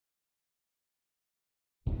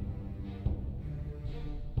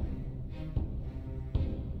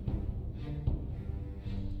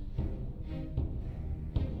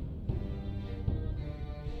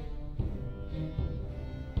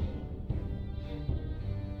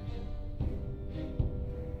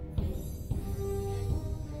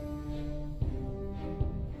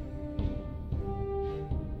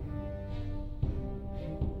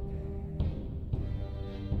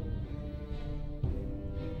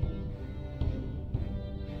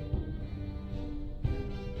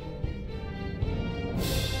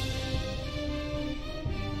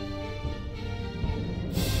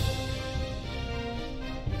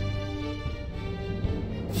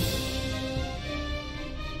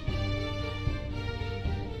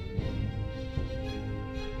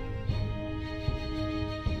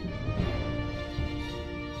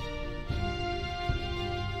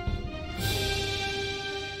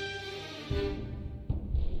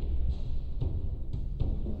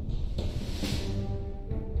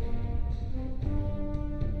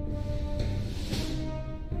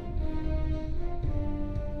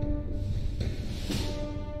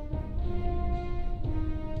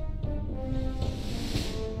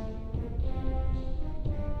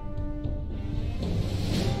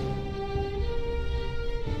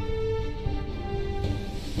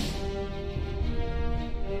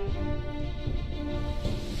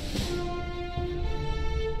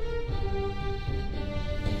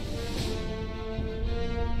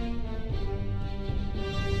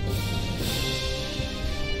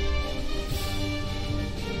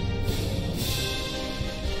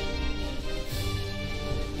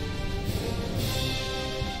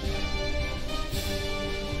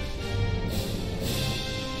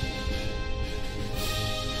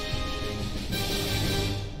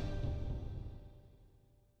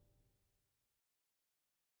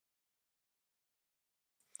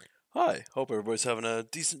Hi, hope everybody's having a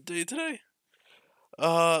decent day today.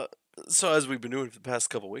 Uh, so as we've been doing for the past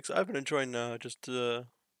couple weeks, I've been enjoying just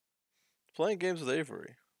playing games with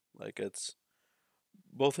Avery. Like it's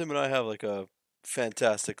both him and I have like a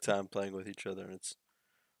fantastic time playing with each other, and it's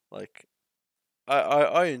like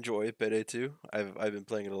I enjoy Payday too. I've been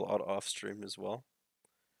playing it a lot off stream as well.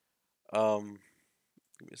 Um,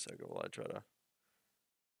 Give me a second while I try to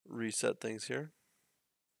reset things here.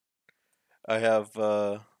 I have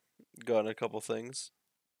gotten a couple things.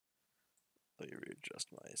 Let me readjust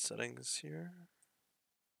my settings here.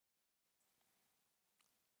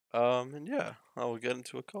 And yeah, I will get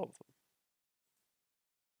into a call with him.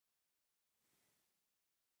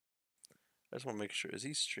 I just want to make sure. Is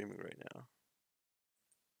he streaming right now?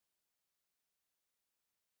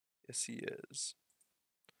 Yes, he is.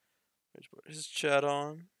 Let's put his chat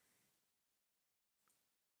on.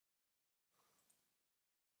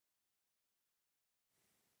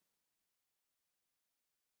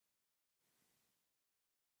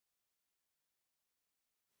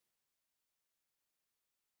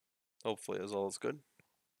 Hopefully, as all is good.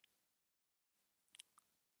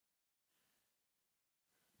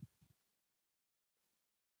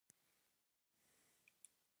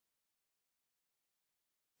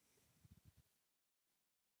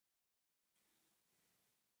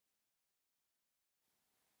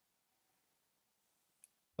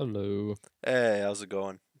 Hello. Hey, how's it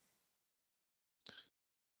going?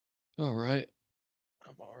 All right.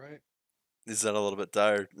 I'm all right. Is that a little bit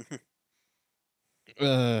tired?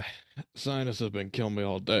 Uh, Sinus has been killing me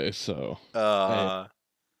all day, so I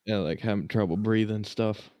uh, like having trouble breathing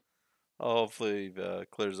stuff. Hopefully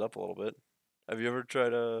clears up a little bit. Have you ever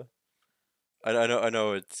tried I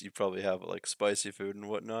know it's you probably have like spicy food and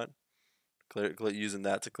whatnot. Using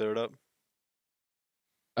that to clear it up.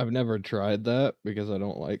 I've never tried that because I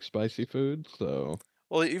don't like spicy food, so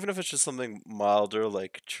Well, even if it's just something milder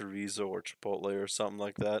like chorizo or chipotle or something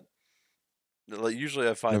like that. Like usually,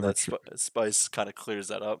 I find never that tr spice kind of clears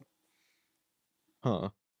that up. huh.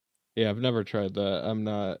 Yeah, I've never tried that. I'm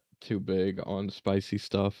not too big on spicy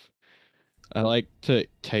stuff. I like to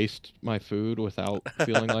taste my food without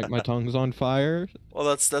feeling like my tongue's on fire. Well,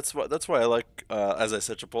 that's why I like, as I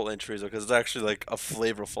said, chipotle and chorizo because it's actually like a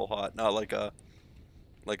flavorful hot, not like a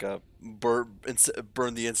burn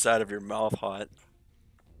the inside of your mouth hot.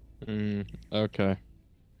 Mm, okay.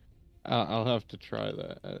 I'll have to try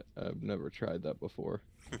that. I've never tried that before.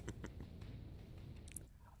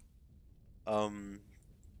 Um,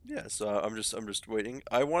 yeah. So I'm just waiting.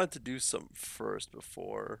 I wanted to do something first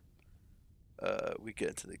before we get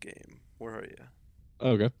into the game. Where are you?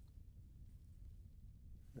 Okay.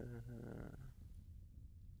 Uh,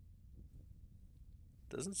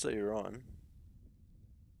 doesn't say you're on.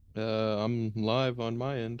 I'm live on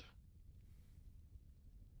my end.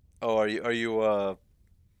 Oh, are you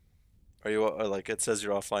like it says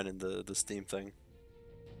you're offline in the Steam thing?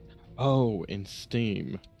 Oh, in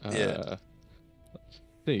Steam. Yeah. Let's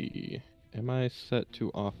see. Am I set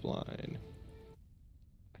to offline?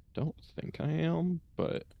 I don't think I am,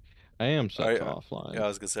 but I am set to Yeah, offline. I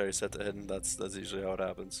was gonna say you set to hidden. That's usually how it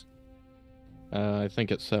happens. I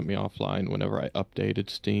think it set me offline whenever I updated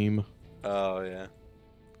Steam. Oh yeah.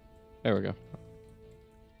 There we go.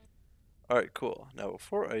 All right, cool. Now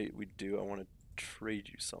before I want to trade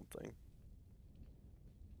you something.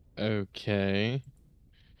 Okay.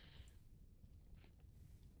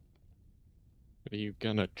 What are you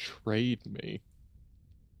gonna trade me?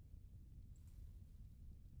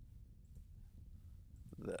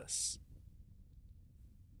 This.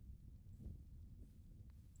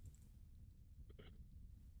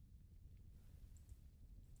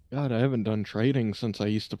 God, I haven't done trading since I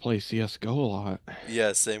used to play CSGO a lot.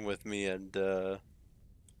 Yeah, same with me and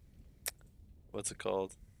what's it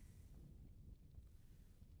called?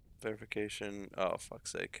 Verification. Oh,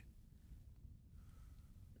 fuck's sake.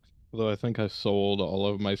 Although I think I sold all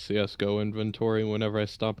of my CSGO inventory whenever I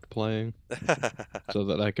stopped playing, so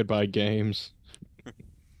that I could buy games.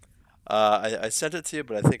 I sent it to you,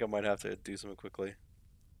 but I think I might have to do something quickly.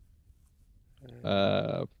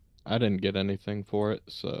 Uh, I didn't get anything for it,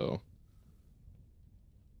 so...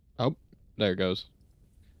 Oh, there it goes.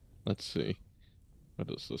 Let's see. What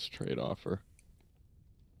does this trade offer?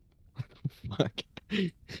 Fuck.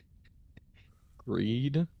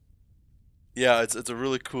 Greed? Yeah, it's a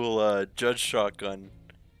really cool Judge Shotgun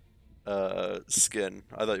skin.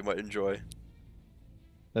 I thought you might enjoy.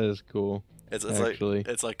 That is cool, It's like actually.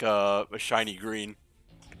 it's like a shiny green.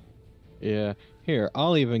 Yeah. Here,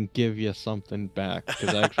 I'll even give you something back,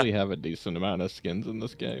 because I actually have a decent amount of skins in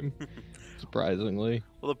this game. surprisingly.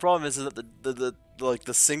 Well, the problem is that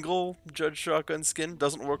the single Judge Shotgun skin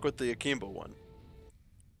doesn't work with the Akimbo one.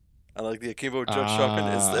 And like the Akimbo Judge Shotgun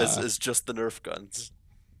Ah, is just the Nerf guns.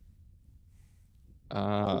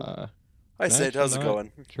 Hi can I Saint, actually how's it not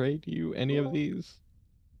going? trade you any of these?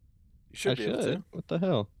 You I should be able to. should. What the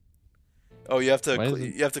hell? Oh, Why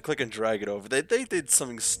isn't? you have to click and drag it over. They did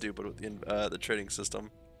something stupid with the trading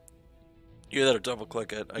system. Either that or double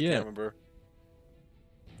click it. I can't Yeah, remember.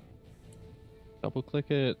 double click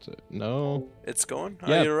it. No. It's going. Oh,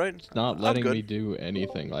 Yep, you're right. it's not I'm letting me good. do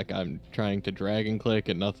anything. Like I'm trying to drag and click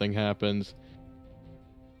and nothing happens.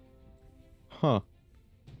 Huh.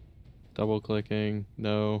 Double clicking.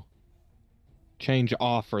 No. Change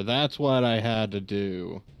offer. That's what I had to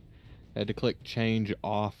do. I had to click change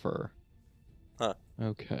offer. Huh.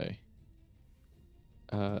 Okay.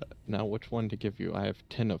 Now which one to give you? I have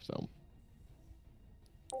 10 of them.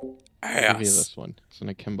 I'll give you Ass. this one. It's an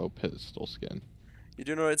akimbo pistol skin. You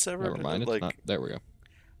doing alright, Sever? Never mind, it's not. Like, There we go.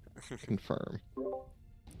 Confirm. oh,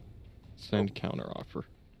 Send counter offer.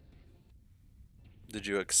 did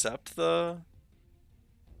you accept the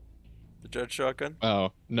Judge Shotgun?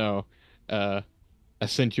 Oh, no. Uh, I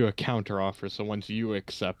sent you a counter offer, so once you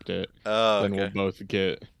accept it, Oh, then we'll okay. both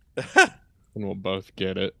get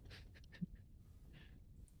it.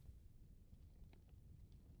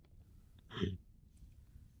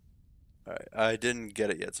 Alright, I didn't get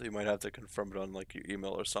it yet, so you might have to confirm it on like your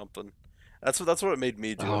email or something. That's what it made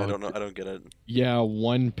me do, and I Oh, don't know. I don't get it. yeah,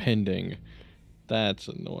 one pending. That's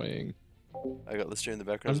annoying. I got Lister in the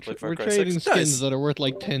background to play Far We're Cry 6. trading skins Nice. that are worth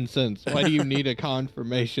like 10 cents. Why do you need a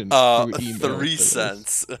confirmation through email Three for this?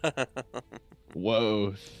 cents.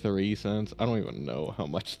 Whoa, 3 cents? I don't even know how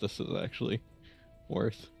much this is actually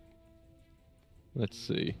worth. Let's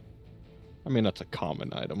see. I mean, that's a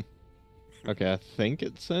common item. Okay, I think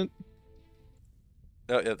it's sent.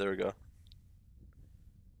 Oh yeah, there we go.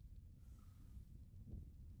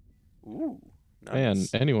 Ooh, Man,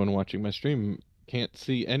 nice. anyone watching my stream can't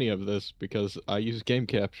see any of this because I use game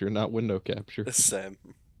capture, not window capture. Same.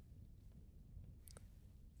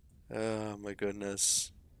 Oh my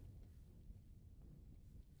goodness.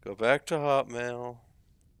 Go back to Hotmail.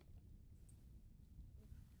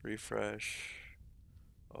 Refresh.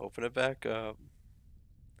 Open it back up.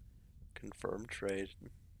 Confirm trade.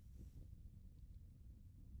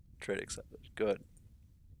 Trade accepted. Good.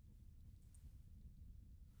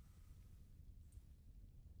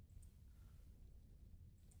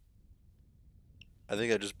 I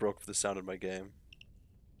think I just broke the sound in my game.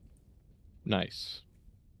 Nice.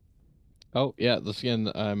 Oh, yeah, the skin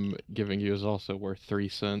I'm giving you is also worth 3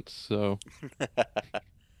 cents, so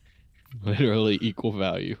literally equal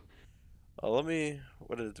value. Let me.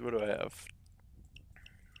 What do I have?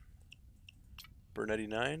 Burnetti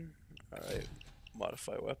 9. Alright.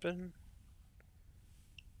 Modify weapon.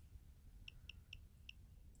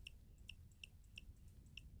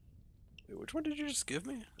 Wait, which one did you just give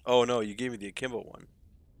me? Oh no, you gave me the Akimbo one.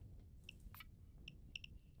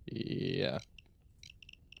 Yeah.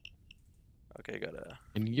 Okay, gotta.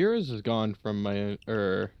 And yours is gone from my,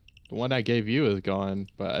 the one I gave you is gone,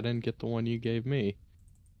 but I didn't get the one you gave me.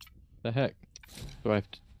 The heck? Do I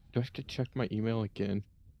have to check my email again?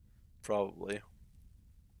 Probably.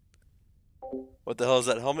 What the hell is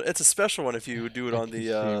that helmet? It's a special one if you do it I on can see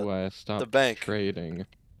why I the stopped bank. trading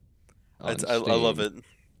on I love Steam.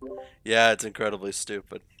 it. Yeah, it's incredibly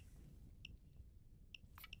stupid.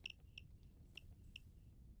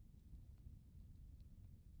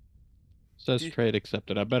 Says Do you, trade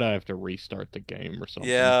accepted. I bet I have to restart the game or something.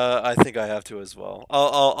 yeah, I think I have to as well.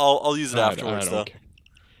 I'll use it I afterwards don't though. care.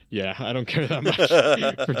 Yeah, I don't care that much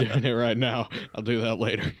for doing it right now. I'll do that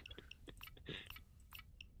later.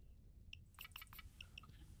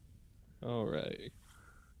 All right.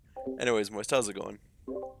 Anyways, Moist, how's it going?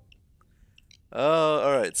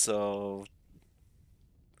 All right. So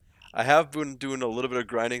I have been doing a little bit of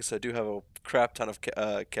grinding, so I do have a crap ton of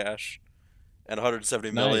cash and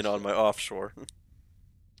 170 million Nice. on my offshore.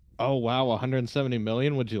 Oh wow, 170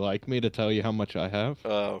 million. Would you like me to tell you how much I have?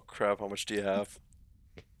 Oh crap! How much do you have?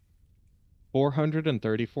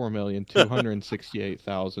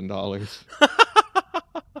 434,268,000.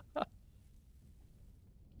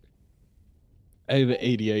 I have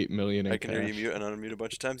 88 million I in can hear you cash. mute and unmute a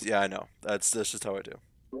bunch of times. Yeah, I know. That's just how I do.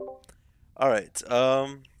 All right.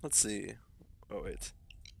 Let's see. Oh wait.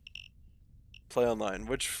 Play online.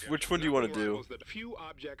 Which one do you want to do?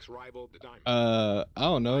 I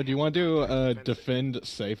don't know. Do you want to do a defend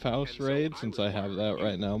safe house raid since I have that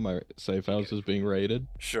right now? My safe house is being raided.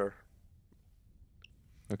 Sure.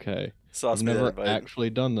 Okay. I've Sauce me that never invite. actually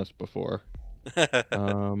done this before.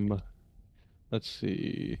 Um, let's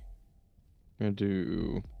see. Gonna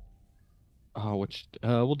do. Oh, which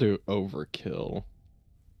we'll do overkill.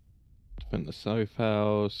 Defend the safe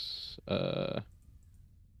house.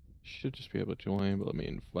 Should just be able to join, but let me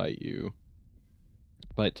invite you.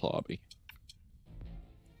 Invite to lobby.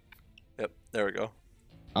 Yep, there we go.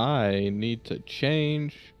 I need to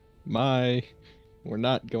change my. We're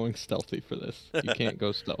not going stealthy for this. You can't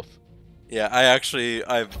go stealth. Yeah, I've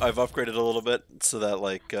upgraded a little bit so that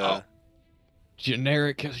like Oh,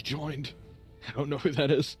 generic has joined. I don't know who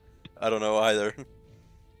that is. I don't know either.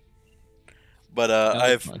 But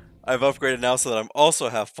That's fine. I've upgraded now so that I'm also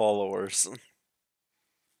have followers.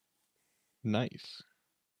 Nice.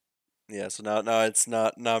 Yeah, so now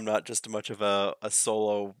I'm not just much of a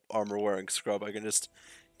solo armor wearing scrub. I can just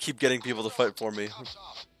keep getting people to fight for me.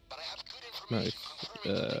 Nice.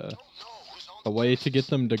 A way to get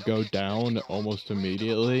them to go down almost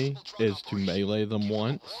immediately is to melee them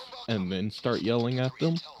once and then start yelling at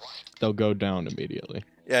them. They'll go down immediately.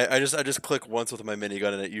 Yeah, I just click once with my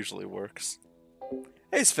minigun and it usually works.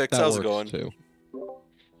 Hey Sphinx, That how's it works going? too.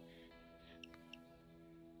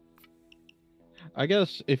 I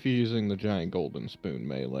guess if you're using the giant golden spoon,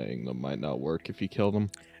 meleeing them might not work if you kill them.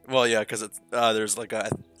 Well, yeah, because it's there's like I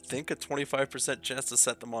think a 25% chance to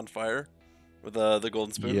set them on fire with the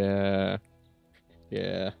golden spoon. Yeah.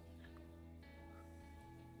 Yeah.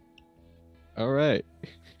 All right.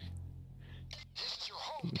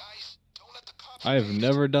 I have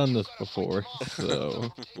never done this before,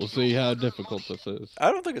 so we'll see how difficult this is.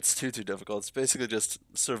 I don't think it's too difficult. It's basically just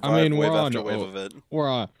survive I mean, wave after wave of it. we're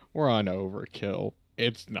on overkill.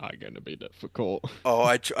 It's not gonna be difficult. Oh,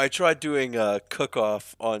 I tried doing a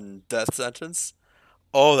cook-off on Death Sentence.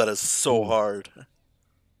 Oh, that is so Ooh, hard.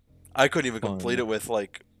 I couldn't even complete fun. it with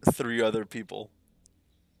like 3 other people.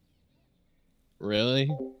 Really?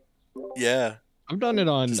 Yeah, I've done it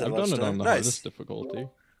on just had lunch time. the hardest Nice. difficulty.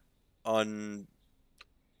 On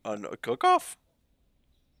a cook-off?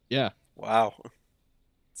 Yeah. Wow.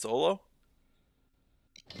 Solo?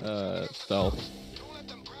 Stealth.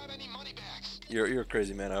 You're a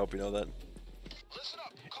crazy man. I hope you know that.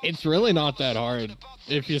 It's really not that hard.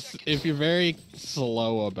 If you're very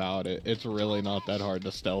slow about it, it's really not that hard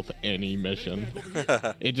to stealth any mission.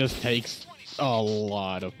 It just takes a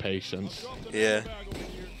lot of patience. Yeah.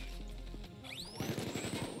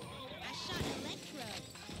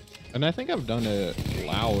 And I think I've done it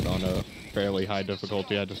loud on a fairly high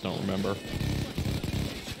difficulty. I just don't remember.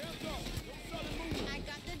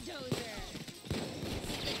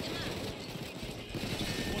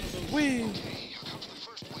 Whee!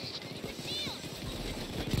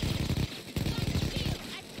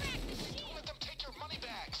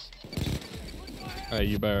 Hey,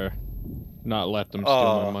 you better not let them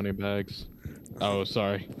steal my money bags. Oh,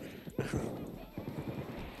 sorry.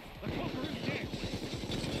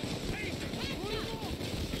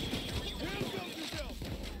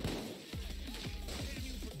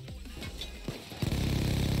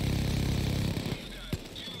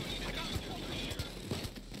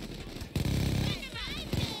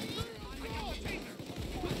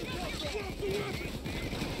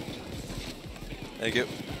 Thank you.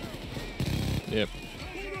 Yep.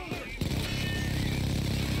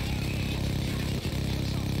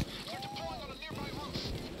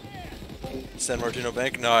 San Martino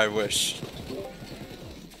Bank? No, I wish.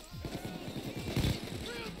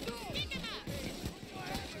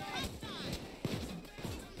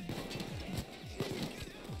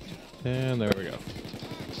 And there we go.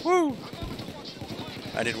 Woo!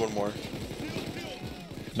 I need one more.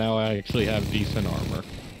 Now I actually have decent armor.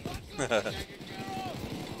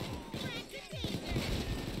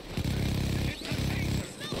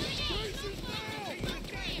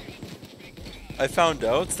 I found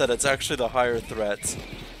out that it's actually the higher threat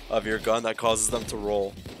of your gun that causes them to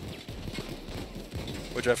roll.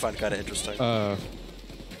 Which I find kind of interesting.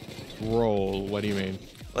 Roll, what do you mean?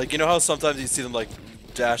 Like, you know how sometimes you see them, like,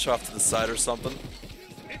 dash off to the side or something?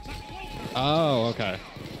 Oh, okay.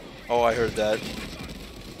 Oh, I heard that.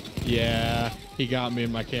 Yeah, he got me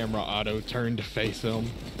and my camera auto-turned to face him.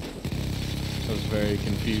 I was very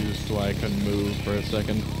confused why I couldn't move for a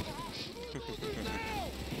second.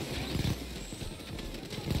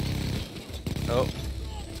 Oh.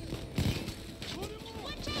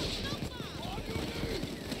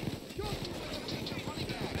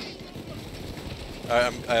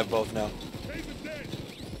 I have both now.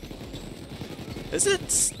 Is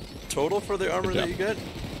it total for the armor that you get?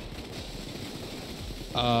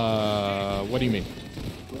 What do you mean?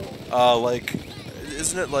 Like,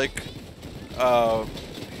 isn't it like,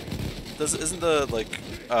 isn't the, like,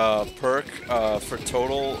 perk, for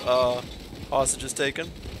total, hostages taken?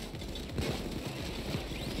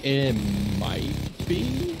 It might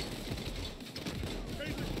be.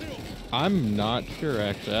 I'm not sure,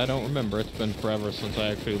 actually. I don't remember. It's been forever since I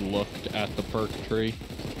actually looked at the perk tree.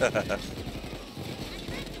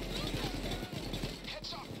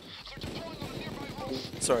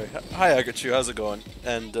 Sorry. Hi, Agachu. How's it going?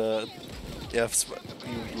 And, yeah,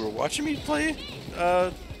 you were watching me play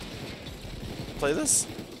this?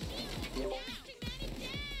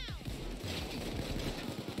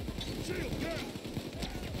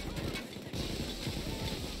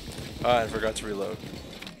 I forgot to reload.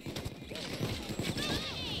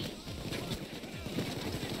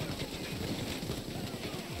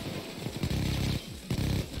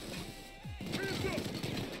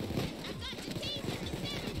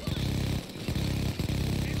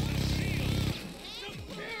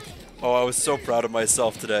 Oh, I was so proud of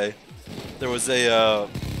myself today. There was a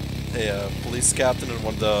police captain in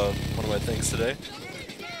one of my things today,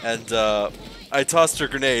 and I tossed a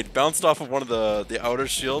grenade, bounced off of one of the outer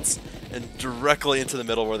shields, and directly into the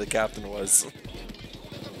middle where the captain was.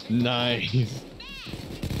 Nice.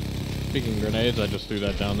 Speaking of grenades, I just threw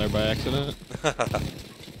that down there by accident.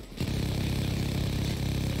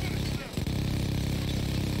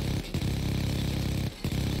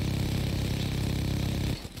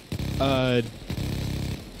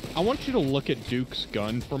 I want you to look at Duke's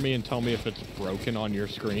gun for me and tell me if it's broken on your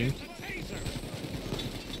screen.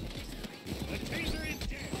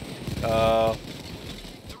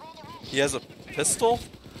 He has a pistol?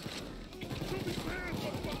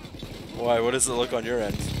 Why, what does it look on your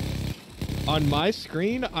end? On my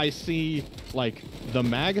screen, I see, like, the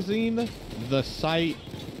magazine, the sight,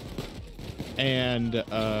 and,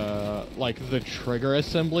 like, the trigger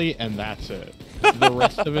assembly, and that's it. The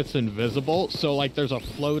rest of it's invisible, so, like, there's a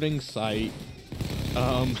floating sight.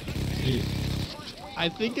 I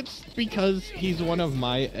think it's because he's one of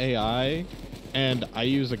my AI, and I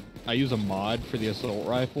use a mod for the assault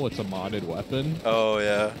rifle. It's a modded weapon. Oh,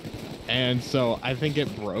 yeah. And so I think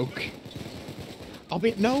it broke.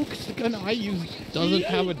 No, because the gun I use doesn't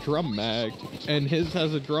have a drum mag, and his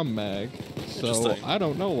has a drum mag. So I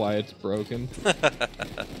don't know why it's broken.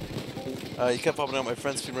 You kept popping out my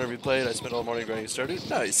friend's stream whenever you played. I spent all morning grinding started.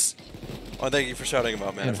 Nice. Oh, thank you for shouting him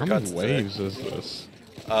out, man. How many waves is this?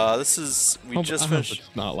 This is we just finished.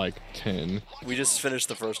 It's not like 10. We just finished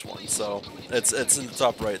the first one, so it's in the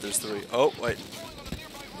top right. There's 3. Oh wait,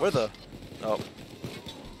 where the? Oh.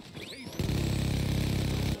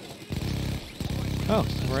 Oh,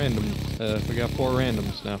 random. We got 4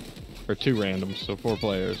 randoms now, or 2 randoms, so 4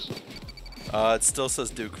 players. It still says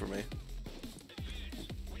Duke for me.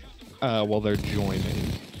 Well, they're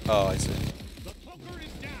joining. Oh, I see.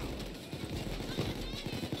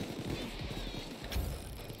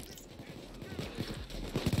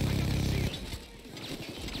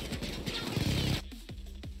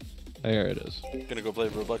 There it is. Gonna go play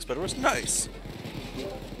Roblox Better Wars. Nice.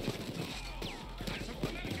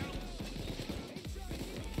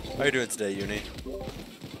 How you doing today, Uni?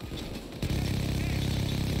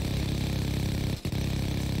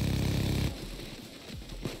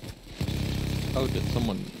 Oh, did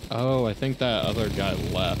someone... Oh, I think that other guy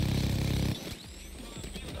left.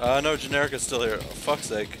 No, Generica's still here. Oh, fuck's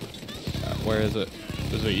sake. Where is it?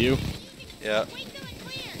 Is it you? Yeah.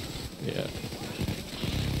 Yeah.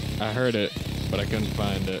 I heard it, but I couldn't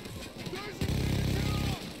find it.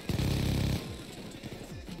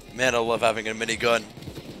 Man, I love having a minigun.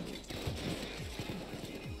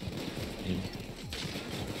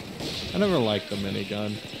 I never liked the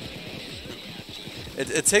minigun.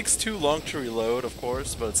 It takes too long to reload, of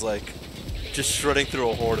course, but it's like just shredding through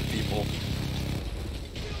a horde of people.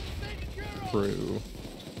 True.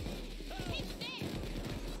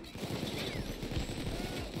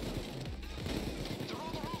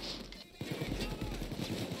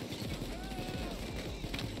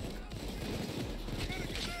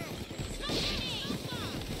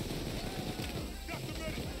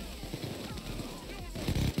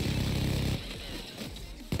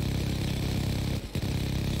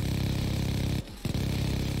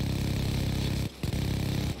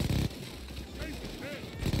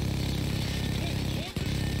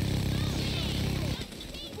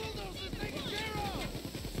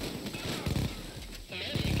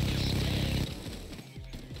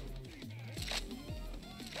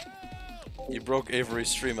 You broke Avery's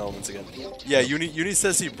stream elements again. Yeah, Uni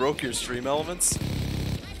says he broke your stream elements.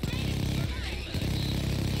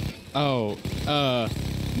 Oh,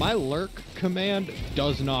 my lurk command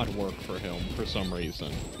does not work for him for some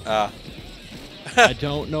reason. Ah. I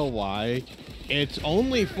don't know why. It's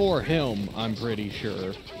only for him, I'm pretty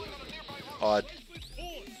sure. Odd.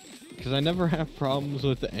 because I never have problems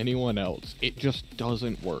with anyone else. It just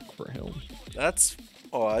doesn't work for him. That's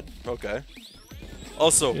odd. Okay.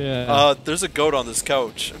 Also, Yeah. there's a goat on this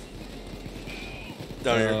couch.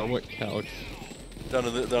 Down here. What couch? Down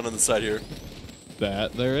on the side here.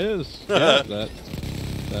 That there is. Yeah,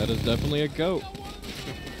 that is definitely a goat.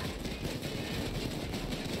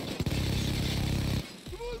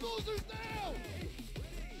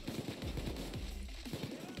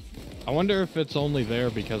 I wonder if it's only there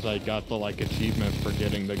because I got the achievement for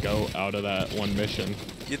getting the goat out of that one mission.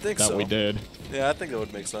 You think that so? we did. Yeah, I think that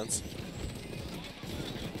would make sense.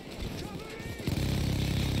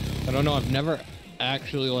 I don't know. I've never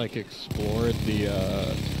actually explored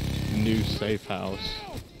the new safe house.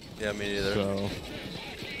 Yeah, me neither. So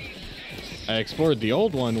I explored the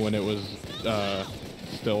old one when it was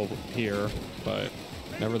still here, but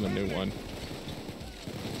never the new one.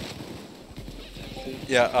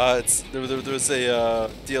 Yeah, there was a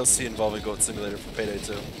DLC involving Goat Simulator for Payday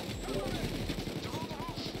 2.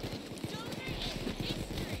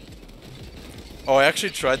 Oh, I actually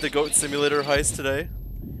tried the Goat Simulator heist today.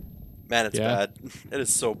 Man, it's bad. It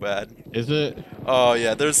is so bad. Is it? Oh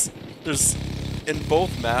yeah, there's in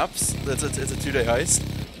both maps. It's a 2-day heist.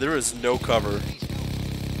 There is no cover.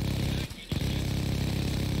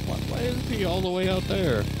 Why is he all the way out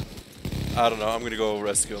there? I don't know. I'm gonna go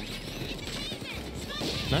rescue him.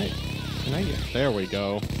 Can I get? There we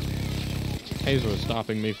go. Hazel was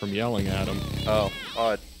stopping me from yelling at him. Oh,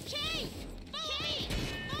 odd.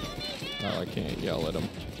 Oh, I can't yell at him.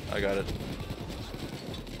 I got it.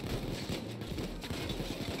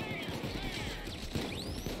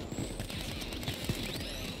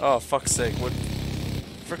 Oh, fuck's sake. What?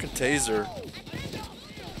 Frickin' taser.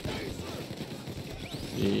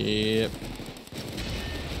 Yep.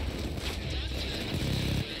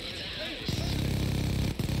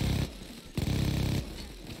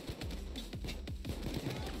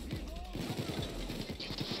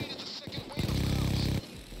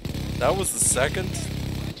 That was the second?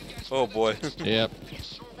 Oh boy. Yep.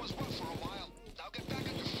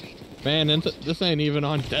 Man, this ain't even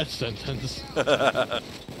on death sentence.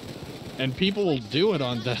 And people will do it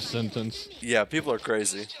on death sentence. Yeah, people are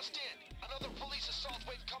crazy.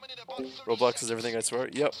 Roblox is everything, I swear.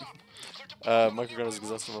 Yep. Microgun is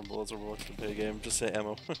exhaustive on bullets or Roblox to play a game. Just say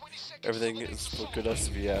ammo. Everything is what good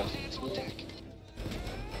SUV, yeah.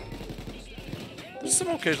 There's some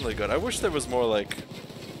occasionally good. I wish there was more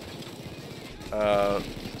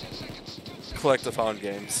collective found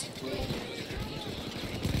games.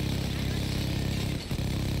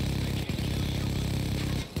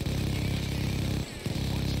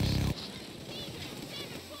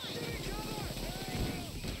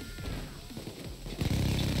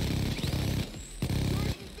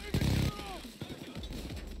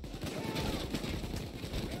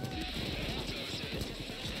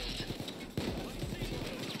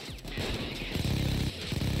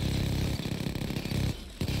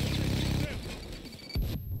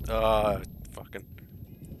 Fucking.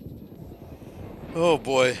 Oh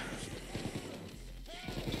boy.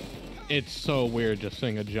 It's so weird just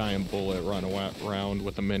seeing a giant bullet run around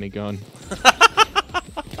with a minigun.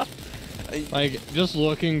 Just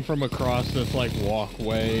looking from across this,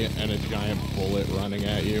 walkway and a giant bullet running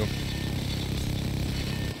at you.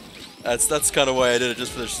 That's kind of why I did it,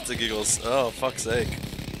 just for the shits and giggles. Oh, fuck's sake.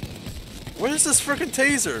 Where's this frickin'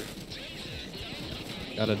 taser?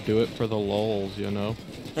 Gotta do it for the lulz, you know?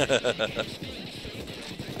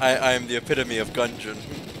 I am the epitome of Gungeon.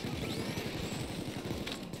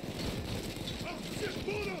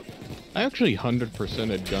 I actually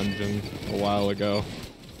 100%ed Gungeon a while ago.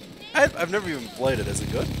 I've never even played it. Is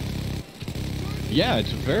it good? Yeah,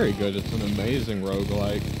 it's very good. It's an amazing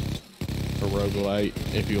roguelike. Or roguelite,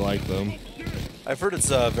 if you like them. I've heard it's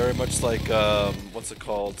very much like, what's it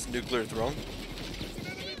called? Nuclear Throne?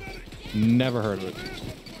 Never heard of it.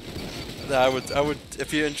 I would,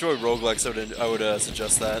 if you enjoy roguelikes, I would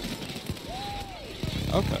suggest that.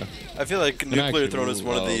 Okay. I feel like Nuclear Throne is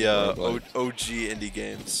one of the roguelikes. OG indie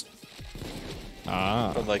games.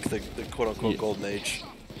 Ah. From like the quote-unquote golden age.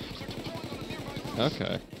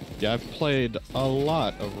 Okay. Yeah, I've played a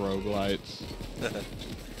lot of roguelites.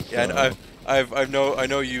 Yeah, so. and I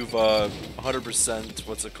know you've 100%.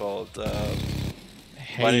 What's it called?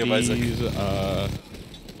 Hades, Binding of Isaac.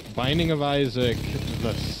 Binding of Isaac,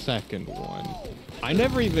 the second one. I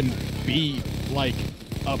never even beat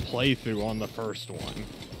a playthrough on the first one.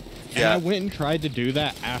 Yeah. And I went and tried to do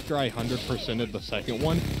that after I 100%ed the second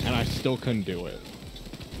one, and I still couldn't do it.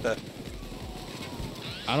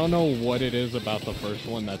 I don't know what it is about the first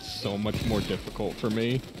one that's so much more difficult for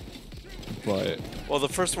me, but... Well, the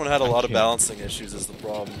first one had a lot of balancing issues is the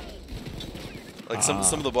problem. Like some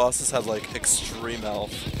Ah. of the bosses had like extreme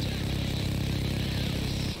health.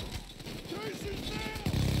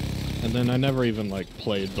 And then I never even like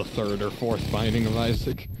played the third or fourth Binding of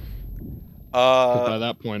Isaac, because Uh, by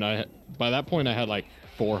that point I had like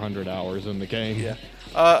 400 hours in the game. yeah.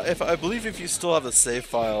 If I believe if you still have the save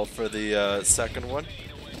file for the second one,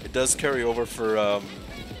 it does carry over for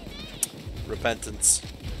Repentance.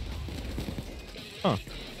 Huh.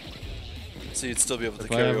 So you'd still be able to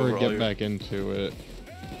If I carry ever over all get your. back into it,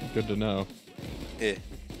 good to know. Yeah.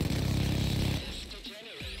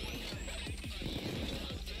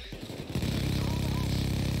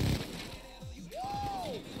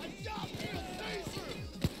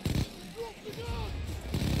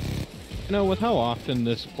 You know, with how often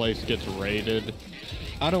this place gets raided,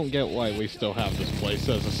 I don't get why we still have this place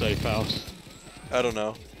as a safe house. I don't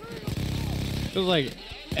know. It's like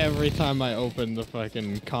every time I open the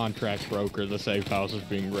fucking contract broker, the safe house is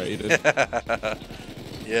being raided.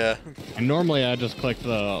 Yeah. And normally I just click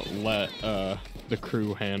the let the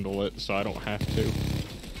crew handle it, so I don't have to.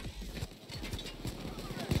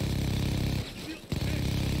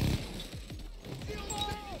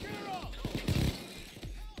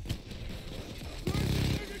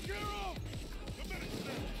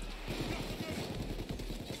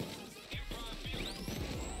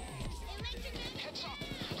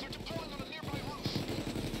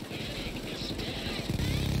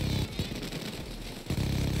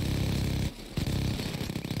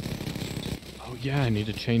 Oh yeah, I need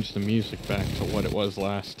to change the music back to what it was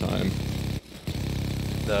last time.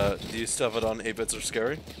 Do you still have it on 8-bits are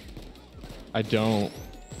scary? I don't.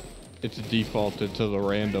 It's defaulted to the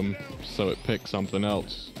random, so it picks something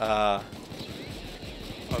else. The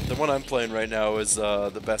one I'm playing right now is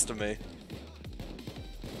the best of me.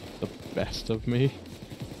 The best of me?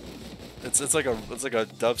 It's like a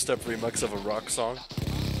dubstep remix of a rock song.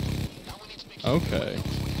 Okay.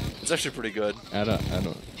 It's actually pretty good. I don't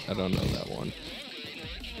know that one.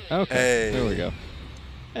 Okay, Hey. there we go.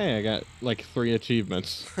 Hey, I got like 3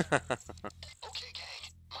 achievements.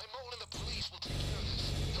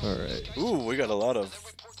 Alright. Ooh, we got a lot of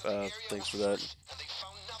things for that.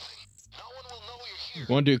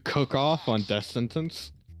 Want to do cook-off on Death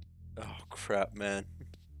Sentence? Oh crap, man.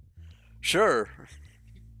 Sure.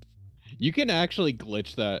 You can actually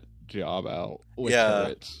glitch that job out with Yeah.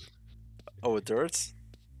 turrets. Oh, with turrets?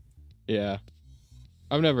 Yeah.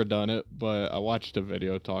 I've never done it, but I watched a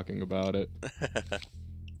video talking about it.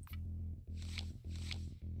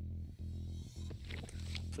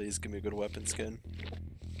 Please give me a good weapon skin.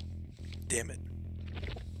 Damn it.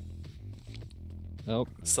 Nope.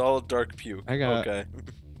 Solid dark puke. Okay.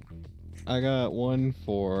 I got one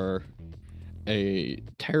for a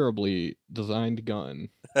terribly designed gun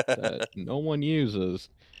that no one uses,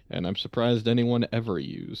 and I'm surprised anyone ever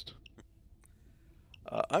used.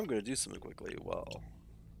 I'm gonna do something quickly. Well.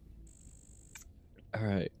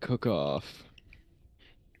 Alright, cook off.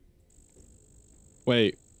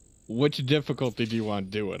 Wait, which difficulty do you want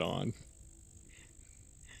to do it on?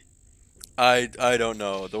 I don't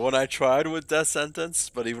know. The one I tried with Death Sentence,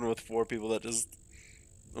 but even with 4 people, that just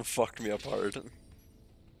fucked me up hard.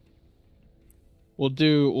 We'll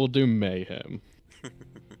do mayhem.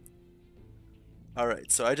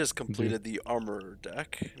 Alright, so I just completed the armor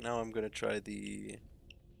deck. Now I'm gonna try the...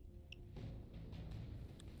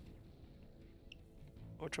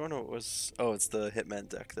 Which one it was? Oh, it's the Hitman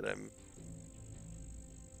deck that I'm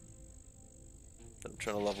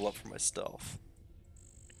trying to level up for my stealth.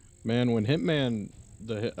 Man, when Hitman,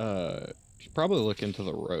 you should probably look into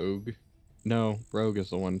the Rogue. No, Rogue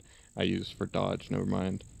is the one I use for dodge, never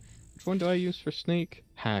mind. Which one do I use for sneak?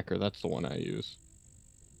 Hacker, that's the one I use.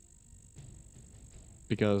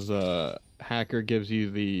 Because, Hacker gives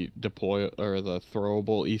you the deploy, or the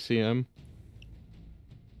throwable ECM.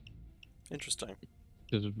 Interesting.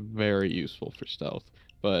 It's very useful for stealth.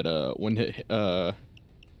 But, when,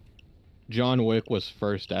 John Wick was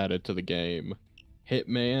first added to the game,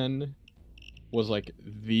 Hitman was like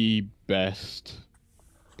the best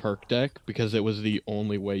perk deck because it was the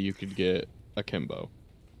only way you could get akimbo.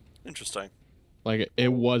 Interesting. Like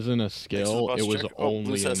it wasn't a skill; it was check. only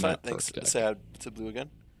Blue in says that thanks. perk deck. Sad to Blue again.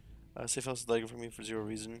 Safe house is lagging for me for 0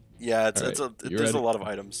 reason. Yeah, there's ready? a lot of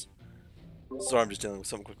items. Sorry, I'm just dealing with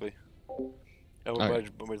something quickly. Oh,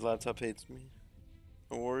 my laptop hates me.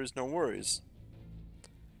 No worries, no worries.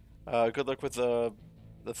 Good luck with the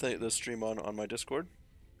stream on my Discord.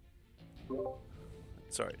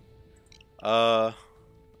 Sorry. Armor.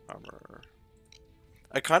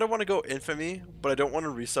 I kind of want to go infamy, but I don't want to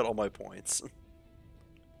reset all my points.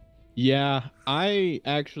 Yeah, I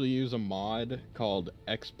actually use a mod called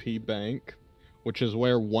XP Bank, which is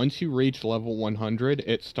where once you reach level 100,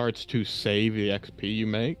 it starts to save the XP you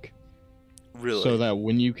make. So Really? that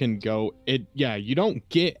when you can go, yeah, you don't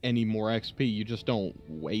get any more XP, you just don't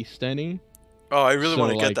waste any. Oh, I really So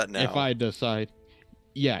want to get like, that if now. I decide,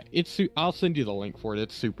 yeah, I'll send you the link for it.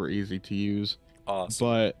 It's super easy to use. Awesome.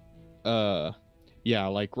 But yeah,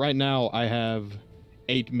 like right now I have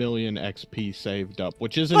 8 million XP saved up,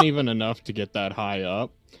 which isn't even enough to get that high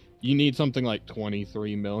up. You need something like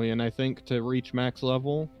 23 million, I think, to reach max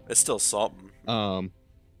level. It's still something.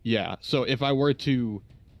 Yeah, so if I were to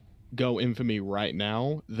go infamy right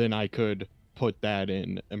now, then I could put that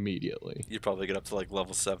in immediately. You'd probably get up to like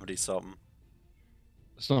level 70 something.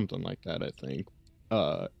 Something like that, I think.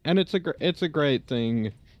 And it's a great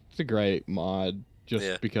thing. It's a great mod just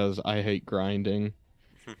Yeah. because I hate grinding,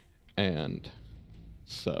 and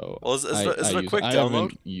so Well, is I it a use it. quick I download?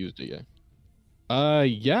 haven't used it yet.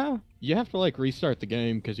 Yeah, you have to like restart the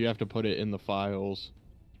game because you have to put it in the files.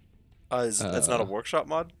 It's not a Uh, workshop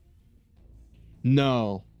mod?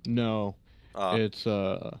 no, no, Ah, it's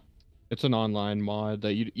it's an online mod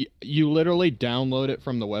that you literally download it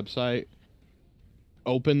from the website,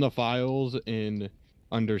 open the files in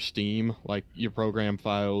under Steam, like your program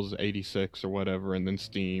files 86 or whatever, and then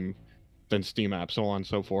Steam app, so on and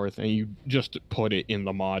so forth, and you just put it in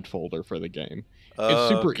the mod folder for the game. It's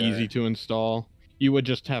super okay. easy to install. You would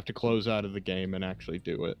just have to close out of the game and actually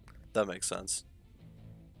do it. That makes sense.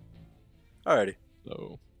 Alrighty.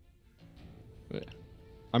 So, yeah.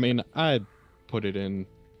 I mean, I put it in,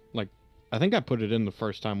 like, I think I put it in the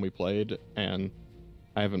first time we played, and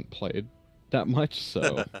I haven't played that much,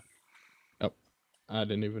 so. Oh, I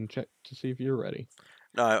didn't even check to see if you're ready.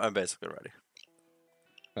 No, I'm basically ready.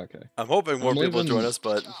 Okay. I'm hoping more I'm people join leaving. us,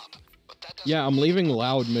 but Yeah, I'm leaving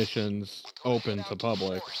loud missions open to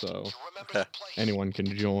public, so anyone can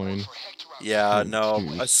join. yeah, And no,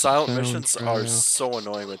 choose silent missions are soundtrack. so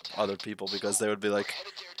annoying with other people because they would be like,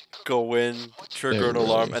 go in, They trigger an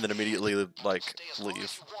alarm, really. and then immediately like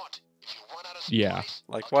leave. Yeah.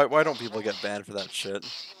 Like, why don't people get banned for that shit?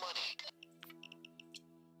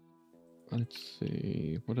 Let's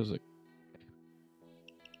see. What is it?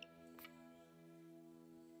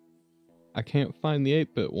 I can't find the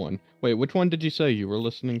 8-bit one. Wait, which one did you say you were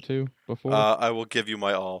listening to before? I will give you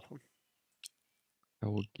my all. I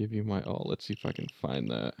will give you my all. Let's see if I can find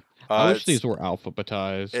that. I wish It's these were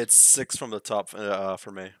alphabetized. 6 from the top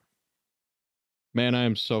for me. Man, I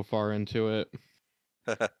am so far into it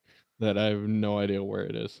that I have no idea where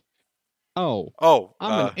it is. Oh, Oh,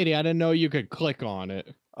 I'm an idiot. I didn't know you could click on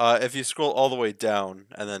it. if you scroll all the way down,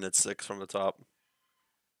 and then it's 6 from the top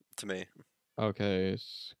to me. Okay,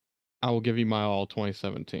 I will give you my all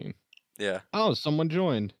 2017. Yeah. Oh, someone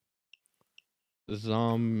joined.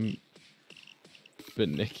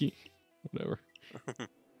 Nikki. Whatever.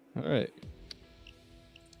 Alright.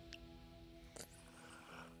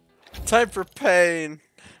 Time for pain.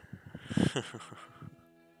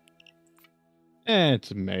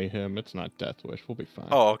 It's mayhem. It's not Death Wish. We'll be fine.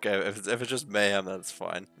 Oh, okay. If it's just mayhem, that's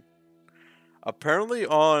fine. Apparently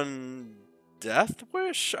on Death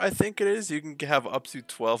Wish, I think it is, you can have up to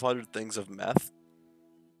 1,200 things of meth.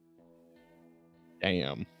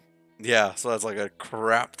 Damn. Yeah, so that's like a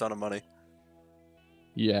crap ton of money.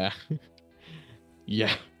 Yeah.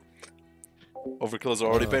 Yeah. Overkill is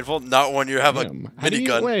already painful. Not when you have a Damn. How do you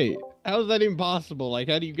minigun. wait? How is that even possible? Like,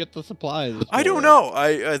 how do you get the supplies? I don't for know.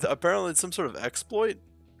 Apparently it's some sort of exploit,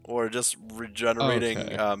 or just regenerating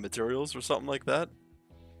Okay. materials or something like that.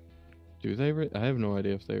 Do they? I have no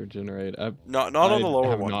idea if they regenerate. Not I on the lower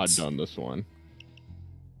have ones. not done this one.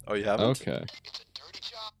 Oh, you haven't? Okay.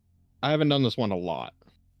 I haven't done this one a lot.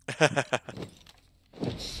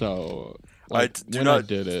 So, like, do I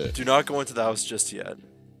did it. Do not go into the house just yet.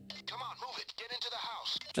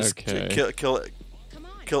 Just Okay.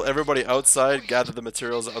 kill everybody outside, gather the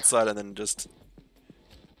materials outside, and then just...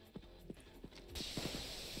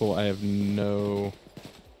 Well, I have no...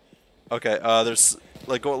 Okay, there's...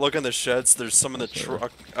 Like, go look in the sheds. There's some in the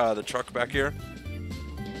truck back here.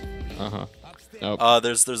 Uh-huh. Nope.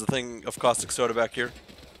 There's a thing of caustic soda back here.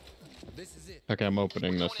 Okay, I'm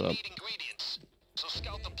opening this up.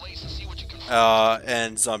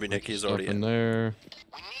 And Zombie Nikki's already in. There.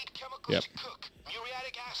 Yep.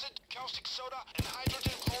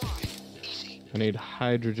 I need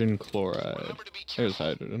hydrogen chloride. There's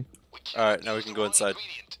hydrogen. Alright, now we can go inside.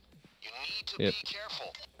 Yep.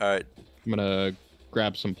 Alright. I'm gonna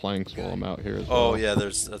grab some planks while I'm out here as well. Oh yeah,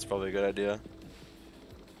 that's probably a good idea.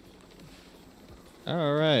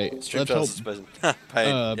 Alright. Stream Let's hope is Pain.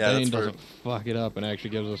 Yeah, Bane that's doesn't fuck it up and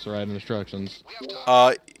actually gives us the right instructions.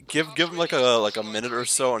 give him like a minute or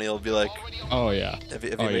so, and he'll be like, Oh yeah. if Oh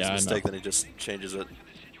he makes a yeah, I know. mistake, then he just changes it.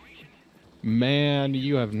 Man,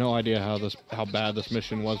 you have no idea how bad this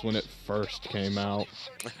mission was when it first came out.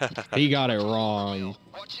 He got it wrong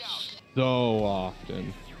so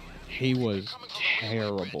often. He was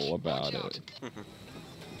terrible about it.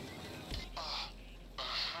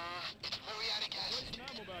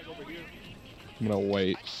 I'm gonna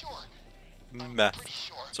wait. Meth.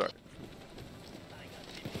 Sorry.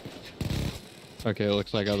 Okay, it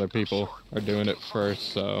looks like other people are doing it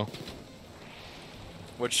first, so...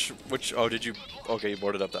 Which, oh, did you, okay, you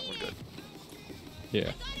boarded up that one, good.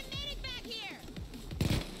 Yeah.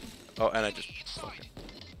 Oh, and I just, fucking.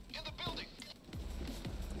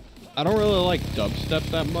 I don't really like dubstep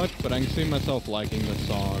that much, but I can see myself liking the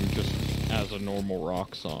song just as a normal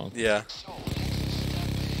rock song. Yeah.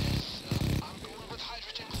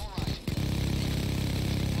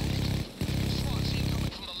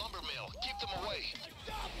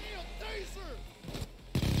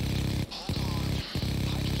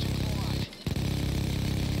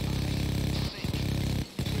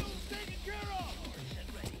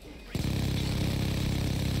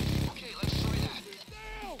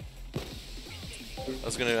 I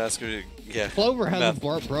was gonna ask you, yeah. Clover has Meth.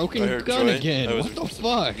 a broken Or gun joy? again. Was What the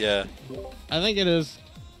fuck? Yeah. I think it is.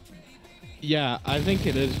 Yeah, I think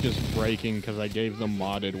it is just breaking because I gave them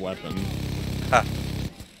modded weapons Ha.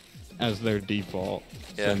 as their default.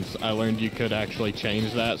 Yeah. Since I learned you could actually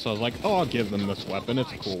change that, so I was like, oh, I'll give them this weapon.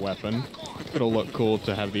 It's a cool weapon. It'll look cool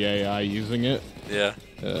to have the AI using it. Yeah.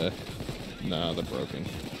 Nah, they're broken.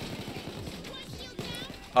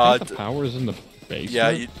 The power's in the basement. Yeah,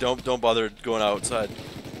 you don't bother going outside.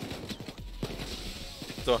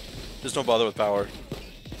 So, just don't bother with power.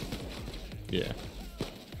 Yeah.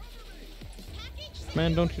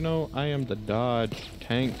 Man, don't you know I am the Dodge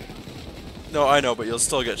tank? No, I know, but you'll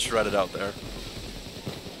still get shredded out there.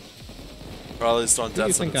 Or at least on Who do you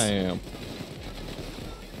death think I am?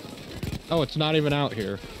 Oh, it's not even out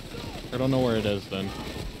here. I don't know where it is then.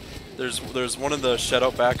 There's one in the shed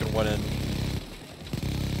out back and one in.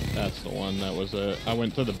 That's the one. That was it. I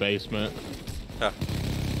went to the basement. Yeah.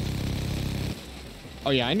 Oh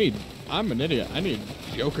yeah, I'm an idiot. I need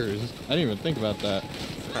jokers. I didn't even think about that.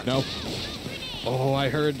 Nope. Oh, I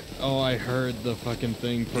heard the fucking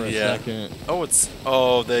thing for a second.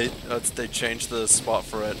 Oh, they changed the spot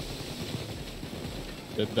for it.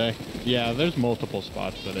 Did they? Yeah, there's multiple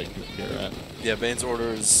spots that it can appear at. Yeah, Bane's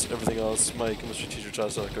orders, everything else. My chemistry teacher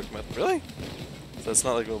tries to cook meth. Really? So it's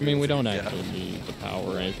not like. I mean, we don't actually need the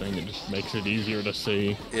power or anything. It just makes it easier to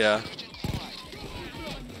see. Yeah.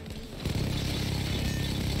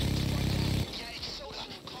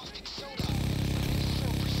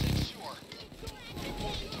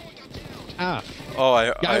 Ah.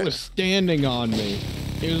 Oh, Guy was standing on me.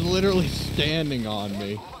 He was literally standing on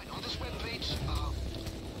me.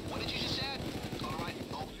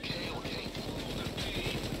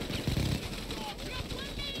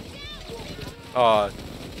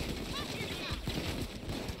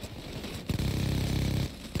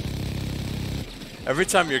 Every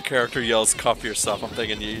time your character yells "cuff yourself," I'm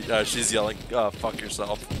thinking she's yelling "fuck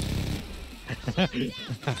yourself."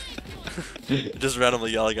 Just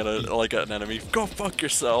randomly yelling at an enemy. Go fuck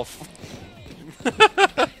yourself.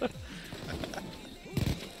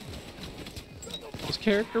 This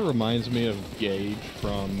character reminds me of Gage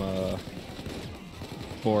from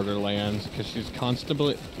Borderlands because she's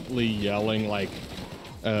constantly yelling like,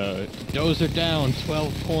 "Dozer down,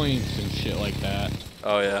 12 points" and shit like that.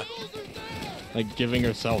 Oh yeah. Like giving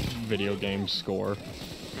herself video game score.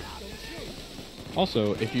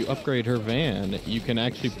 Also, if you upgrade her van, you can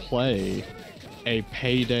actually play a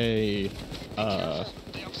Payday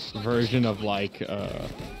version of like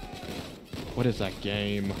what is that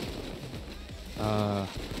game?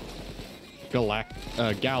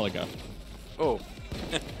 Galaga. Oh.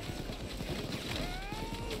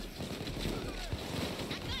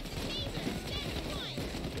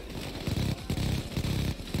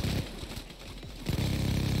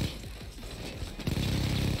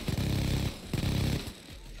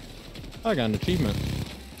 I got an achievement.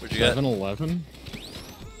 What'd you get? 7-Eleven?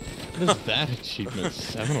 What is that achievement?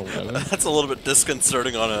 7-Eleven? That's a little bit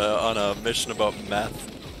disconcerting on a mission about meth.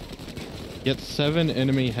 Get 7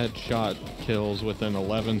 enemy headshot kills within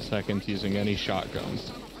 11 seconds using any shotgun.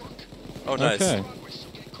 Oh, nice. Okay.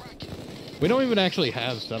 We don't even actually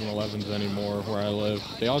have 7-Elevens anymore where I live.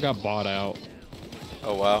 They all got bought out.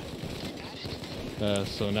 Oh, wow.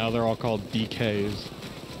 So now they're all called DKs.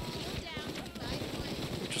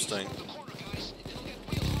 Interesting.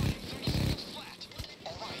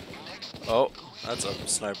 Oh, that's a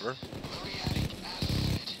sniper.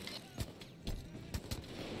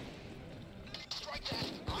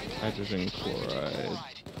 Hydrogen chloride.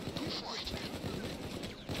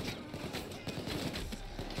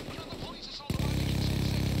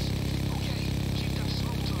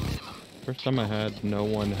 First time I had no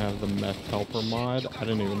one have the meth helper mod. I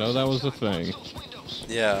didn't even know that was a thing.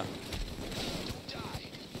 Yeah.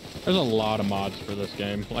 There's a lot of mods for this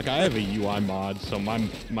game. Like, I have a UI mod, so my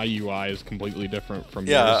UI is completely different from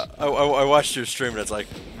Yeah, yours. I watched your stream and it's like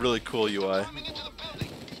really cool UI.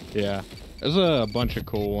 Yeah. There's a bunch of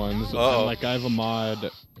cool ones. Uh-oh. And, like, I have a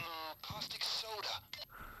mod...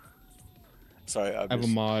 Sorry, I have a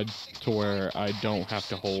mod to where I don't have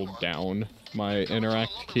to hold down my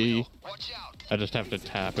interact key. I just have to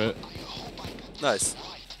tap it. Nice.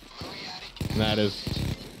 And that is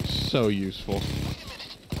so useful.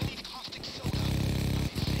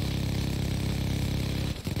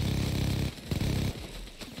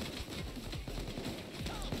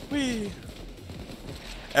 Whee!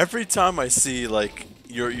 Every time I see like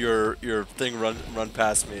your thing run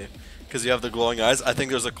past me, because you have the glowing eyes, I think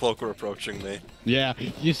there's a cloaker approaching me. Yeah,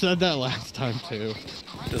 you said that last time too.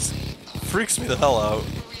 Just freaks me the hell out.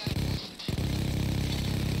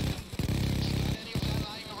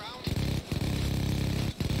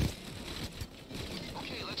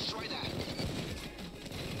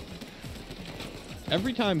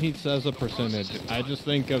 Every time he says a percentage, I just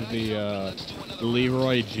think of the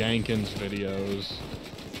Leroy Jenkins videos.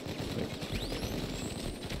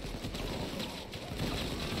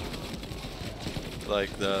 Like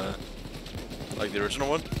the original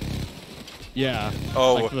one? Yeah.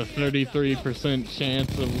 Oh. Like the 33%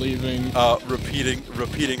 chance of leaving.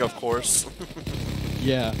 Repeating, of course.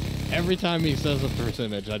 Yeah. Every time he says a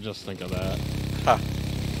percentage, I just think of that. Ha.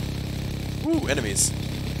 Woo, enemies.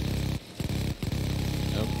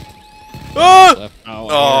 Yep. Ah!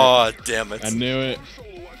 Oh, damn it. I knew it.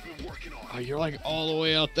 Oh, you're like all the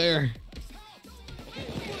way out there.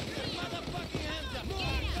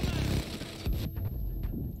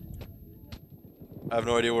 I have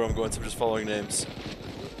no idea where I'm going, so I'm just following names.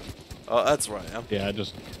 Oh, that's where I am. Yeah, I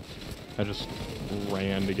just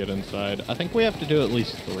ran to get inside. I think we have to do at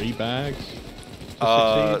least 3 bags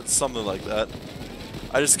to succeed. Something like that.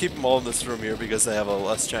 I just keep them all in this room here because they have a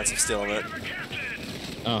less chance of stealing it.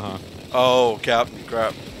 Uh-huh. Oh, Captain,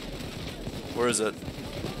 crap. Where is it?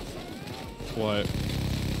 What?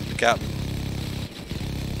 The Captain.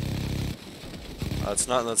 It's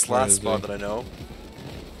not in this last spot that I know.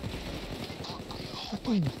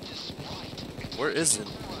 Where is it?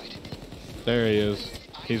 There he is.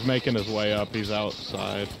 He's making his way up. He's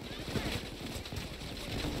outside.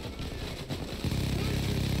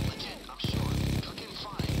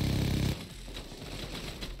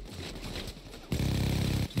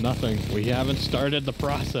 Nothing. We haven't started the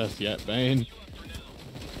process yet, Bane.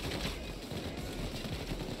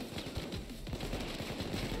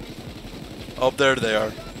 Oh, there they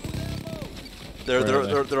are.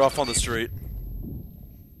 They're off on the street.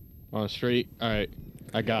 On the street? Alright.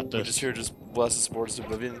 I got We're this. just here, just bless the sports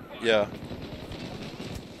oblivion. Yeah.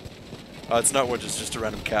 It's not one, just a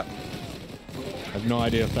random captain. I have no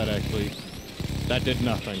idea if that actually... That did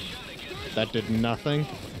nothing. That did nothing?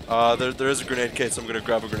 There is a grenade case, so I'm gonna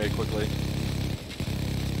grab a grenade quickly.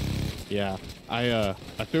 Yeah. I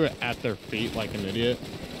threw it at their feet like an idiot.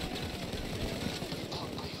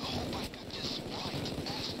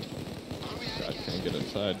 God, can't get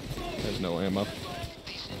inside. There's no ammo.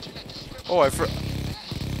 Oh, I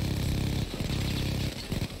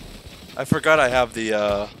forgot I have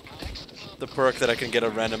the perk that I can get a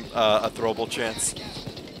random, a throwable chance.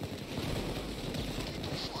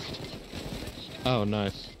 Oh,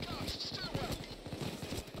 nice.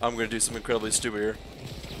 I'm gonna do something incredibly stupid here.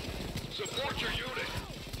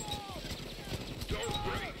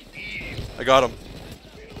 I got him.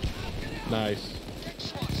 Nice.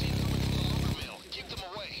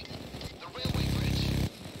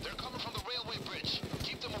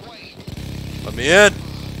 Let me in.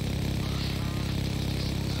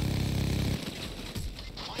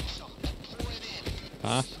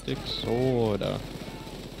 Plastic soda.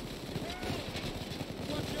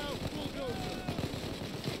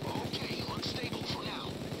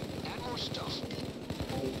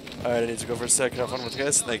 Alright, I need to go for a sec. Have fun with you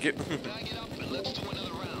guys. Thank you.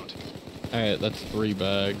 Alright, that's 3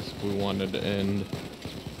 bags. We wanted to end.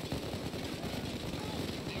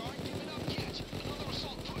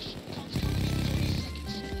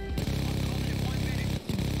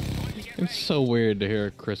 It's so weird to hear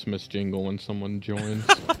a Christmas jingle when someone joins.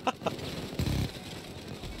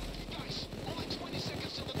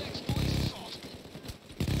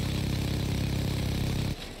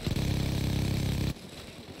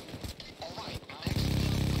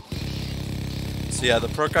 So yeah, the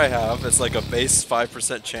perk I have is like a base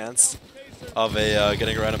 5% chance of a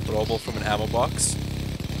getting a random throwable from an ammo box,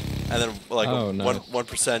 and then like a Oh, nice.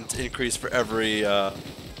 1% increase for every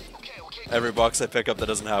box I pick up that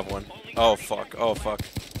doesn't have one. Oh fuck! Oh fuck!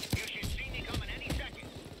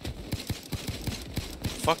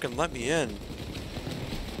 Fucking let me in!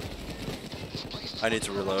 I need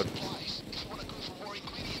to reload.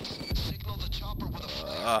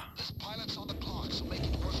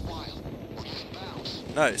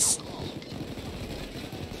 Nice.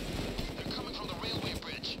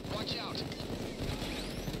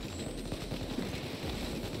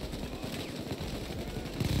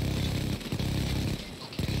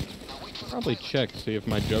 Probably check to see if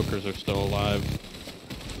my jokers are still alive.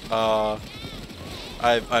 One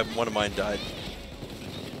of mine died.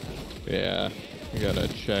 Yeah, I gotta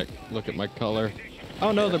check. Look at my color.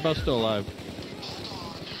 Oh no, they're both still alive.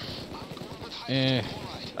 Eh.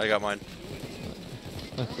 I got mine.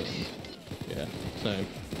 That's it. Yeah, same.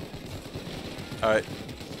 Alright.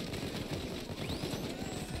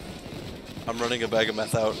 I'm running a bag of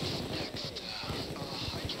meth out.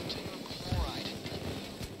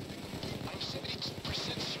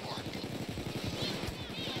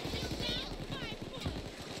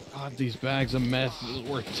 God, these bags of meth is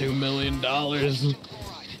worth $2 million.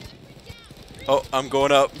 Oh, I'm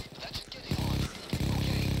going up.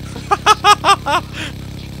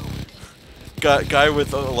 Guy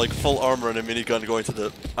with like full armor and a minigun going to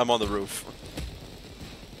the. I'm on the roof.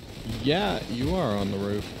 Yeah, you are on the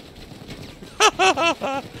roof.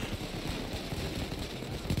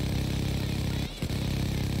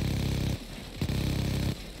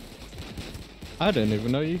 I didn't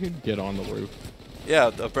even know you could get on the roof.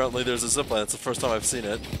 Yeah, apparently there's a zipline. It's the first time I've seen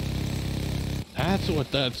it. That's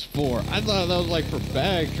what that's for. I thought that was like for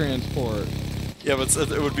bag transport. Yeah, but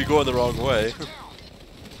it would be going the wrong way.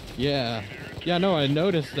 Yeah. Yeah, no, I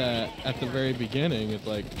noticed that at the very beginning. It's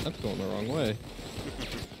like, that's going the wrong way.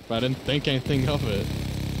 But I didn't think anything of it.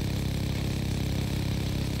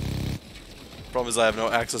 Problem is I have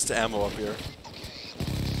no access to ammo up here.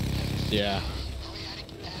 Yeah.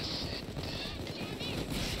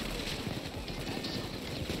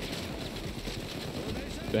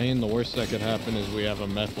 Bane, the worst that could happen is we have a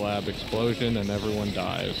meth lab explosion and everyone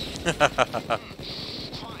dies.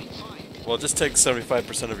 Well, it just takes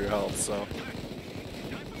 75% of your health, so.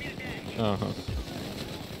 Uh-huh.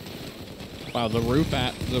 Wow, the roof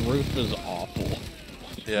is awful.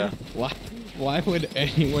 Yeah. Why would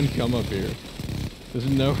anyone come up here? There's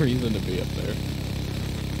no reason to be up there.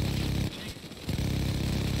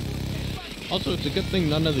 Also, it's a good thing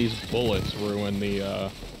none of these bullets ruin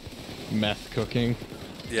the meth cooking.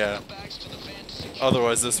 Yeah.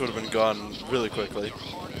 Otherwise, this would have been gone really quickly.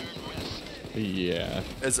 Yeah.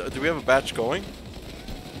 Do we have a batch going?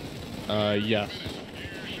 Yeah.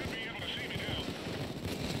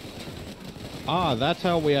 Ah, that's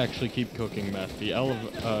how we actually keep cooking meth.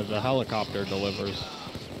 The helicopter delivers.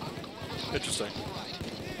 Interesting.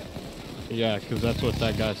 Yeah, because that's what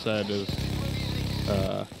that guy said is,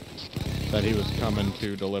 that he was coming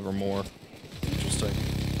to deliver more. Interesting.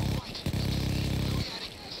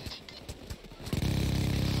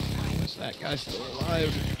 How is that guy still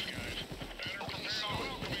alive?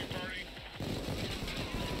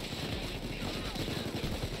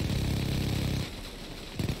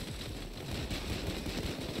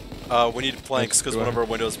 We need planks because one of our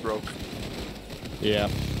windows broke. Yeah.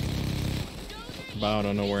 But I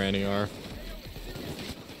don't know where any are.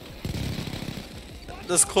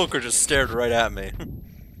 This cloaker just stared right at me.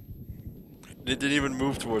 It didn't even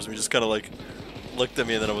move towards me, just kind of like looked at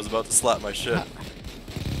me and then I was about to slap my shit.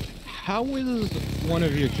 How is one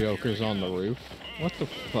of your jokers on the roof? What the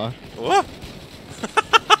fuck? What?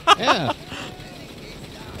 Yeah.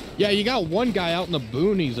 Yeah, you got one guy out in the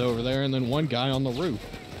boonies over there and then one guy on the roof.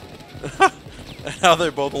 And now they're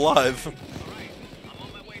both alive.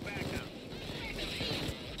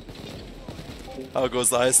 How goes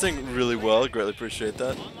the heisting? Really well. Greatly appreciate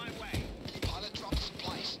that.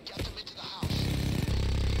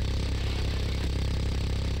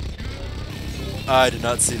 I did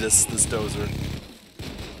not see this dozer.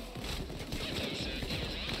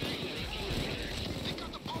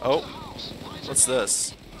 Oh, what's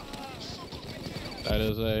this? That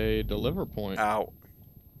is a deliver point. Ow.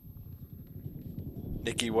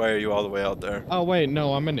 Nikki, why are you all the way out there? Oh wait,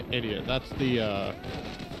 no, I'm an idiot. That's the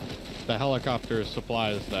helicopter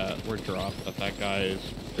supplies that were dropped that guy is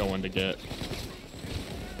going to get.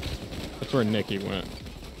 That's where Nikki went.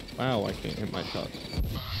 Wow, I can't hit my shot.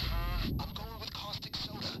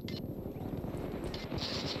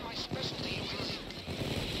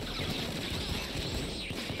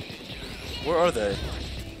 Where are they?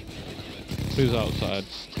 Who's outside?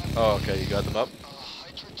 Oh, okay, you got them up?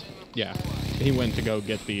 Yeah. He went to go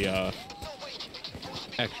get the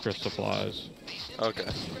extra supplies. Okay.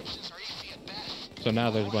 So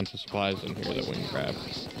now there's a bunch of supplies in here that we can grab.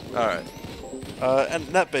 Alright.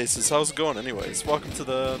 And net bases, how's it going anyways? Welcome to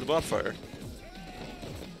the bonfire.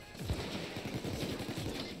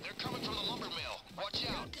 They're coming from the lumber mill. Watch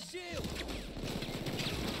out.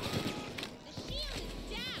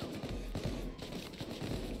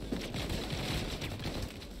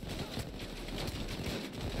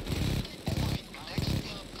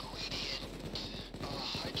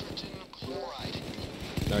 Hydrogen chloride.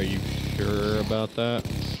 Are you sure about that?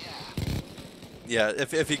 Yeah,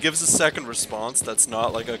 if he gives a second response that's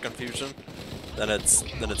not like a confusion, then it's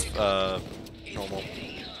normal.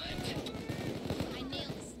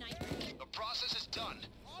 The process is done.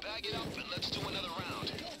 Bag it up and let's do another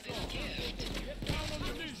round.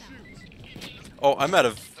 Oh, I'm out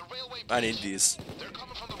of. The railway I need bridge. these. They're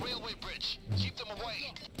coming from the railway bridge. Keep them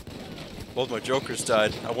away. Both my jokers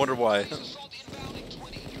died. I wonder why. Assault inbound in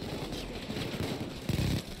 20.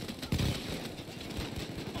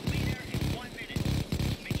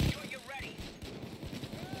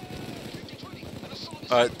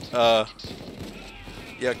 Alright,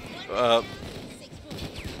 yeah,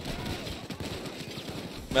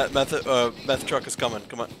 meth truck is coming.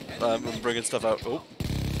 Come on, I'm bringing stuff out. Oh,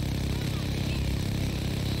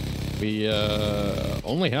 We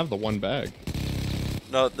only have the one bag.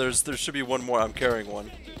 no, there should be one more. I'm carrying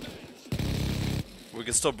one. We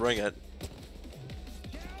can still bring it.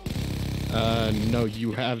 No,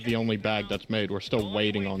 you have the only bag that's made. We're still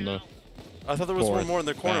waiting on the... I thought there was one Fourth more in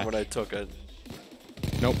the corner batch. when I took it.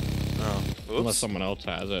 Nope. Oh, Unless oops. someone else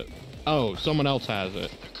has it. Oh, someone else has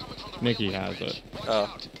it. Nikki has it.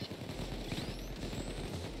 Oh.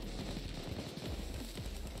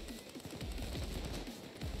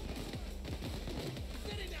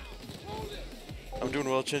 I'm doing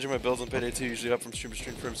well, changing my builds on Payday 2, usually up from stream to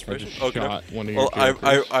stream for I inspiration. just Okay. shot one of your Well,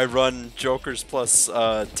 jokers. I run Jokers plus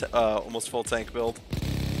almost full tank build.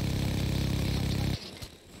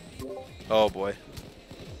 Oh boy,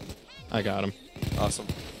 I got him. awesome.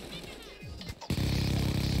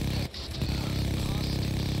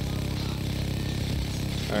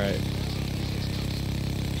 Alright.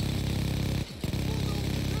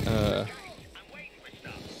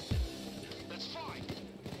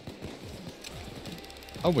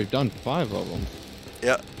 Oh, we've done 5 of them.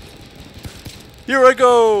 Yeah. Here I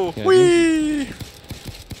go! Yeah, Whee! I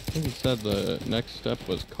think he said the next step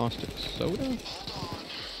was caustic soda?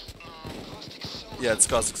 Yeah, it's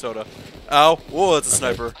caustic soda. Ow! Whoa, that's a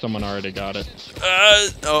Okay, sniper. someone already got it.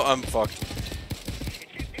 Oh, I'm fucked.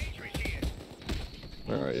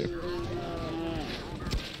 Where are you?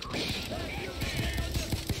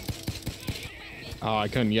 Oh, I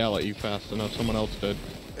couldn't yell at you fast enough. Someone else did.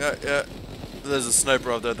 Yeah, yeah. There's a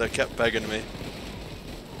sniper out there that kept begging me.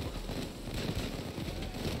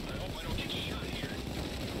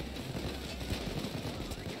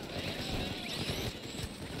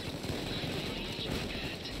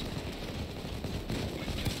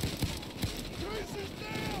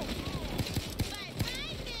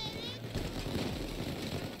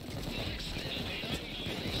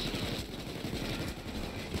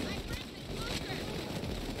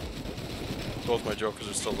 Both my jokers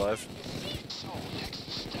are still alive.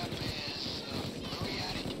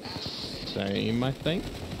 Same, I think.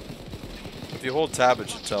 If you hold tab, it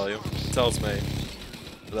should tell you. It tells me.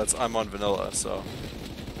 But I'm on vanilla, so.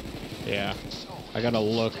 Yeah. I gotta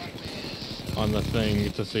look on the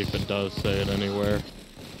thing to see if it does say it anywhere.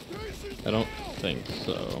 I don't think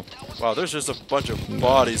so. Wow, there's just a bunch of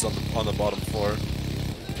bodies on the bottom floor.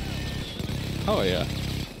 Oh, yeah.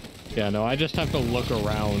 Yeah, no, I just have to look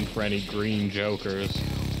around for any green jokers.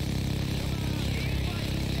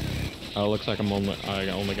 Oh, looks like I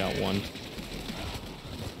only got one.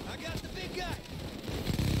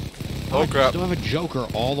 Oh I crap. still have a joker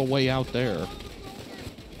all the way out there.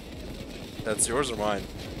 That's yours or mine?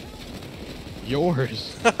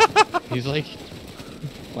 Yours. He's like,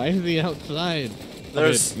 why is he outside?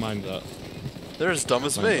 There's- Okay, mine's up. They're as dumb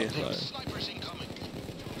as Mine's me. outside. Snipers incoming.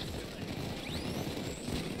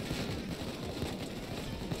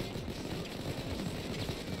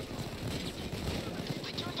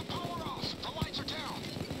 They turned the power off. The lights are down.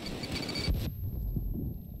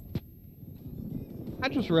 I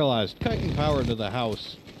just realized, cutting power to the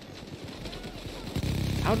house.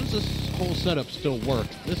 How does this whole setup still work?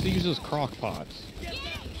 This uses crock pots.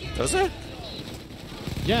 Does it?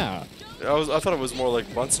 Yeah, I thought it was more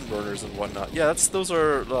like Bunsen burners and whatnot. Yeah, those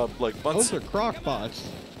are like those Bunsen. are crock pots.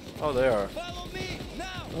 Oh, they are. Follow me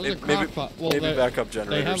now. Those Maybe are crock pot. Well, maybe backup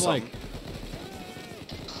generator they or have like something.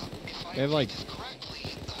 they have like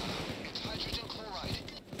Correctly, it's hydrogen chloride.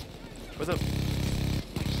 What the?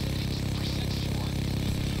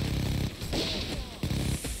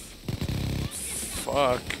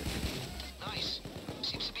 Fuck. Nice.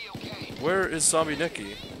 Seems to be okay. Where is Zombie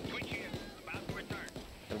Nikki?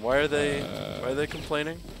 And why are they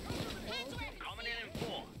complaining?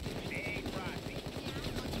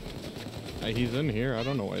 he's in here. I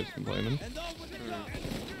don't know why he's complaining.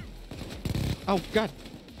 Oh God!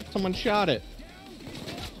 Someone shot it.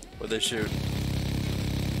 What'd they shoot?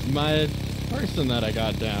 My person that I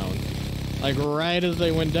got down. Like right as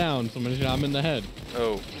they went down, someone shot him in the head.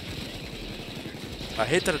 Oh. I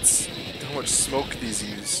hate that it's how much smoke these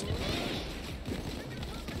use.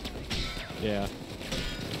 Yeah.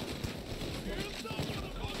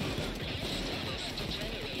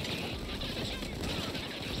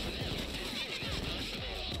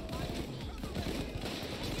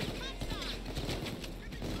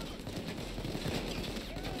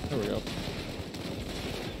 There we go.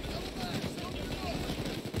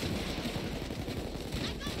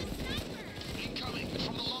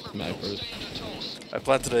 Snipers. I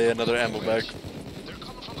planted another ammo bag.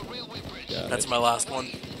 Yeah. That's my last one.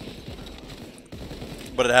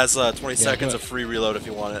 But it has 20 seconds of free reload if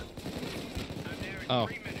you want it. Oh,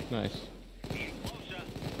 nice.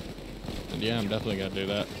 And yeah, I'm definitely gonna do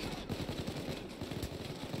that.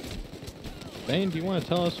 Bane, do you want to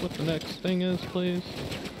tell us what the next thing is, please?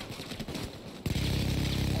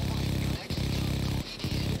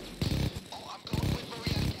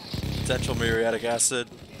 Potential muriatic acid.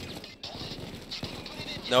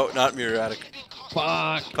 No, not muriatic.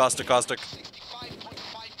 Fuck! Caustic.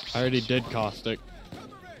 I already did caustic.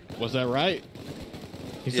 Was that right?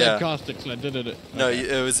 He Yeah. said caustic, so I did it. No,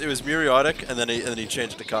 Okay. it was muriatic, and then he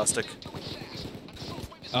changed it to caustic.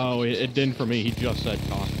 Oh, it didn't for me. He just said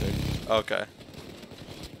caustic. Okay.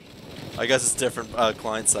 I guess it's different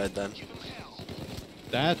client side then.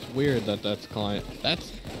 That's weird that that's client.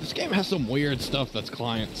 This game has some weird stuff that's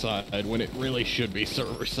client side when it really should be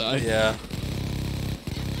server side. Yeah.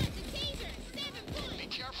 Be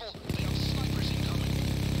careful, they have snipers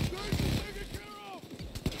incoming.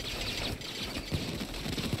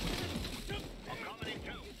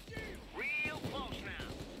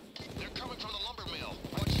 They're coming from the lumber mill.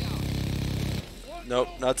 Watch out. Nope,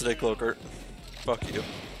 not today, Cloaker. Fuck you.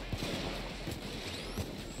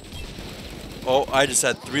 Oh, I just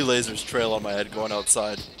had 3 lasers trail on my head going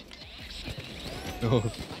outside. Oh,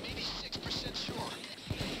 86% sure.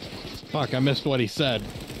 fuck, I missed what he said.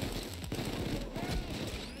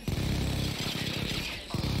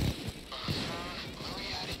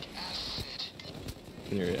 Muriatic acid.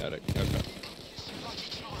 Muriatic, okay. Lucky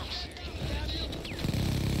charms.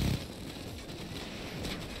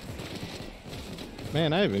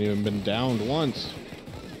 Man, I haven't even been downed once.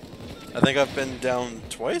 I think I've been down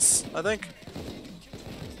twice, I think.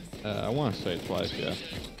 I want to say twice, yeah.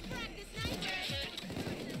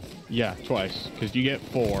 Yeah, twice, because you get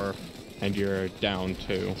 4, and you're down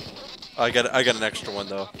 2. I got an extra one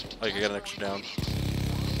though. Like I got an extra down.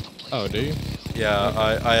 Oh, do you?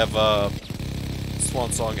 Yeah, I have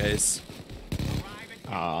Swan Song Ace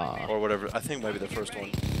Ah. or whatever. I think maybe the first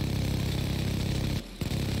one.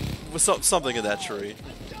 With something in that tree.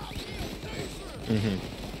 Mm-hmm.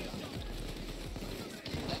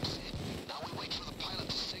 Now we wait for the pilot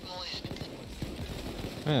to signal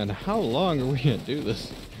in. Man, how long are we gonna do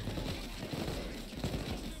this?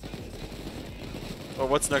 Oh,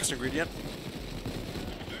 what's the next ingredient?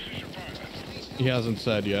 He hasn't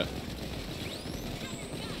said yet.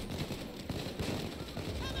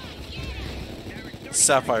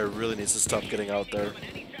 Sapphire really needs to stop getting out there.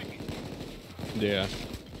 Yeah.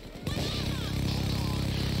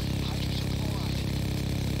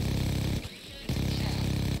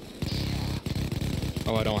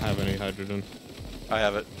 Oh, I don't have any hydrogen. I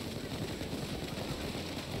have it.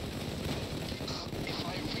 If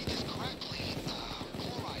I read this correctly,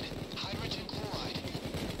 chloride, hydrogen chloride.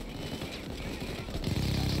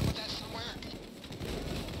 You got some of that somewhere?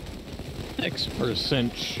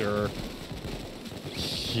 X% sure.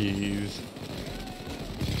 Jeez.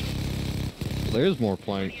 There's more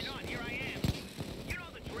planks.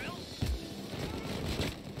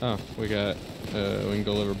 Oh, we got, we can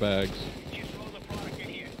deliver bags.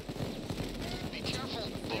 Be careful,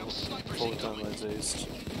 they have snipers Fully incoming. timeline aced.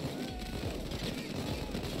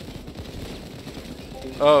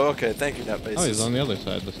 Oh, okay. Thank you, Net Bases. Oh, he's on the other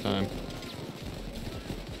side this time.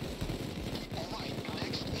 Alright,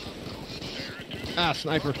 next ingredient. Ah,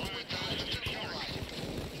 sniper.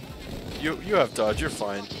 You have dodge. You're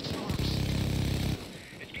fine.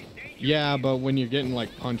 Yeah, but when you're getting like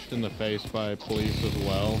punched in the face by police as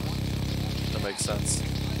well, That makes sense. I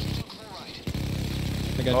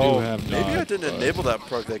think I do have dodge, maybe I didn't but enable that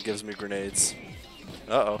perk that gives me grenades.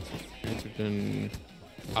 Uh-oh. hydrogen.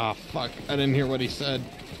 Ah, fuck! I didn't hear what he said.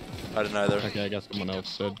 I didn't either. Okay, I guess someone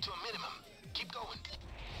else did. To a minimum. Keep going.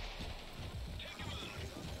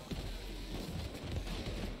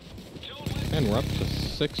 And we're up to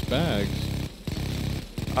 6 bags.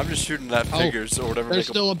 I'm just shooting at figures or whatever. There's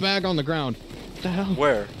still a bag on the ground. What the hell?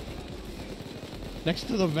 Where? Next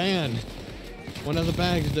to the van. One of the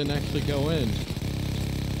bags didn't actually go in.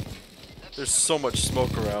 There's so much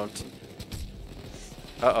smoke around.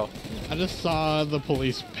 Uh-oh. I just saw the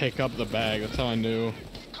police pick up the bag. That's how I knew.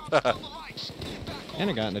 And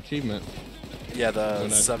I got an achievement. Yeah, the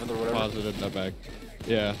when I 7th or whatever. Posited that bag.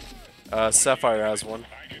 Yeah. Sapphire has one.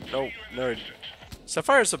 Nope, no.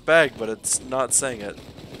 Sapphire's a bag, but it's not saying it.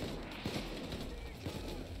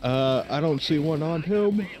 I don't see one on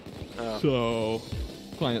him. Oh. So,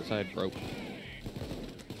 client side broke.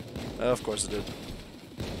 Of course it did.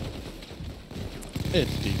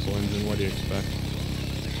 It's diesel engine. What do you expect?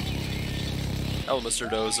 Hello, Mr.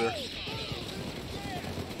 Dozer.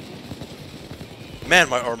 Man,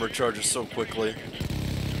 my armor charges so quickly.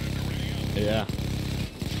 Yeah.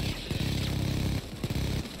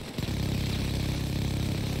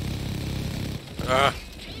 Ah.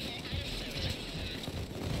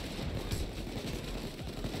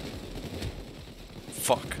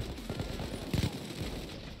 Fuck.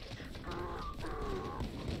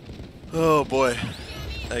 Oh boy.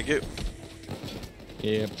 Thank you.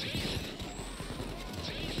 Yep.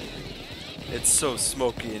 It's so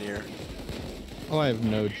smoky in here. Oh, I have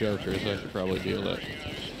no jokers. I should probably deal it.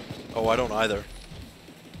 Oh, I don't either.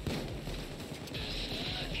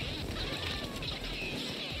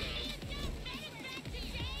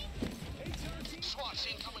 SWAT's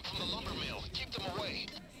incoming from the lumber mill. Keep them away.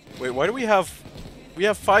 Wait, why do we have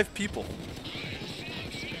 5 people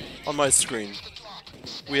on my screen?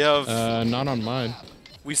 We have Not on mine.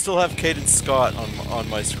 we still have Caden Scott on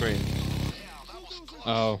my screen.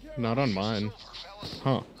 Oh, not on mine.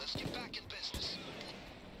 Huh. Let's get back in business.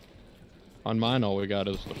 On mine, all we got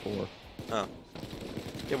is the 4. Oh.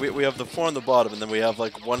 Yeah, we have the 4 on the bottom, and then we have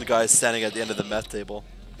like one guy standing at the end of the meth table.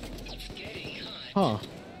 Huh.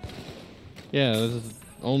 Yeah, this is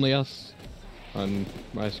only us on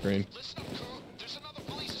my screen. Listen up, crew. There's another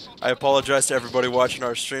police assault. I apologize to everybody watching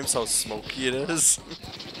our streams how smoky it is.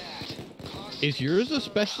 Is yours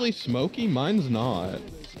especially smoky? Mine's not.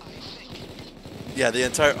 Yeah, the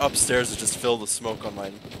entire upstairs is just filled with smoke on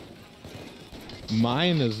mine.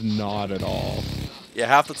 Mine is not at all. Yeah,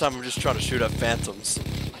 half the time I'm just trying to shoot at phantoms.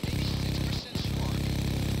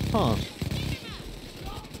 Huh.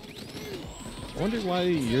 I wonder why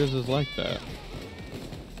yours is like that.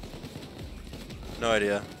 No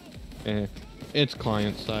idea. Eh. It's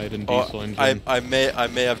client side and Oh, diesel engine. I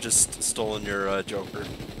may have just stolen your Joker.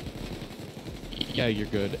 Yeah, you're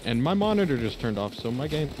good. And my monitor just turned off, so my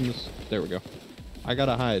game is... There we go. I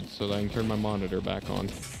gotta hide so that I can turn my monitor back on.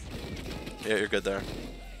 Yeah, you're good there.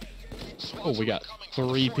 Oh, we got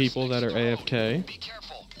 3 people that are AFK. Be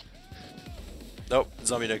careful. Nope,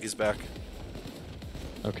 Zombie Nuggie's back.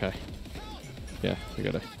 Okay. Yeah, we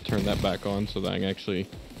gotta turn that back on so that I can actually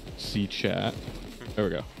see chat. There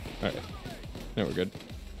we go. Alright. Now we're good.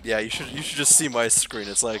 Yeah, you should just see my screen.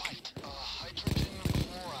 It's like Hydrogen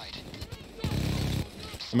chloride.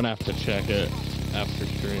 I'm gonna have to check it after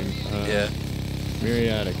stream. yeah.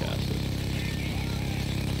 Muriatic acid.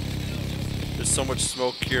 There's so much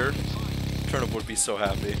smoke here. Turnip would be so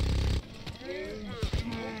happy.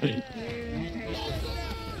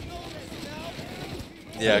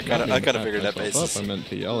 Yeah, I kind of figured that basis. I meant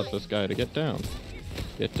to yell at this guy to get down.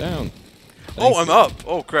 Get down. Oh, I'm up.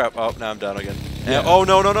 Oh crap. Oh, now I'm down again. Yeah. Oh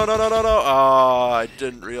no. Oh, I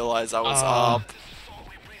didn't realize I was up.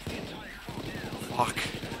 Fuck.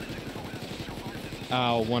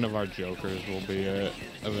 One of our jokers will be it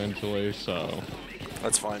eventually, so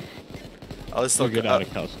That's fine. At least we'll they'll get out of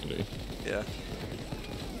custody. Yeah.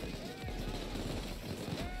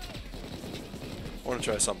 I want to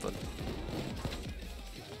try something.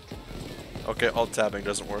 Okay, alt tabbing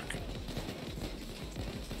doesn't work.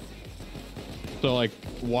 So, like,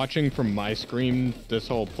 watching from my screen, this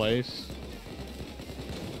whole place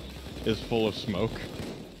is full of smoke.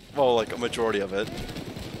 Well, like a majority of it.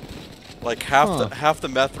 Like half Huh. the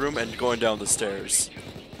meth room and going down the stairs.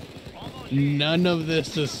 None of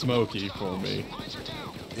this is smoky for me.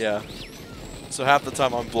 Yeah. So half the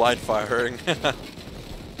time I'm blind firing.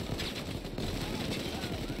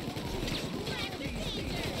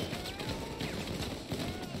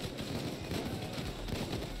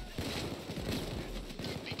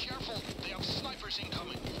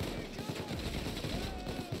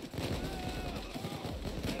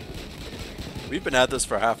 We've been at this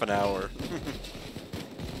for half an hour.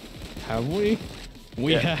 Have we?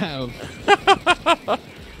 We Yeah. have.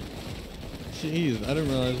 Jeez, I didn't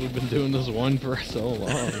realize we've been doing this one for so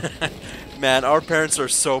long. Man, our parents are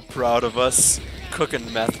so proud of us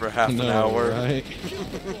cooking meth for half an hour. Right?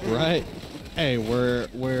 Right? Hey,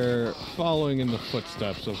 we're following in the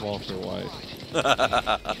footsteps of Walter White.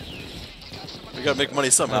 We gotta make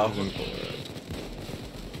money somehow.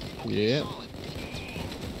 Yeah.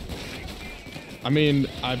 I mean,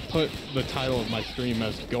 I put the title of my stream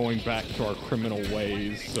as "Going Back to Our Criminal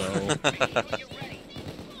Ways," so. They turned the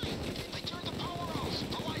power off.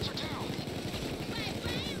 The lights are down.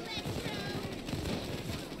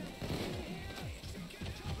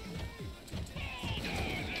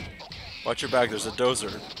 Watch your back, there's a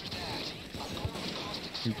dozer.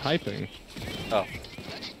 I'm typing. Oh.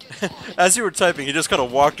 As you were typing, he just kind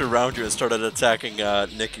of walked around you and started attacking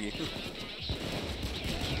Nikki.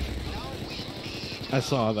 I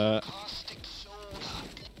saw that.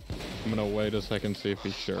 I'm gonna wait a second, see if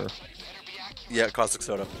he's sure. Yeah, caustic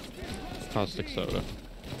soda. Caustic soda.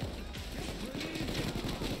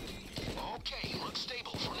 Okay, looks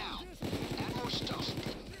stable for now. Add more stuff.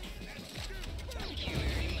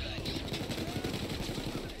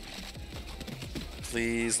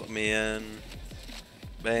 Please let me in.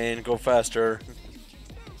 Bane, go faster.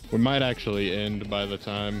 We might actually end by the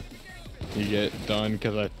time you get done,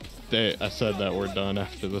 because I said that we're done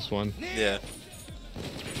after this one. Yeah.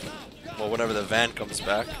 Well, whenever the van comes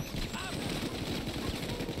back.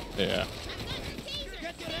 Yeah.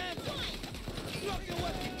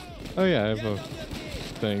 Oh yeah, I have a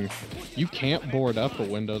thing. You can't board up a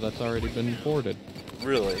window that's already been boarded.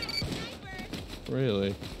 Really?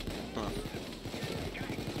 Really? Huh.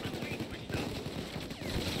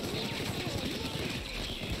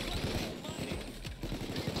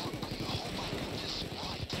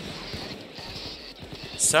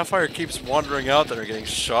 Sapphire keeps wandering out there and getting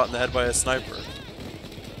shot in the head by a sniper.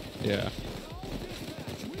 Yeah.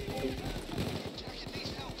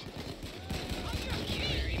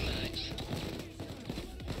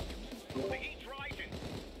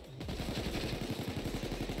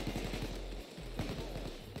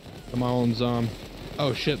 Come on, Zom.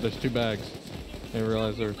 Oh shit, there's 2 bags. I didn't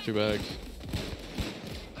realize there were 2 bags.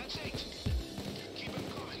 That's 8. Keep it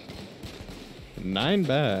coming. 9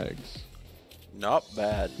 bags. Not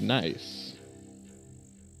bad. Nice.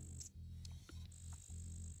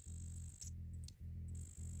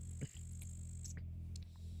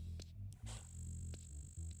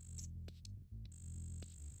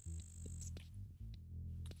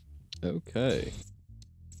 Okay.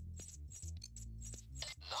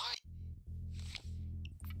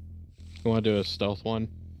 You want to do a stealth one?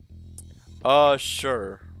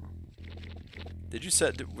 Sure. Did you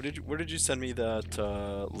set? Where did you send me that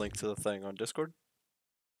link to the thing on Discord?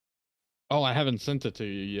 Oh, I haven't sent it to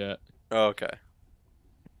you yet. Oh, okay.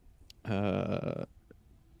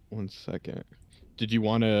 1 second. Did you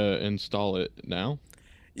want to install it now?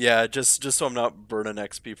 Yeah, just so I'm not burning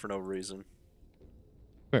XP for no reason.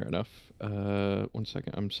 Fair enough. 1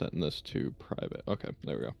 second. I'm setting this to private. Okay,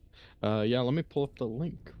 there we go. Yeah, let me pull up the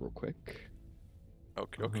link real quick.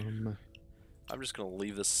 Okay, okay. I'm just gonna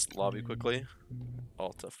leave this lobby quickly.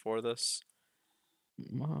 Alt F4 this.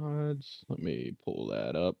 Mods. Let me pull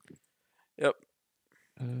that up. Yep.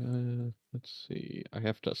 Let's see. I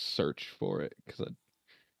have to search for it because I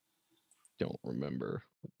don't remember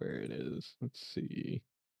where it is. Let's see.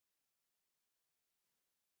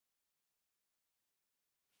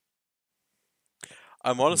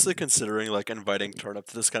 I'm honestly considering like inviting Turnip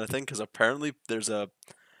to this kind of thing because apparently there's a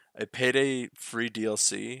Payday free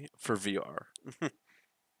DLC for VR.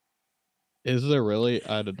 Is there really?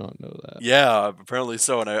 I did not know that. Yeah, apparently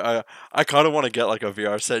so, and I kind of want to get like a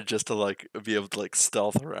VR set just to like be able to like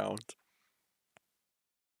stealth around.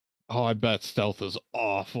 Oh, I bet stealth is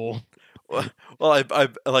awful. Well, I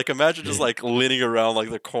like imagine just like leaning around like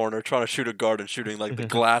the corner trying to shoot a guard and shooting like the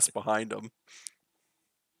glass behind him.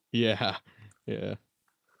 Yeah, yeah.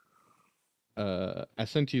 I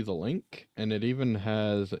sent you the link, and it even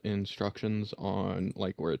has instructions on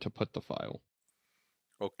like where to put the file.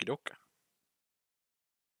 Okie doke.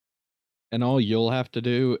 And all you'll have to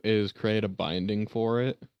do is create a binding for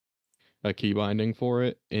it, a key binding for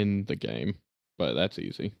it in the game. But that's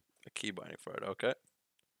easy. A key binding for it. Okay.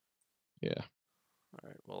 Yeah. All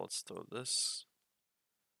right. Well, let's throw this.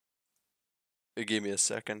 It gave me a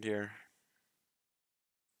second here.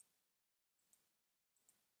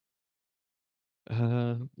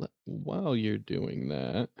 While you're doing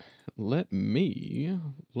that, let me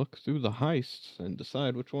look through the heists and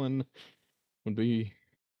decide which one would be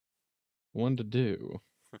one to do.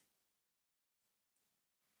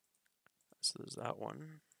 So there's that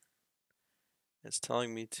one. It's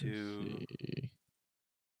telling me Let's to. see.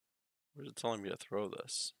 Where's it telling me to throw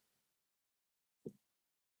this?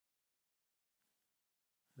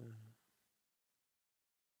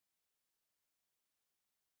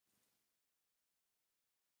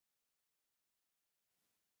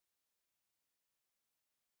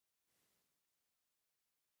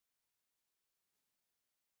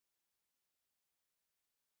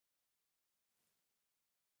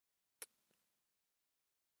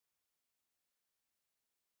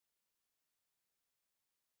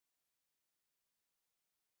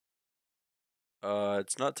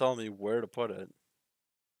 It's not telling me where to put it.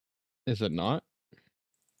 Is it not?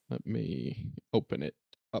 Let me open it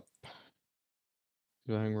up.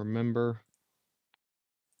 Do I remember?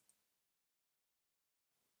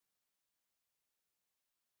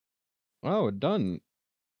 Oh, it done.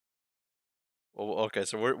 Well, okay,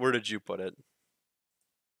 so where did you put it?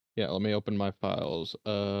 Yeah, let me open my files.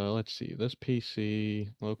 Let's see. This PC,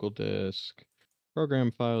 local disk,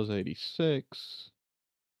 program files 86.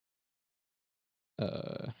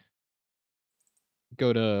 Uh,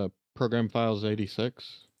 go to program files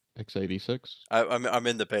 86, x86. I'm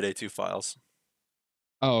in the Payday 2 files.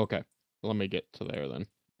 Oh, okay. Let me get to there then.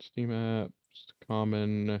 Steam apps,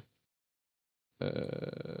 common,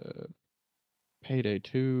 uh, Payday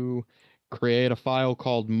 2. Create a file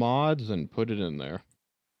called mods and put it in there.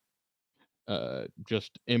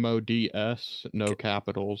 Just MODS, no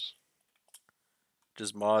capitals.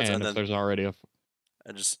 Just mods, And and if then there's already a,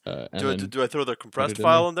 and just and then do I throw the put compressed it in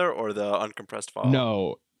there. file in there or the uncompressed file?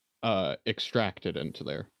 No, extract it into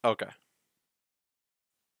there. Okay.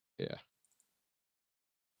 Yeah.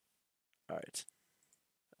 All right.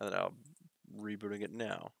 And then I'm rebooting it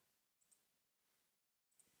now.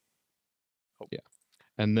 Oh. Yeah.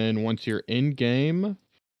 And then once you're in game,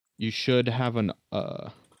 you should have an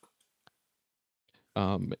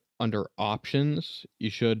under options, you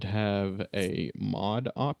should have a mod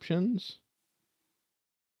options.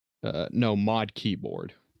 No, mod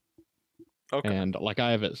keyboard. Okay. And like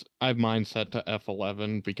I have mine set to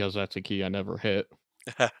F11 because that's a key I never hit.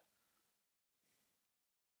 I'm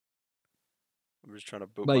just trying to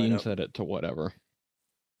boot But you mine can up. set it to whatever.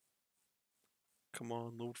 Come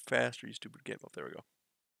on, load faster, you stupid game. Oh, there we go.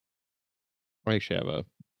 I actually have a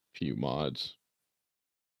few mods.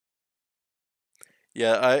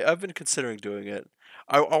 Yeah, I've been considering doing it.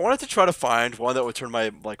 I wanted to try to find one that would turn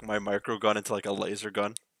my my micro gun into like a laser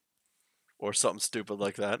gun or something stupid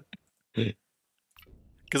like that.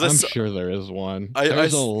 Because I'm sure there is one.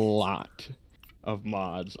 There's a lot of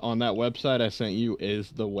mods on that website I sent you.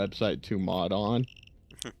 Is the website to mod on?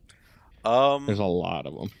 There's a lot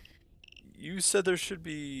of them. You said there should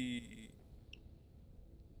be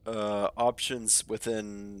options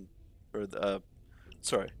within or the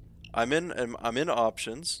sorry. I'm in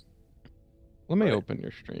options. Let me Right? open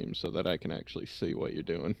your stream so that I can actually see what you're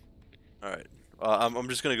doing. All right. I'm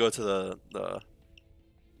just gonna go to the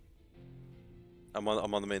I'm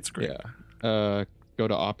on the main screen. Yeah. Go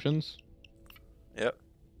to options. Yep.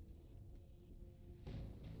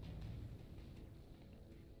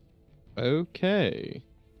 Okay.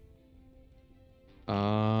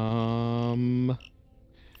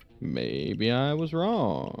 Maybe I was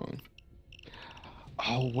wrong.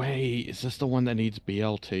 Oh wait, is this the one that needs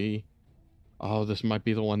BLT? Oh, this might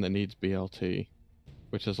be the one that needs BLT,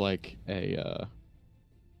 which is like a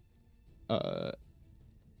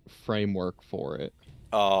framework for it.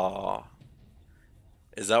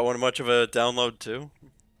 Is that one much of a download too?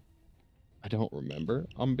 I don't remember.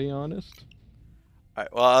 I'm being honest. All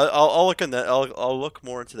right. Well, I'll look in that. I'll look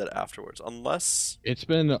more into that afterwards. Unless It's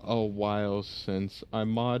been a while since I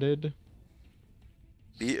modded.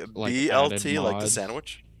 Like added BLT, like the mods.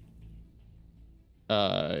 sandwich.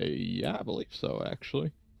 Yeah, I believe so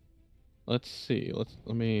actually. Let's see.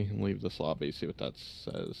 Let me leave this lobby, see what that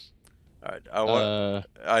says. All right.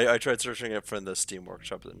 I tried searching it from the Steam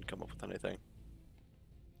Workshop, didn't come up with anything.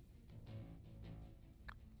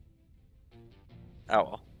 Oh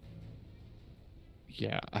well.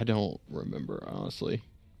 Yeah, I don't remember honestly.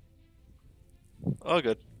 Oh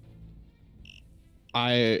good.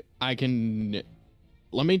 I can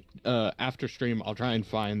let me after stream I'll try and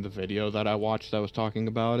find the video that I watched that was talking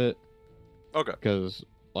about it. Okay. Because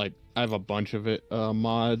like I have a bunch of it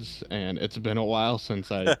mods and it's been a while since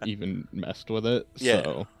I even messed with it. Yeah.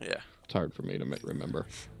 So Yeah. it's hard for me to remember.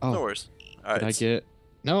 No Oh, worries. All did I right. get?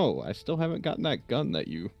 No, I still haven't gotten that gun that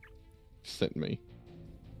you sent me.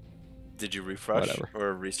 Did you refresh Whatever.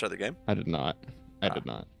 or restart the game? I did not. I did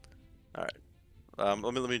not. All right.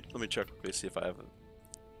 Let me check quickly, see if I have it.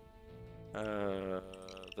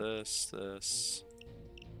 This.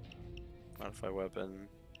 Modify weapon.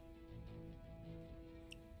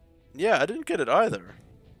 Yeah, I didn't get it either.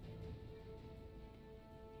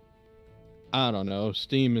 I don't know.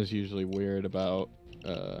 Steam is usually weird about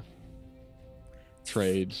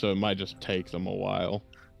trade, so it might just take them a while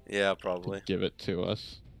Yeah, to probably. give it to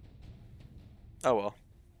us. Oh well.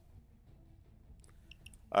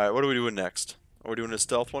 Alright, what are we doing next? Are we doing a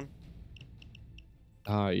stealth one?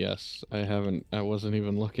 Ah, yes. I wasn't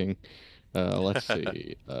even looking. Let's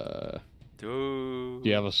see. Do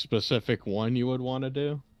you have a specific one you would want to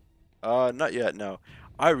do? Not yet, no.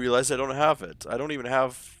 I realized I don't have it. I don't even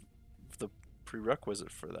have the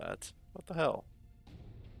prerequisite for that. What the hell?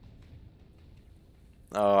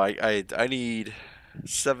 Oh, I need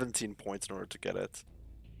 17 points in order to get it.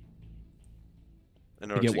 In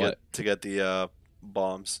To order get what? to get the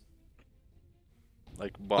bombs.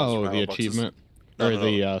 Like bombs from Oh, the ammo boxes. achievement? No, Or no,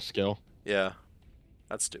 no. the skill? Yeah.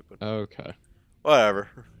 That's stupid. Okay. Whatever.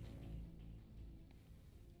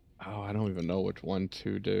 Oh, I don't even know which one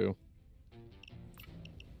to do.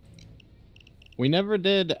 We never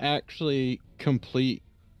did actually complete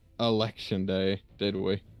Election Day, did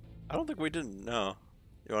we? I don't think we didn't. No.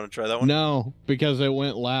 You want to try that one? No, because it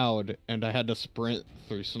went loud and I had to sprint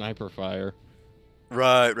through sniper fire.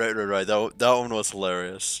 Right. That one was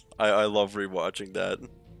hilarious. I love rewatching that.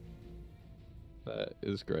 That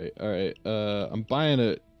is great. Alright, I'm buying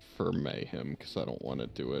it for Mayhem because I don't want to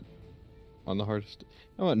do it on the hardest.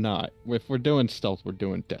 No, not. If we're doing stealth, we're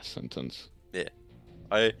doing Death Sentence.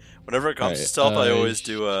 Whenever it comes to Alright, stealth, I always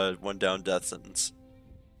do a one down death sentence.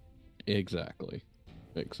 Exactly.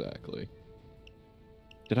 Did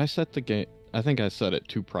I set the game? I think I set it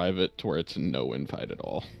to private to where it's no invite at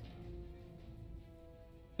all.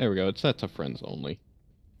 There we go. It's set to friends only.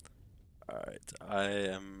 Alright, I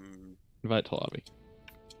am... Invite to lobby.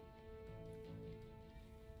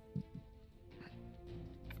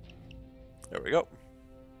 There we go.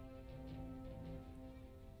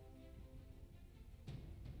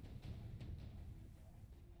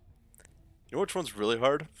 You know which one's really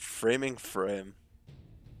hard? Framing frame.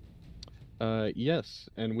 Yes,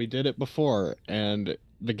 and we did it before, and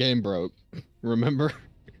the game broke. Remember?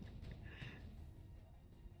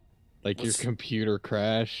 Like your computer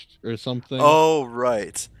crashed or something. Oh,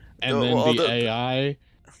 right. And then the AI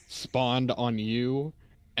spawned on you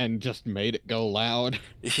and just made it go loud.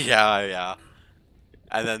 Yeah.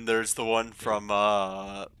 And then there's the one from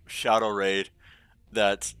Shadow Raid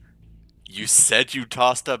that you said you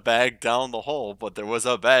tossed a bag down the hole, but there was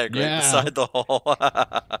a bag right beside the hole.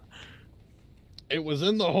 It was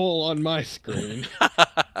in the hole on my screen.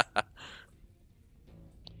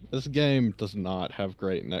 This game does not have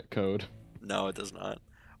great netcode. No, it does not.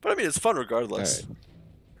 But I mean, it's fun regardless. Right.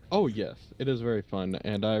 Oh yes, it is very fun,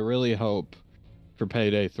 and I really hope for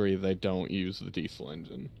Payday 3 they don't use the Diesel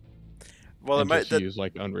engine. Well, they might use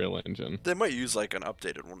like Unreal Engine. They might use like an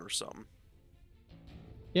updated one or something.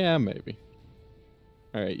 Yeah, maybe.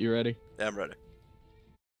 All right, you ready? Yeah, I'm ready.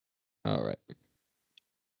 All right.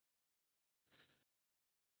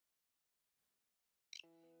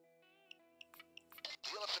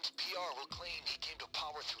 The Elephant's PR will claim he came to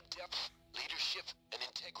power through depth, leadership, and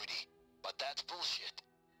integrity. But that's bullshit.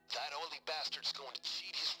 That oily bastard's going to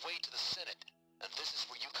cheat his way to the Senate, and this is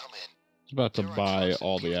where you come in. It's about to buy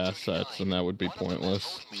all the assets, and that would be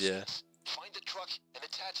pointless. Yeah. Find the truck and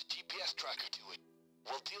attach a GPS tracker to it.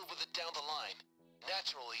 We'll deal with it down the line.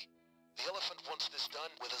 Naturally, the Elephant wants this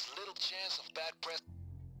done with as little chance of bad press.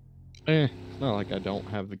 Not like I don't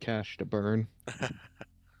have the cash to burn.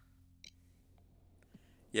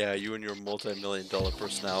 Yeah, you and your multi-million-dollar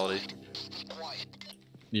personality. Quiet.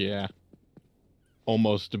 Yeah.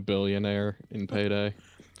 Almost a billionaire in Payday.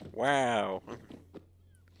 Wow.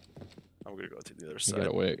 I'm gonna go to the other side. I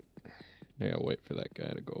gotta wait. I gotta wait for that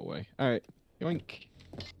guy to go away. Alright. Yoink.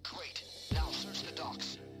 Great. Now search the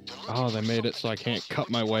docks. Oh, they made it so I can't cut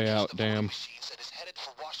my way out, damn.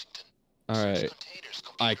 Alright.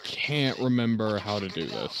 I can't remember how to do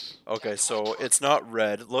this. Okay, so it's not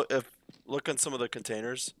red. Look on some of the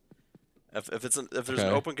containers. If there's an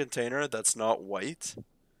open container that's not white,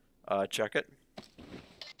 check it.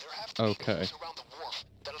 Okay.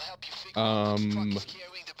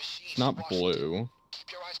 It's not blue.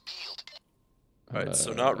 Alright,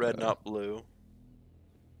 so not red, not blue.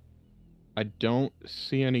 I don't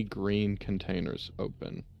see any green containers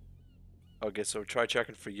open. Okay, so try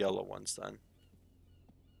checking for yellow ones then.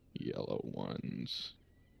 Yellow ones.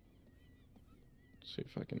 Let's see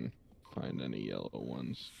if I can find any yellow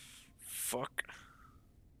ones. Fuck.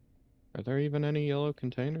 Are there even any yellow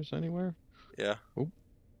containers anywhere? Yeah. Oh.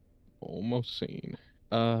 Almost seen.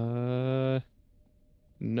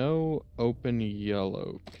 No open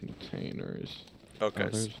yellow containers. Okay.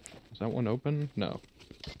 Oh, is that one open? No.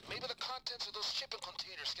 Maybe the contents of those shipping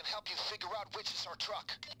containers can help you figure out which is our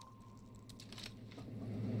truck.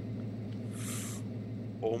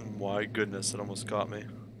 Oh my goodness, it almost got me.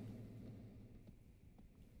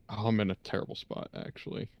 Oh, I'm in a terrible spot,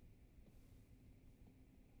 actually.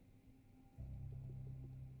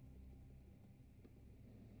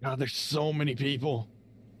 God, there's so many people.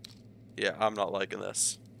 Yeah, I'm not liking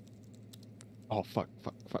this. Oh, fuck.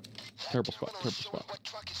 Terrible spot.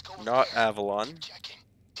 Not Avalon.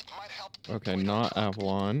 Okay, not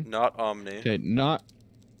Avalon. Not Omni. Okay, not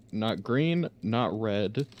green, not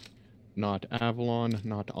red, not Avalon,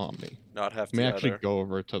 not Omni. Not Let Hefty me actually either. go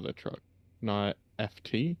over to the truck. Not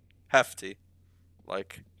FT? Hefty.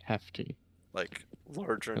 Like Hefty.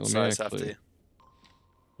 Larger in Let me size actually- Hefty.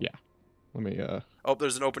 Yeah. Let me, Oh,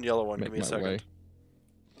 there's an open yellow one. make Give me a my second. way.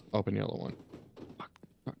 Open yellow one.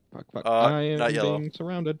 Fuck. Uh, I am not yellow. being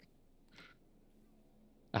surrounded.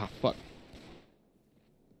 Ah, fuck.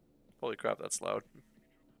 Holy crap, that's loud.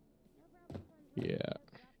 Yeah.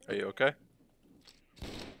 Are you okay?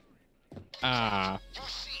 Ah. Your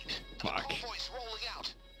seat. Fuck. Convoy's rolling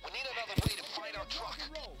out. We need another way to find our truck.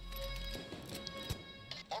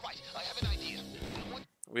 All right, I have an idea.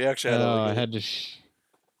 We actually had Oh, I a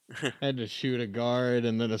had to shoot a guard,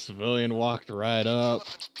 and then a civilian walked right up,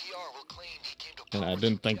 Elephant's PR will claim he came to and I power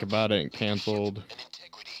didn't through think depth, about it and leadership, canceled. and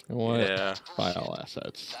integrity. You know what? Yeah. Buy all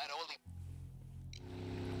assets. That only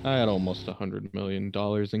I had almost $100 million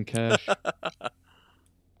in cash.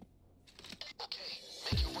 Okay,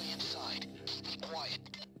 make your way inside. Be quiet.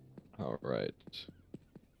 All right.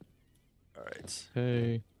 Alright.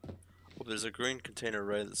 Hey. Well, there's a green container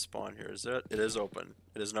right at the spawn here. Is it? It is open.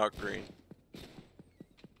 It is not green.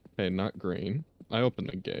 Hey, not green. I opened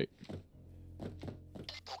the gate. Okay,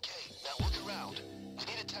 now look around. We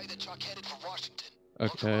need to tie the truck headed for Washington.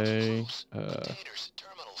 Okay. Containers,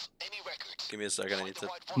 terminals, any records. Give me a second. I need to.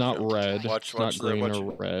 Not red. Watch Not the- green watch-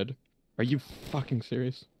 or red. Are you fucking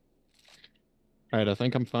serious? All right, I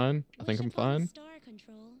think I'm fine. I think I'm fine.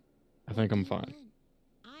 I think I'm fine.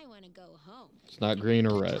 I want to go home. It's not green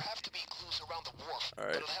or There red. have to be clues around the wharf. All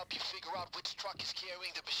right. That'll help you figure out which truck is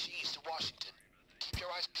carrying the machines to Washington. Keep your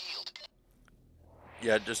eyes peeled.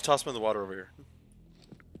 Yeah, just toss them in the water over here.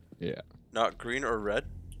 Yeah. Not green or red.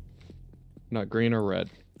 Not green or red.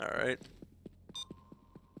 Alright.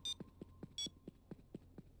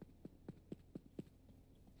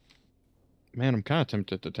 Man, I'm kind of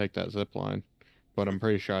tempted to take that zip line, but I'm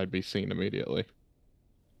pretty sure I'd be seen immediately.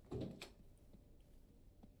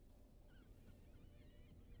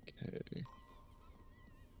 Okay.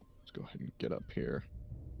 Let's go ahead and get up here.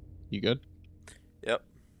 You good? Yep.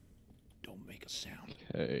 Don't make a sound.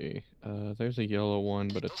 Okay. There's a yellow one,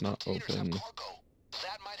 but it's Those not containers have open. cargo.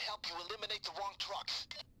 That might help you eliminate the wrong trucks.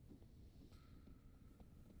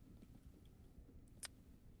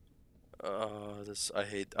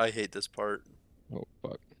 I hate this part. Oh,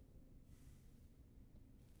 fuck.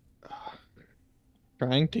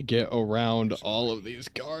 Trying to get around all of these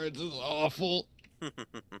guards is awful. Hey, a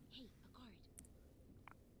guard.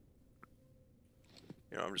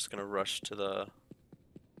 You know, I'm just gonna rush to the.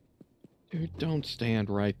 Dude, don't stand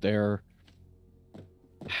right there.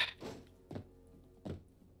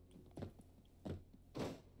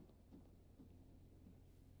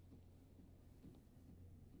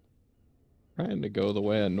 Trying to go the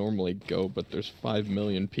way I normally go, but there's 5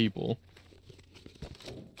 million people.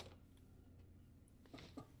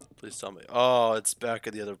 Please tell me. Oh, it's back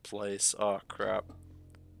at the other place. Oh crap.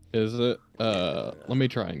 Is it? Let me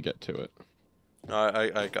try and get to it. No,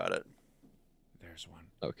 I got it. There's one.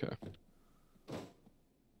 Okay.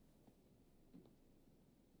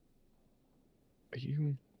 Are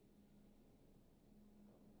you?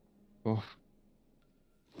 Oh.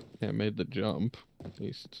 Yeah, I made the jump. At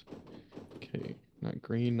least. Okay. Not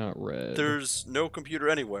green, not red. There's no computer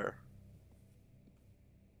anywhere.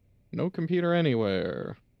 No computer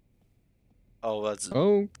anywhere. Oh, that's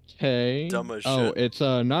Okay. dumb as Oh, shit. it's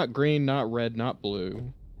not green, not red, not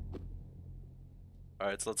blue.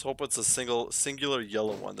 Alright, so let's hope it's a singular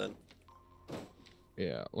yellow one then.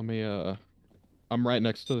 Yeah, let me I'm right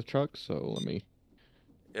next to the truck, so let me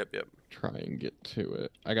Yep. try and get to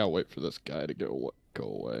it. I gotta wait for this guy to go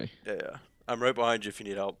away. Yeah. I'm right behind you if you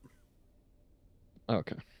need help.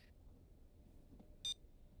 Okay.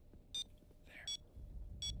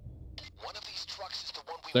 One of these trucks is the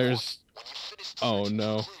one we There's want. When you finish oh searching for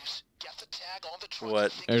no. clues, get the tag on the truck What?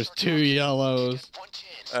 and think There's it's our 2 truck. yellows. You get one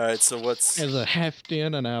chance. Alright, so what's There's a Hefty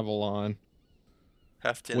and an Avalon.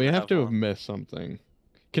 Hefty We and have to have Avalon? missed something.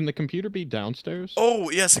 Can the computer be downstairs? Oh,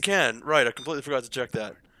 yes, it can. Right, I completely forgot to check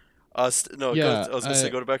that. No, Yeah, I was gonna say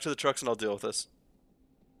go back to the trucks and I'll deal with this.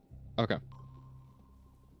 Okay.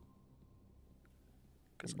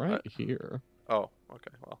 'Cause Right here. Oh,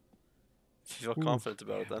 okay. Well, if you feel Ooh. confident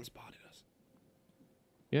about it, then. Spotted us.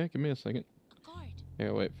 Yeah, give me a second. Guard.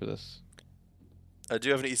 Here, wait for this. I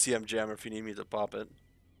do have an ECM jammer if you need me to pop it.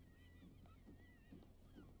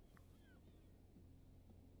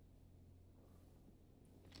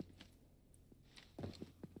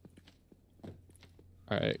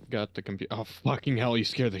 Alright, got the computer. Oh, fucking hell, you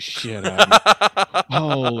scared the shit out of me.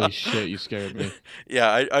 Holy shit, you scared me.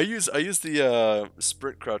 Yeah, I use the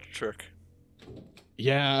sprint crouch trick.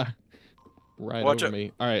 Yeah. Right Watch over it.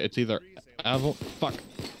 me. Alright, it's either Fuck.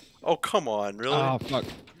 Oh, come on, really? Oh, fuck.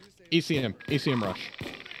 ECM rush.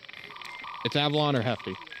 It's Avalon or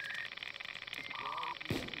Hefty.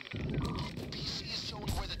 PC is showing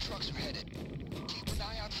where the trucks are headed. Keep an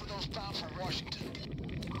eye out for those bound for Washington.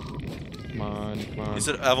 Come on, come on. Is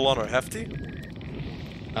it Avalon or Hefty?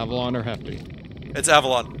 Avalon or Hefty? It's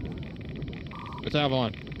Avalon. It's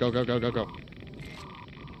Avalon. Go, go, go, go, go.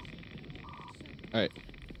 Alright.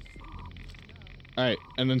 Alright,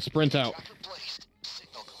 and then sprint out. Tracker blazed.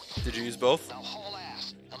 Signal going. Did you use both? Now haul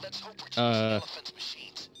ass, and let's hope we're choosing elephant's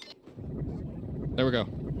machines. There we go.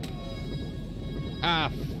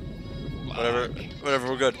 Ah. Whatever,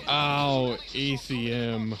 we're good. Oh,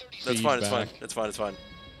 ECM. That's fine, it's fine. feedback. It's fine, it's fine.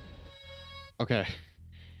 Okay.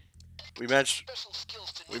 We managed Special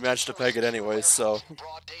skills to We managed to peg it anyways, so.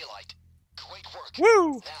 broad daylight. Great work.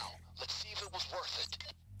 Woo! Now, let's see if it was worth it.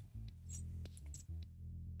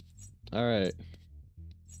 Alright.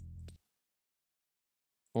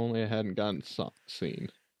 Only I hadn't gotten seen.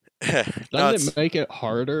 No, Doesn't it's- it make it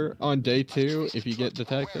harder on day 2 if you get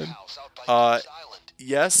detected? Warehouse out by Goose Island.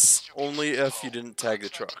 yes, only if you didn't tag the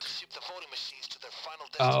truck. Ship the voting machines to their final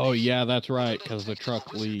Oh, destination. yeah, that's right, because the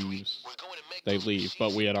truck leaves. We're going to make They those leave,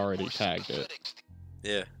 but we had machines already more tagged it. sympathetic to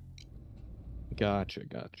Yeah. Gotcha,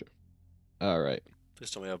 gotcha. Alright.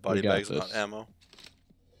 Please tell me I have body got bags and not this. ammo.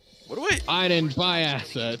 What do I? I didn't buy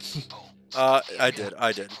assets. I did. for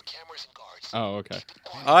cameras and guards. Oh, okay.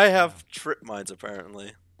 I have trip mines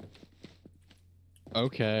apparently.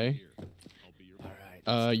 Okay.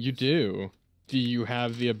 You do. Do you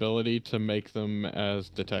have the ability to make them as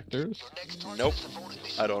detectors? Your next target Nope. is the voting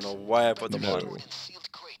machines. I don't know why I put them No. on. In sealed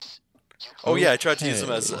crates. Oh yeah, I tried to use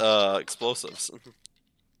them as Okay. explosives.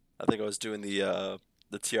 I think I was doing the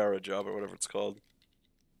tiara job or whatever it's called.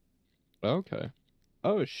 Okay.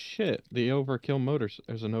 Oh shit, the overkill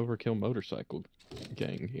there's an overkill motorcycle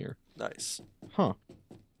gang here. Nice. Huh.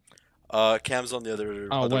 Cam's on the other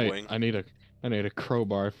Oh other wait, wing. I need a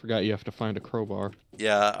crowbar. I forgot you have to find a crowbar.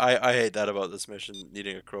 Yeah, I hate that about this mission,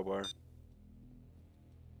 needing a crowbar.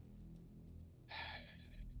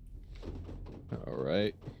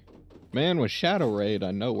 Alright. Man, with Shadow Raid,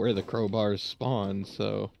 I know where the crowbars spawn,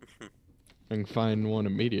 so I can find one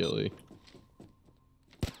immediately.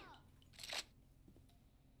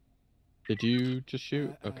 Did you just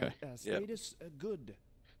shoot? Okay. Yep. Status good.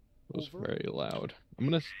 It was Over. very loud.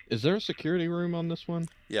 Is there a security room on this one?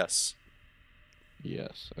 Yes.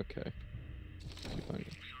 Yes, okay. See if I can-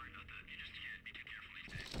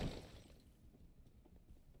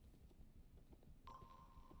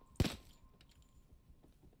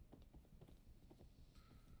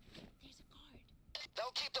 There's a guard.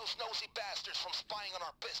 That'll keep those nosy bastards from spying on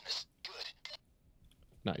our business. Good.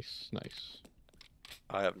 Nice, nice.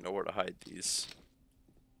 I have nowhere to hide these.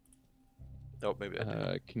 Nope, maybe I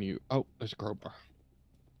do. Can you... Oh, there's a crowbar.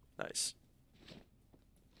 Nice.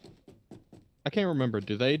 I can't remember.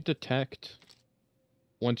 Do they detect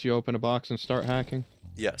once you open a box and start hacking?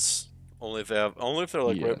 Yes. Only if they're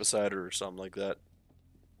like Yeah. right beside her or something like that.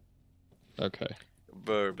 Okay.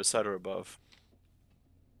 Beside or above.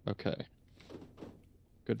 Okay.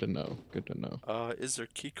 Good to know. Good to know. Is there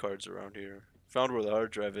key cards around here? Found where the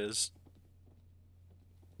hard drive is.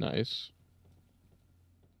 Nice.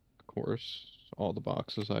 Of course. All the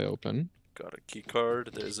boxes I open. Got a key card.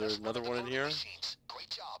 Is there There's another of the one in voting here? machines. Great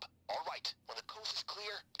job. All right. When the coast is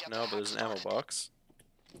clear, get No, the but there's an hack ammo started. box.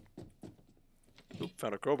 Oop,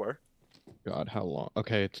 found a crowbar. God, how long?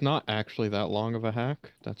 Okay, it's not actually that long of a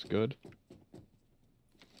hack. That's good.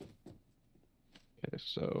 Okay,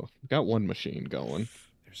 so got one machine going.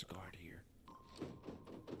 There's a guard here.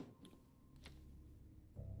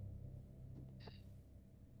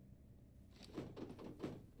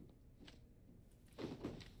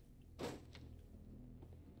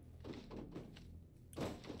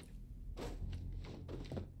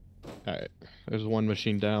 Alright, there's one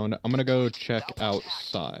machine down. I'm gonna go check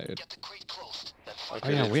outside. Get the crate closed. Then Oh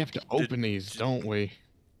Okay, yeah, did- we have to did- open these, don't we?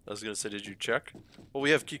 was gonna say, did you check? Well,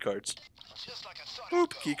 we have key cards. Just like I thought.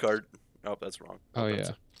 Boop, key card. Oh, that's wrong. Oh, that's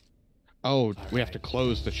yeah. it. Oh, we have to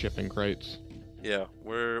close the shipping crates. Yeah.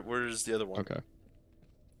 Where's the other one? Okay.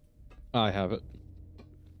 I have it.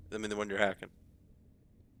 I mean, the one you're hacking.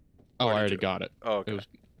 Oh, Why I did already you- got it. Oh, okay.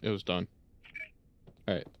 It was done.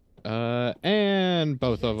 All right. And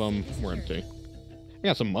both of them were empty. I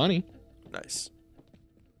got some money. Nice.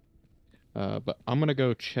 But I'm gonna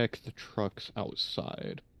go check the trucks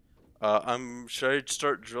outside. Should I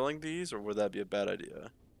start drilling these, or would that be a bad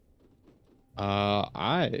idea?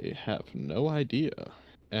 I have no idea.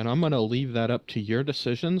 And I'm gonna leave that up to your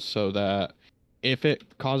decision so that if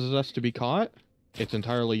it causes us to be caught, it's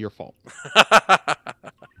entirely your fault.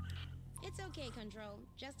 It's okay, Control.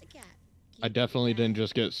 Just a cat. I Keep definitely it down. didn't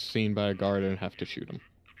just get seen by a guard and have to shoot him.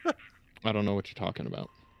 I don't know what you're talking about.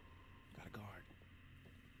 Got a guard.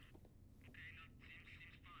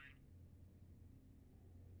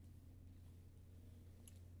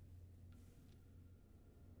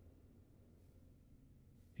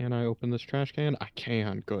 Can I open this trash can? I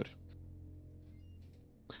can. Good.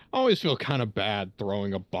 I always feel kind of bad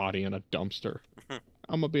throwing a body in a dumpster.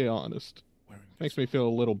 I'm gonna be honest. Wearing Makes this me feel a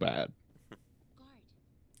little bad. Guard.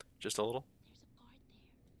 Just a little. There's a guard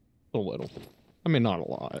there. A little. I mean, not a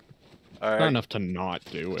lot. All Not right. enough to not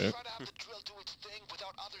do it. Try to have the drill do its thing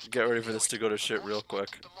without others Get ready for this to go to shit real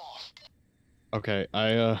quick. keep them off. Okay,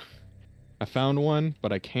 I found one,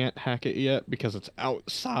 but I can't hack it yet because it's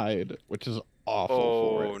outside, which is awful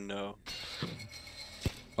for Oh it. no.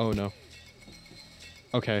 Oh no.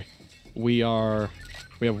 Okay, we have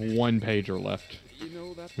one pager left. You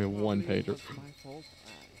know, that's We have one probably pager. was my fault.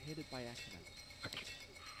 I hit it by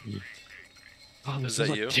accident. Oh, Is this that is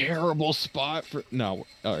a you? terrible spot for no.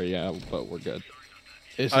 Oh yeah, but we're good.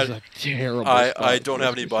 This I- is a terrible. I spot don't for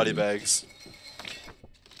have this any body machine. bags.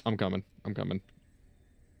 I'm coming. I'm coming.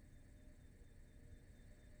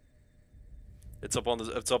 It's up on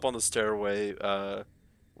the stairway,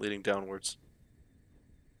 leading downwards.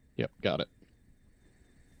 Yep, got it.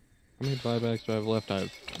 How many buybacks do I have left?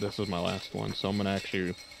 This is my last one, so I'm gonna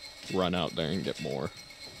actually run out there and get more.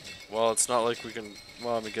 Well, it's not like we can.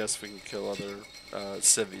 Well, I guess we can kill other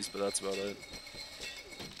civvies, but that's about it.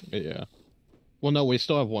 Yeah. Well, no, we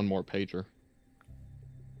still have one more pager.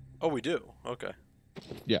 Oh, we do. Okay.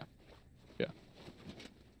 Yeah. Yeah.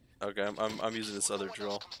 Okay, I'm using this other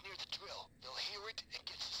drill. Comes near the drill. They'll hear it and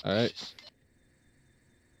get All right. suspicious.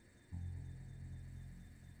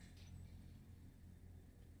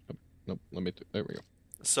 Nope. There we go.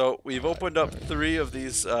 So we've opened up 3 of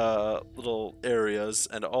these little areas,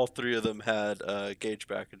 and all 3 of them had gauge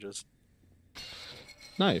packages.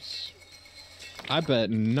 Nice. I bet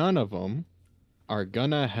none of them are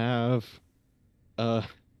gonna have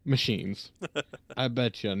machines. I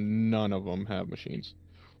bet you none of them have machines.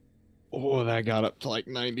 Oh, that got up to like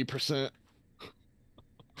 90%.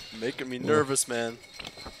 Making me nervous, man.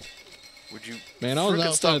 Would you Man, I was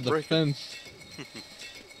frickin' stop outside the breaking? fence.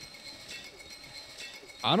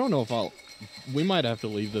 I don't know if we might have to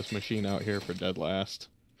leave this machine out here for dead last.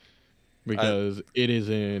 Because it is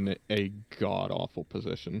in a god-awful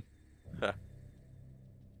position. Huh.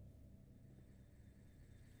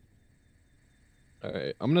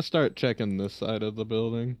 Alright, I'm gonna start checking this side of the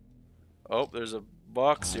building. Oh, there's a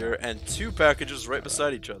box here, and 2 packages right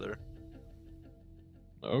beside each other.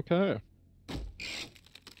 Okay.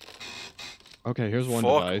 Okay, here's one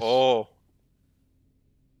Fuck. device. Oh.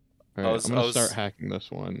 Alright, was- I'm I gonna was- start hacking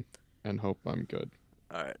this one and hope I'm good.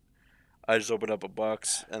 Alright. I just opened up a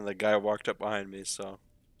box, and the guy walked up behind me, so.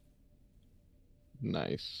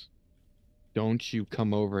 Nice. Don't you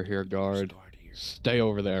come over here, There's a guard. guard here. Stay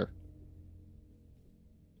over there.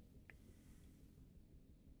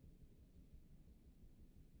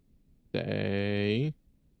 Stay.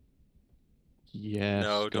 Yes,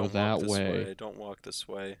 No, go don't that walk this way. way. Don't walk this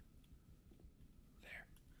way. There.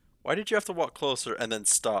 Why did you have to walk closer and then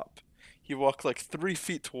stop? He walked like 3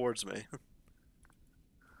 feet towards me.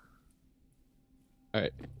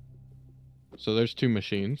 Alright. So there's 2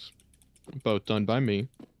 machines. Both done by me.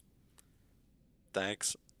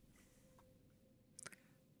 Thanks.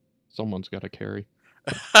 Someone's got to carry.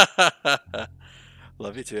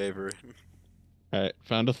 Love you too, Avery. Alright,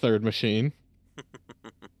 found a 3rd machine.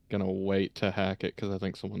 Gonna wait to hack it because I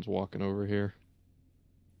think someone's walking over here.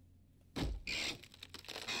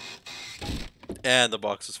 And the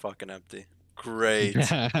box is fucking empty. Great.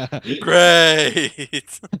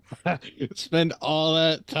 Great. Spend all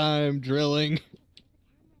that time drilling.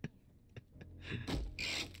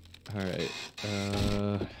 Alright,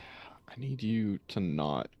 I need you to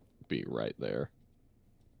not be right there.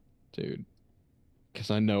 Dude.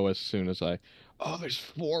 Because I know as soon as I... Oh, there's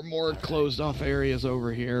 4 more closed off areas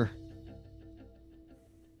over here.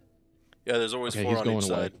 Yeah, there's always Okay, 4 he's on each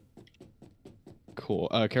going away. side.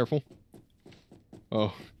 Cool. Careful.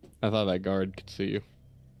 Oh, I thought that guard could see you.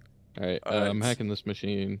 Alright, I'm Alright. hacking this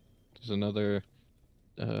machine. There's another...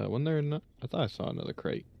 wasn't there not... I thought I saw another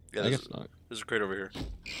crate. Yeah, I guess not. there's a crate over here.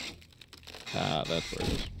 Ah, that's where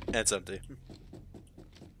it is. And it's empty.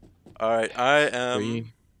 Alright, I am 3.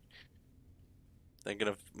 thinking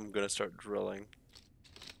I'm gonna start drilling.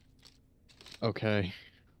 Okay.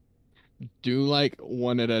 Do, like,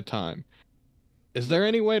 one at a time. Is there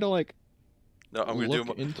any way to, like... No, I'm gonna do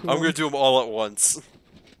look them. into I'm gonna them? do them all at once.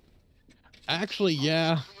 Actually,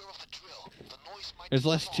 yeah. Clear of the drill. The noise might There's be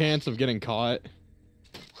less small. chance of getting caught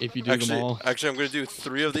if you do them all. Actually, I'm gonna do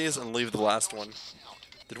 3 of these and leave the last one.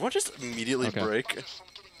 Did one just immediately Okay. break? From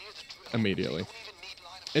getting near the drill. Immediately. Don't even need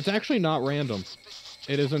line of It's actually not random. suspicious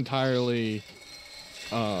It is entirely,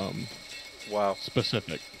 Wow,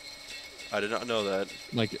 specific. I did not know that.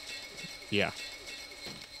 Like, yeah.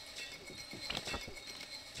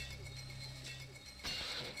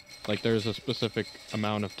 Like, there's a specific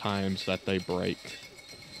amount of times that they break.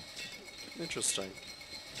 Interesting.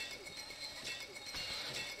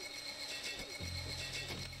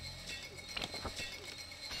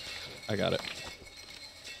 I got it.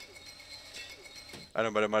 I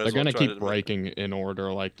know, but I might They're as well gonna try keep to breaking in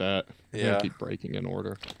order like that. They're Yeah. gonna keep breaking in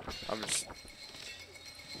order. I'm just.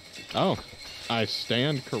 Oh, I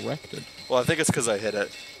stand corrected. Well, I think it's because I hit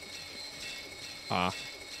it. Ah.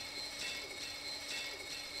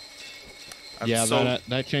 I'm Yeah, so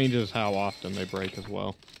that changes how often they break as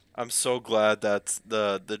well. I'm so glad that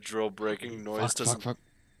the drill breaking noise doesn't. Fuck.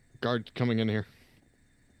 Guard coming in here.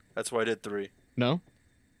 That's why I did 3. No?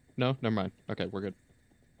 No? Never mind. Okay, we're good.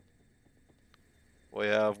 We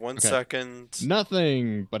have 1 Okay. second.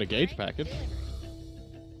 Nothing but a gauge package.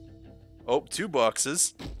 Oh, 2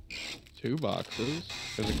 boxes. 2 boxes.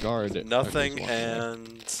 There's a guard. that- Nothing okay, he's walking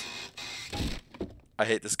away. and. I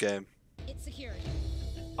hate this game. It's secured.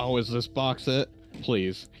 Oh, is this box it?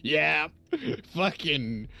 Please. Yeah!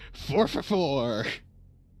 Fucking 4 for 4!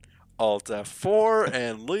 Alt F4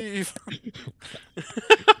 and leave.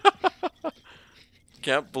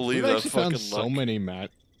 Can't believe We've that actually fucking found so luck. many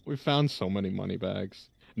we found so many money bags.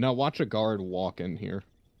 Now watch a guard walk in here.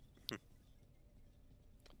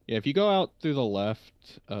 Yeah, if you go out through the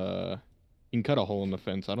left, you can cut a hole in the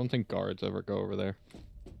fence. I don't think guards ever go over there.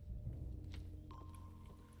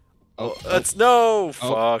 Oh, that's no Oh.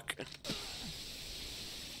 fuck.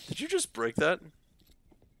 Did you just break that?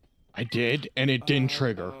 I did, and it didn't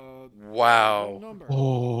trigger. Wow. Number.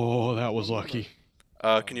 Oh, that was Wrong lucky.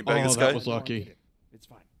 Can you bag Oh, this that guy? was No, I lucky. did it. It's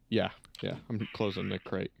fine. Yeah, I'm closing the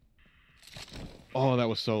crate. Oh, that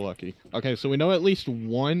was so lucky. Okay, so we know at least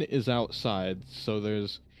 1 is outside, so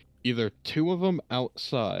there's either 2 of them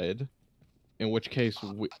outside, in which case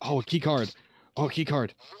we... Oh, a key card! Oh, a key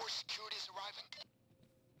card! more security's arriving.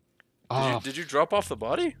 Ah, Did you drop off the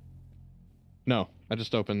body? no, I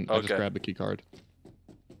just opened, I just Okay. grabbed the key card.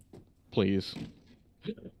 Please.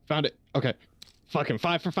 Found it. Okay. Fucking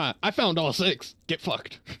 5 for 5. I found all 6! Get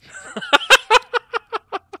fucked.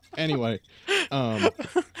 Anyway, Man,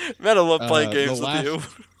 I love playing the games with last- you.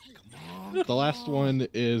 Come on. the last one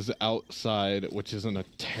is outside, which is in a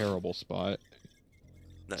terrible spot.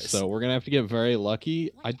 Nice. So we're gonna have to get very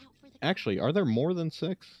lucky. Watch out for the Actually, are there more than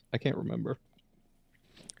 6? I can't remember.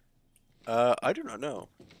 I do not know.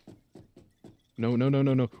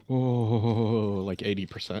 No. Oh, like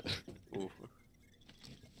 80%. Ooh.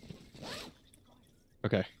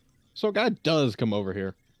 Okay. So a guy does come over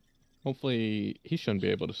here. Hopefully, he shouldn't be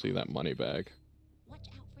able to see that money bag. watch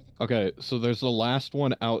out for the Okay, so there's the last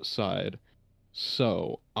one outside.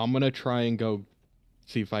 So I'm gonna try and go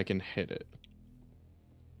see if I can hit it.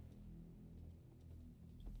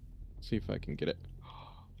 See if I can get it.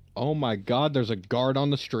 Oh my god, there's a guard on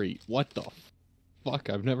the street. What the fuck?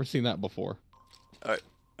 I've never seen that before.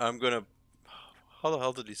 I'm gonna. How the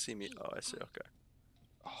hell did he see me? Oh, I see. Okay.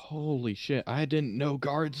 Holy shit, I didn't know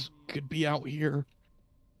guards could be out here.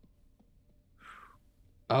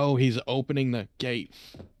 Oh, he's opening the gate.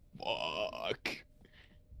 Fuck.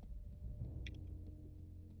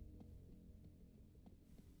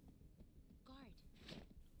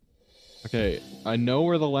 guard. Okay, I know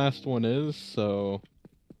where the last one is, so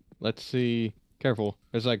let's see. Careful,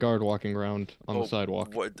 there's that guard walking around on Oh, the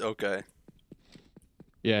sidewalk. What? Okay.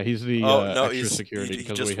 Yeah, he's the Oh no, extra security he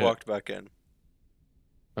because just we hit. walked back in.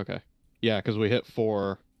 Okay, yeah, because we hit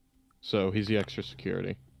 4, so he's the extra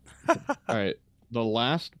security. All right, the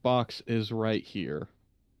last box is right here.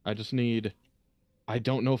 I just need. I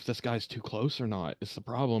don't know if this guy's too close or not. It's the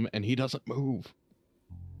problem, and he doesn't move.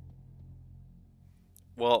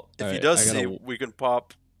 Well, if he Alright, does I see, gotta we can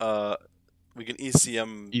pop. We can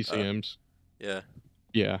ECM. ECMs. Yeah.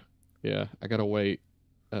 Yeah, yeah. I gotta wait.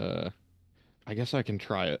 I guess I can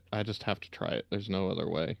try it. I just have to try it. There's no other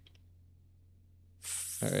way.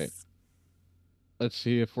 Alright. Let's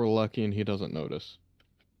see if we're lucky and he doesn't notice.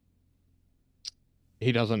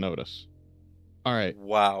 He doesn't notice. Alright.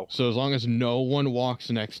 Wow. So as long as no one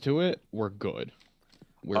walks next to it, we're good.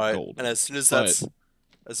 We're All right. golden. And as soon as But-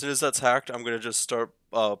 that's hacked, I'm gonna just start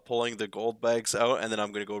pulling the gold bags out, and then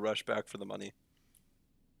I'm gonna go rush back for the money.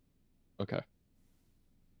 Okay.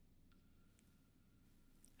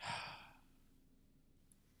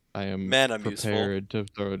 I am Man, I'm useful. prepared to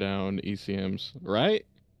throw down ECMs, right?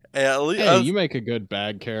 Hey, at least, Hey, you make a good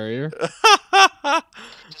bag carrier. Just got a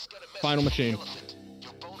message Final from machine. the elephant.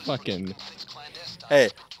 Your bonus for Fucking- keeping things clandestine Hey,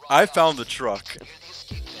 has been dropped I off found the truck. near the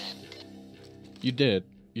escape van. You did.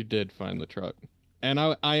 You did find the truck. And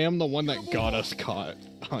I am the one that got us caught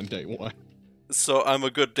on day one. So I'm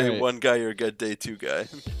a good day Alright. 1 guy, you're a good day 2 guy.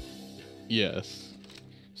 Yes.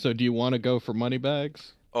 So do you want to go for money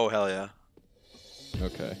bags? Oh hell yeah.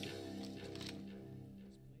 Okay.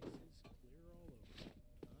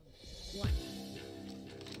 One.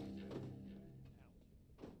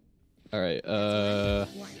 Alright, One.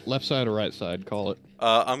 left side or right side, call it.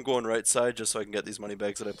 I'm going right side just so I can get these money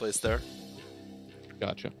bags that I placed there.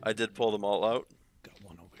 Gotcha. I did pull them all out. Got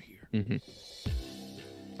one over here.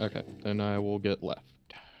 Mm-hmm. Okay, then I will get left.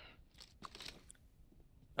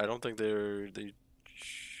 I don't think they.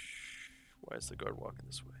 Why is the guard walking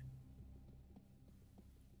this way?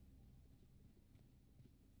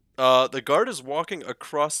 The guard is walking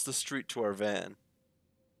across the street to our van.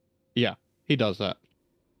 Yeah, he does that.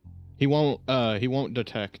 He won't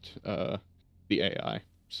detect, the AI,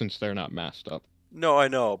 since they're not masked up. No, I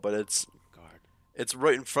know, but it's Guard.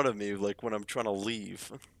 right in front of me, like when I'm trying to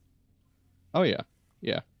leave. Oh yeah,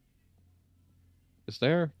 yeah. Is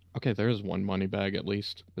there? Okay, there's one money bag at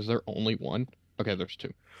least. Is there only one? Okay, there's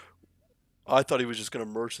two. I thought he was just gonna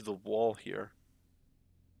merge through the wall here.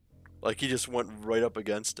 Like he just went right up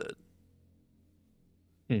against it.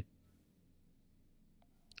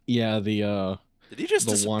 Yeah, the Did he just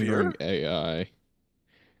the disappear? wandering AI.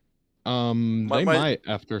 My- They my- might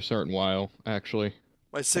after a certain while, actually.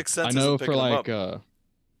 My sixth I sense know isn't for picking him like up.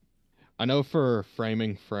 I know for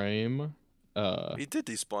framing frame, He did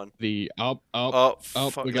despawn. the up Oh, oh,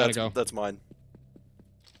 fuck, we gotta that's, go. That's mine.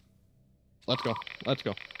 Let's go. Let's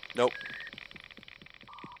go. Nope.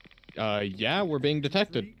 Yeah, we're being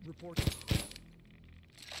detected. Three reports.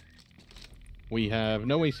 We have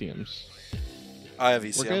no ECMs. I have We're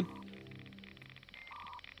ECM. good.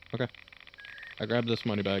 Okay. I grabbed this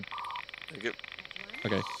money bag. Thank you.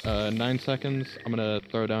 Okay, 9 seconds. I'm gonna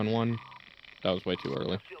throw down one. That was way too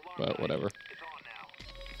early, but whatever.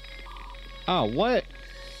 Ah, what?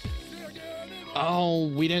 Oh,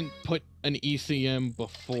 we didn't put an ECM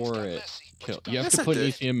before it kill. You have Yes, to I put an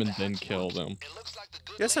did. ECM and then kill them. It looks like the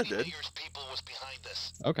good Yes, I lady did. Mears people was behind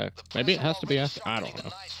this. Okay, The maybe it pressure has to be already after. I don't sharpening the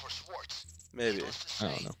know. knives for Schwartz. Maybe. Needless to I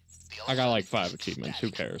don't say, know. the I got like elephant 5 is achievements. Who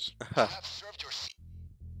ecstatic. cares? You have served your seat.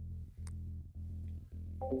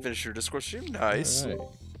 Finish your Discord stream. Nice. Alright.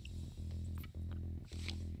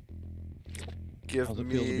 Give How's it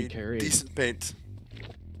feel to be me carried? decent paint.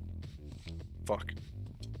 Fuck.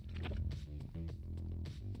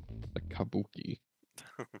 The kabuki.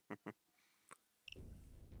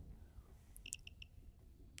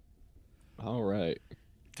 All right.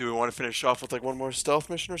 Do we want to finish off with like one more stealth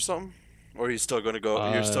mission or something? Or are you still gonna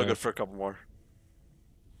go? You're still good for a couple more.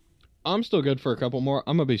 I'm still good for a couple more.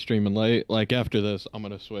 I'm gonna be streaming late. Like after this, I'm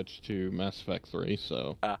gonna switch to Mass Effect 3.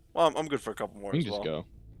 So Well, I'm good for a couple more we as can well. just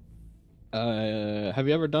go. Have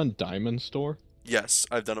you ever done Diamond Store? Yes,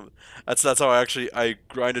 I've done it. That's how I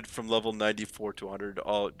grinded from level 94 to 100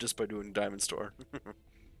 all just by doing Diamond Store.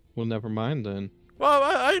 Well, never mind then. Well,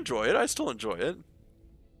 I enjoy it. I still enjoy it.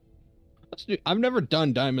 I've never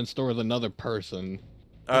done Diamond Store with another person.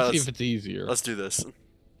 All right, Let's see if it's easier. let's do this.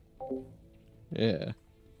 Yeah.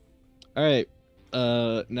 All right.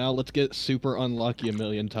 Now let's get super unlucky a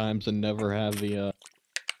million times and never have the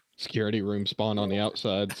security room spawn on the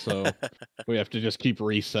outside. So we have to just keep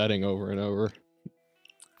resetting over and over.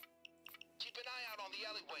 Keep an eye out on the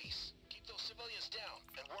alleyways. Keep those civilians down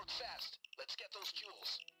and work fast. Let's get those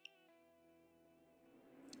jewels.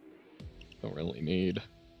 Don't really need.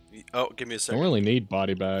 Oh, give me a Don't second. really need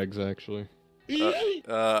body bags actually.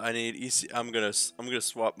 I need EC. I'm gonna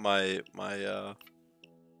swap my You my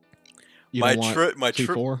don't want trip my trip.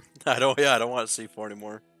 C4? I don't want C4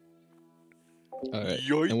 anymore. Alright.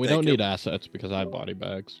 Yoink, And we thank don't you. need assets because I have body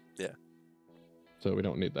bags. Yeah. So we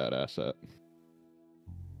don't need that asset.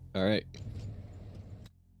 Alright.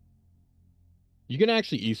 You can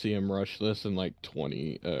actually ECM rush this in like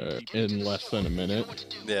 20, in less than a minute.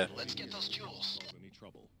 Yeah. Let's get those jewels.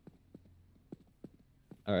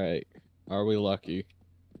 Alright. Are we lucky?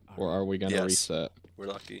 Or are we gonna Yes. reset? We're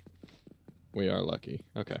lucky. We are lucky.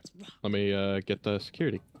 Okay. Let me, get the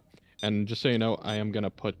security. And just so you know, I am gonna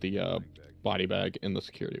put the, body bag in the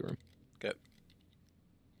security room. Okay.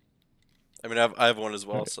 I mean, I have one as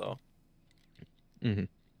well, Okay. so. Mm-hmm.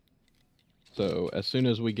 So, as soon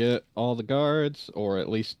as we get all the guards, or at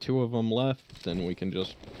least 2 of them left, then we can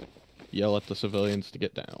just yell at the civilians to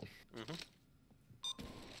get down.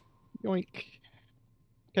 Yoink.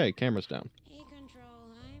 Okay, camera's down. Hey,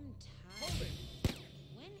 Control, I'm tired.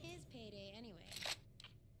 When is payday anyway?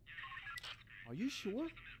 Are you sure?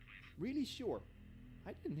 Really sure?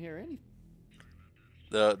 I didn't hear anything.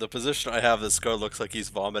 The position I have this guard looks like he's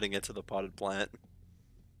vomiting into the potted plant.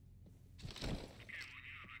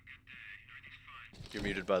 You're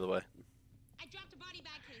muted, by the way. I dropped a body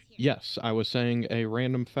bag case here. Yes, I was saying a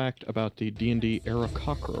random fact about the D&D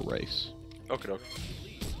AveryConners race. Okay, okay.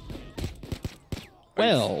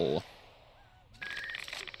 Well,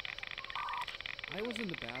 I was in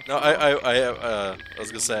the bathroom. No, I was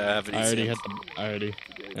gonna say I have an I already ECM. hit the I already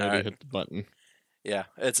Alright. hit the button. Yeah,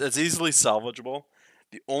 it's easily salvageable.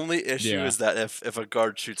 The only issue Yeah. is that if a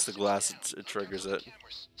guard shoots the glass, it triggers it.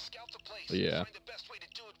 Cameras. Scout the place. Yeah. Find the best way to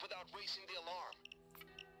do it without raising the alarm.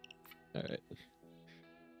 All right.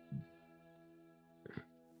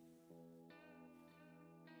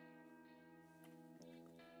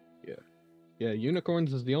 Yeah,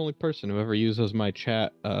 Unicorns is the only person who ever uses my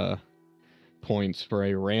chat points for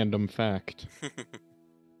a random fact.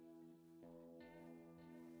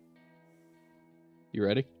 You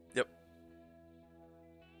ready? Yep.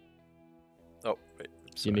 Oh, wait.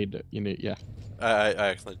 You need yeah. I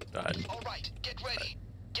actually died. All right, get ready.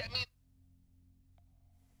 Get me.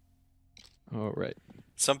 All right.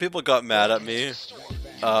 Some people got mad at me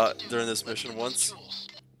during this mission once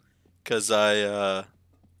because I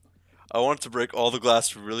wanted to break all the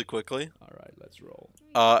glass really quickly. Alright, let's roll.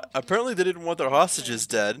 Apparently they didn't want their hostages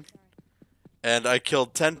dead, and I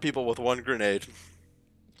killed 10 people with 1 grenade,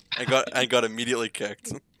 and got immediately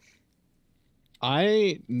kicked.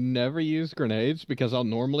 I never use grenades because I'll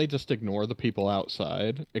normally just ignore the people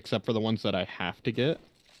outside, except for the ones that I have to get.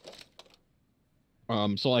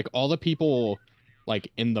 So like all the people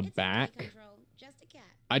like in the It's okay, back, Control. Just a cat.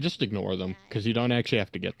 I just ignore them because you don't actually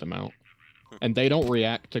have to get them out, and they don't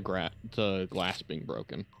react to glass being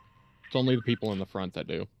broken. It's only the people in the front that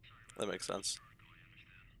do. That makes sense.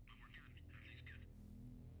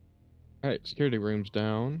 All right, security room's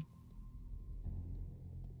down.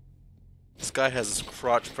 This guy has his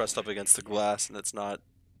crotch pressed up against the glass, and it's not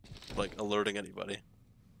like alerting anybody.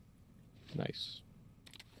 Nice.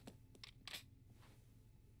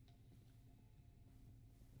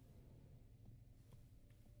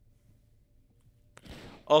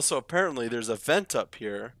 Also, apparently, there's a vent up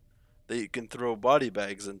here that you can throw body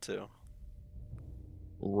bags into.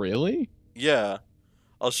 Really? Yeah,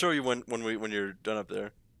 I'll show you when you're done up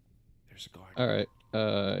there. There's a guard. All right.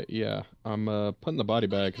 Yeah. I'm putting the body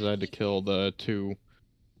bag because I had to kill the 2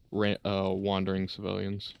 wandering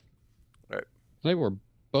civilians. Right. They were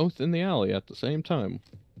both in the alley at the same time,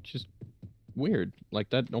 which is weird.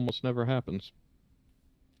 Like that almost never happens.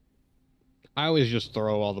 I always just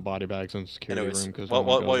throw all the body bags in the security Anyways, room because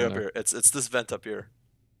while you're up here, it's this vent up here.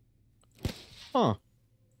 Huh.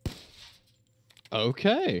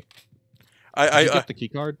 Okay. I Did you get the key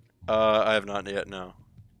card? I have not yet. No.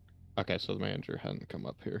 Okay, so the manager hadn't come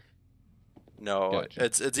up here. No, Gotcha.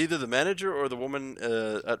 it's either the manager or the woman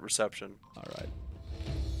at reception. Alright.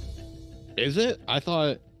 Is it? I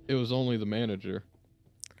thought it was only the manager.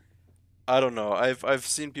 I don't know. I've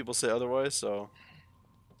seen people say otherwise, so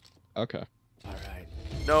Okay. Alright.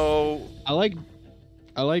 no. I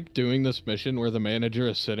like doing this mission where the manager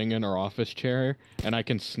is sitting in her office chair and I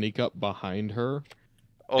can sneak up behind her.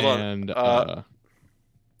 Hold and, on.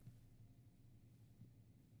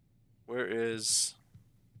 Where is?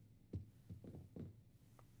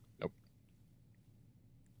 Nope.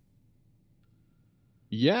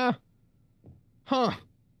 Yeah. Huh.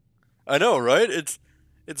 I know, right? It's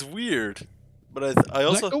weird, but I Does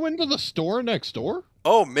also that go into the store next door?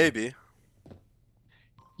 oh maybe.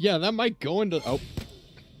 Yeah, that might go into. Oh.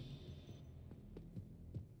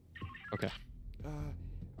 Okay.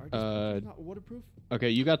 Are these not waterproof? Okay,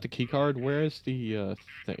 you got the key card. Where is the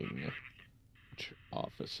thing? Which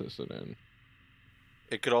office is it in?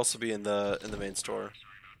 It could also be in the main store.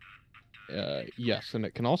 Yes, and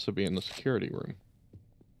it can also be in the security room.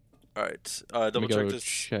 All right. Let Double me go check this.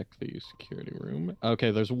 check the security room. Okay,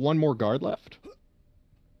 there's one more guard left.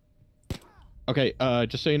 Okay,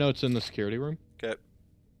 just so you know, it's in the security room. Okay.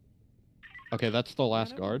 Okay, that's the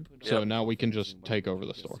last guard. So Yep. now we can just take over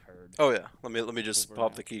the store. Oh yeah. Let me just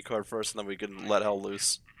pop the key card first, and then we can let hell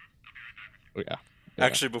loose. Oh, yeah.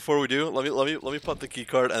 Actually, before we do, let me pop the key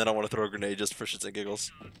card, and then I want to throw a grenade just for shits and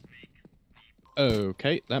giggles.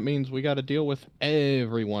 Okay, that means we got to deal with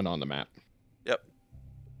everyone on the map. Yep.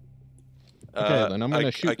 Okay, then I'm gonna I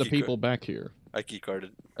shoot the key people back here. I key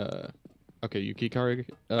carded. Okay, you key card.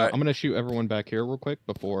 Alright. I'm gonna shoot everyone back here real quick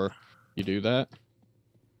before you do that,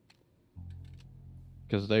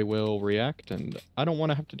 because they will react, and I don't want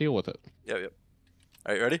to have to deal with it. Yep.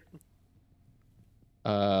 Are you ready?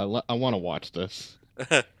 I want to watch this.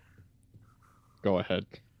 Go ahead.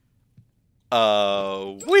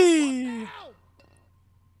 Wee.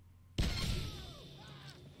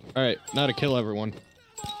 All right, now to kill everyone.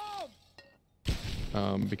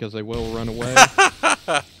 Because they will run away.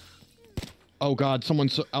 Oh God,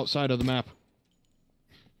 someone's outside of the map.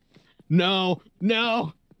 No!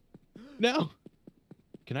 Can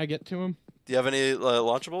I get to him? Do you have any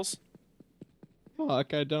launchables?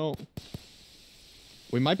 Fuck, I don't.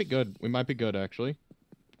 We might be good. We might be good, actually.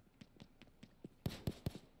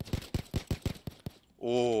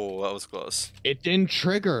 Oh, that was close. It didn't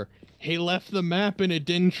trigger. He left the map and it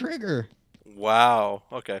didn't trigger. Wow.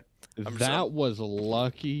 Okay. That was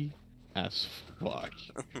lucky as fuck.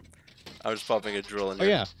 I'm just popping a drill in Oh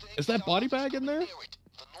here. yeah, is that body bag in there?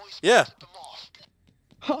 Yeah.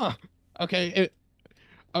 Huh. Okay.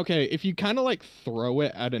 Okay. If you kind of like throw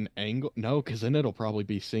it at an angle, no, because then it'll probably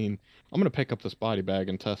be seen. I'm gonna pick up this body bag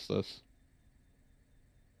and test this.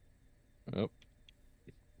 Oh.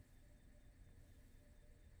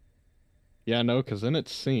 Yeah, no, because then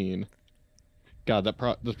it's seen. God,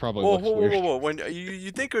 this probably looks weird. Whoa! When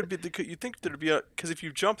you think it would be you think there'd be a because if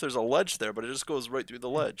you jump, there's a ledge there, but it just goes right through the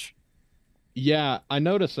ledge. Yeah, I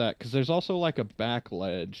noticed that because there's also like a back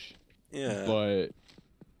ledge. Yeah. But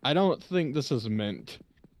I don't think this is meant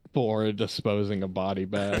for disposing of body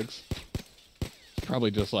bags. It's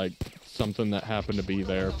probably just like something that happened to be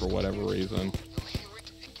there for whatever reason.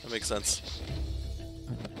 That makes sense.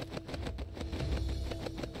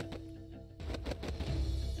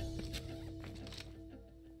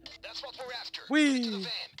 That's what we're after. Whee! Get to the van.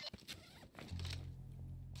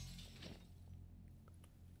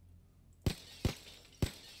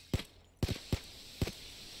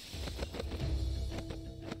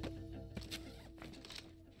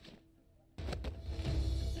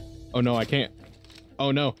 Oh no, I can't.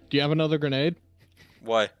 Oh no, do you have another grenade?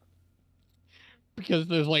 Why? Because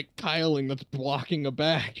there's like tiling that's blocking a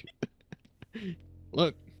bag.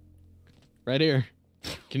 Look, right here.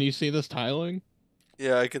 Can you see this tiling?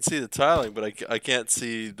 Yeah, I can see the tiling, but I can't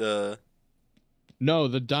see the... No,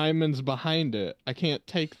 the diamonds behind it. I can't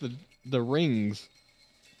take the rings.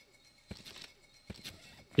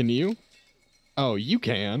 Can you? Oh, you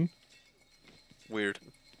can. Weird.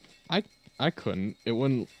 I couldn't. It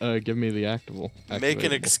wouldn't give me the activable.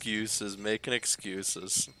 Making excuses, making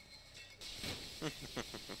excuses.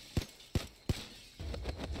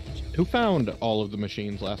 Who found all of the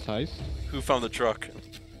machines last heist? Who found the truck?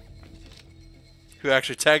 Who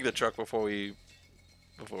actually tagged the truck before we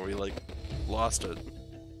like lost it?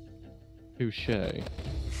 Touche.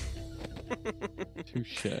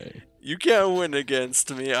 Touche. You can't win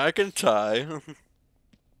against me. I can tie.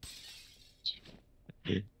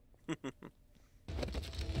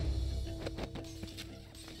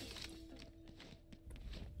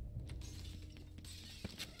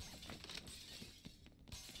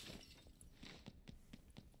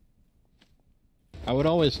 I would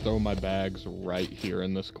always throw my bags right here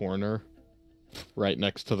in this corner, right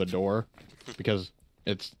next to the door, because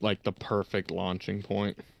it's like the perfect launching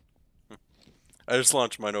point. I just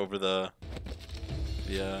launched mine over the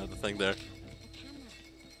thing there.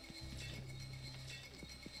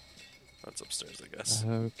 That's upstairs, I guess.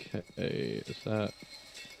 Okay, is that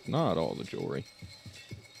not all the jewelry?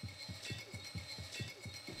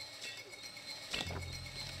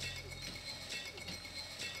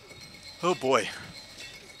 Oh boy.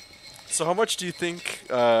 So how much do you think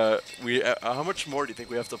how much more do you think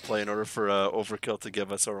we have to play in order for Overkill to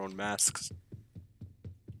give us our own masks?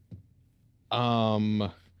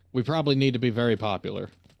 We probably need to be very popular.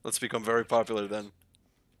 Let's become very popular then.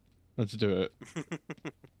 Let's do it.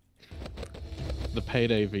 The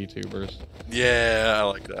Payday VTubers. Yeah, I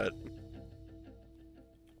like that.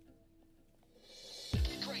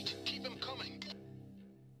 Great, keep him coming.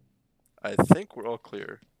 I think we're all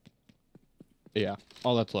clear. Yeah,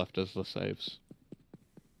 all that's left is the saves.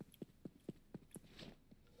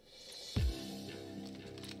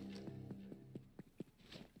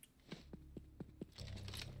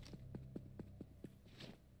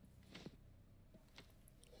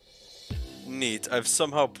 neat. I've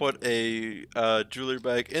somehow put a jewelry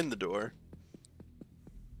bag in the door.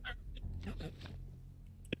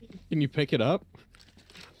 Can you pick it up?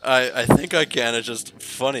 I think I can. It's just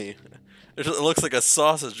funny. It looks like a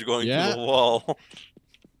sausage going through Yeah. the wall.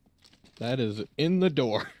 That is in the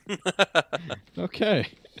door. Okay.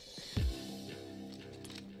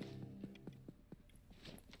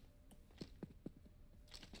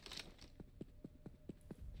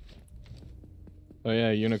 Oh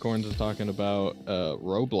yeah, Unicorns is talking about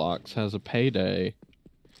Roblox has a Payday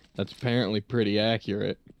that's apparently pretty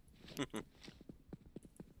accurate.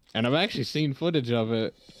 And I've actually seen footage of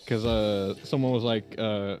it because someone was like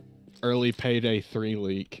early Payday 3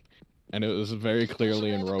 leak, and it was very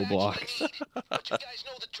clearly in Roblox. But you guys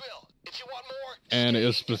know the drill. If you want more, And it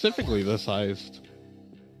was specifically this heist.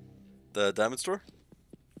 The diamond store?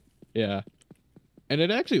 Yeah. And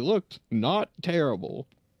it actually looked not terrible.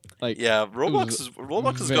 Like, Yeah, was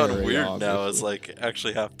Roblox has gotten very weird now as obviously. like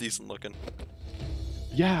actually half decent looking.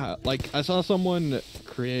 yeah, like I saw someone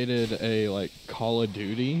created a like Call of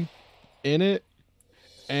Duty in it,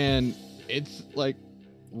 and it's like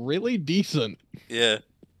really decent. Yeah.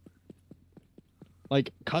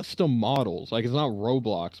 Like custom models. Like it's not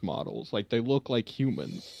Roblox models. Like they look like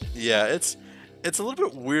humans. Yeah, it's a little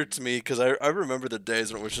bit weird to me because I remember the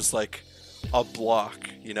days when it was just like a block,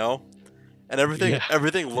 you know? And Yeah.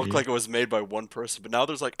 everything looked Yeah. like it was made by one person, but now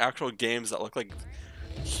there's like actual games that look like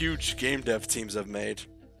huge game dev teams have made.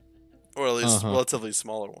 Or at least relatively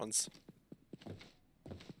smaller ones.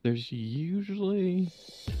 There's usually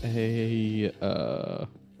a A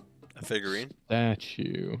figurine.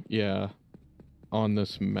 statue, yeah, on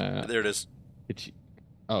this map. There it is. It's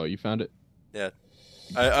oh, you found it? Yeah.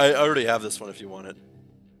 I already have this one if you want it.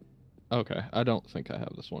 Okay, I don't think I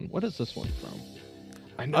have this one. What is this one from?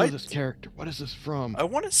 I know this character. What is this from? I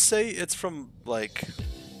want to say it's from like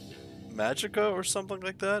Magica or something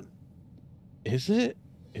like that. Is it?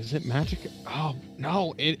 Is it Magic? Oh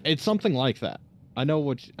no, it's something like that. I know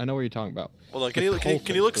what you're talking about. Hold on, The can you look?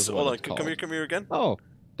 Cultist is Hold what on, it's come here, called. again. Oh,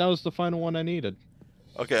 that was the final one I needed.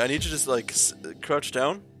 Okay, I need you to just like crouch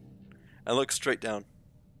down and look straight down.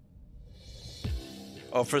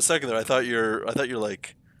 Oh, for a second there, I thought your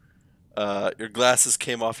like your glasses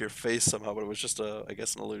came off your face somehow, but it was just I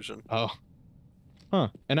guess an illusion. Oh, huh?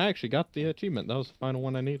 And I actually got the achievement. That was the final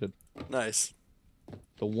one I needed. Nice.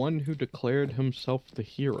 The one who declared himself the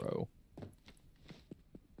hero.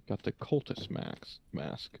 Got the cultist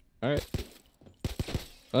mask. All right.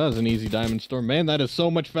 Well, that was an easy diamond storm. Man, that is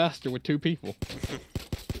so much faster with 2 people.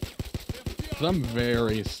 'Cause I'm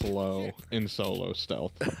very slow in solo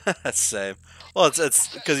stealth. Same. Well,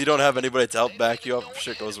 it's because you don't have anybody to help back you up if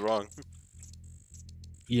shit goes wrong.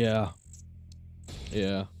 Yeah.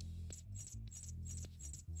 Yeah.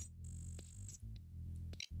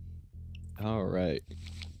 All right.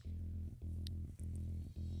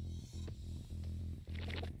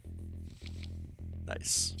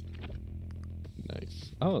 Nice.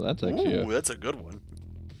 Nice. Oh, that's actually Ooh, that's a good one.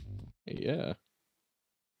 yeah.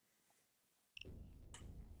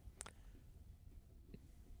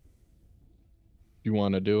 You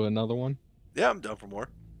want to do another one? Yeah, I'm down for more.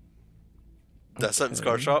 That sentence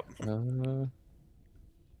car Okay. shop.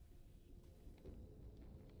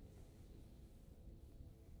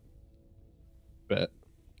 Bet.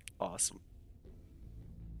 Awesome.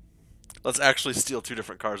 Let's actually steal 2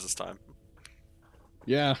 different cars this time.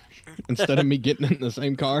 Yeah. Instead of me getting in the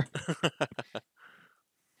same car.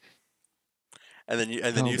 And then you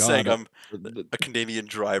Oh, saying God. I'm a Canadian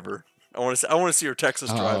driver. I want to see your Texas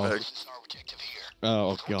driving. this is our objective here.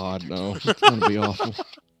 Oh God, no. It's gonna be awful.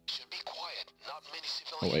 Should be quiet. Not many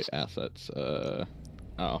Oh civilians. wait, assets.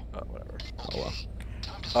 Oh. Whatever. Oh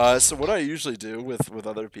well. So what I usually do with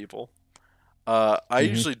other people, I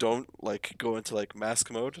usually don't like go into like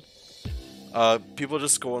mask mode. People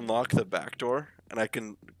just go unlock the back door, and I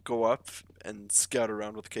can go up and scout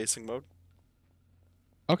around with casing mode.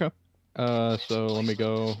 Okay. So let me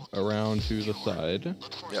go around to the side,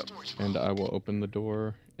 Yep. and I will open the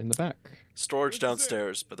door in the back. Storage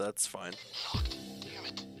downstairs, but that's fine. Damn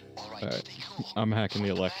it. All right, Alright. stay cool. I'm hacking the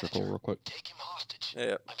electrical real quick. Take him hostage.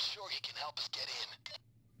 Yeah. I'm sure he can help us get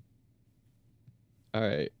in.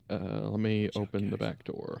 Alright, let me open the back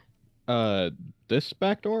door. This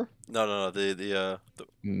back door? No. The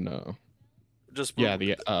No. just Yeah,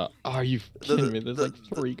 are you kidding me? There's like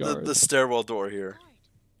 3 guards. the stairwell door here.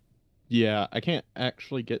 Yeah, I can't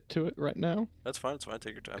actually get to it right now, That's fine. It's fine.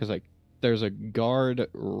 Take your time. because like, there's a guard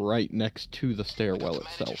right next to the stairwell Got the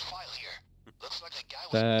manager's itself. file here. Looks like the guy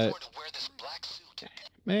was That- born to wear this black suit.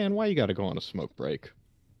 Man, why you gotta go on a smoke break?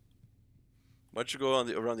 Why don't you go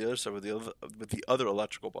on around the other side with the other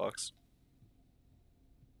electrical box?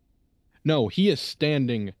 No, he is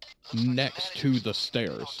standing Looks like the next to manager's the sleeping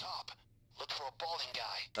on stairs. top. Look for a balding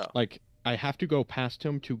guy. Like, I have to go past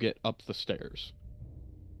him to get up the stairs.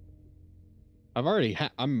 I've already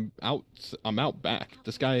I'm out back.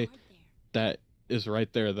 This guy that is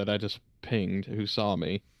right there that I just pinged, who saw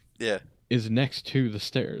me, Yeah. is next to the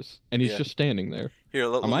stairs, and he's Yeah. just standing there. Here,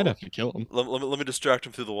 I might have to kill him. let me distract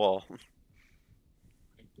him through the wall.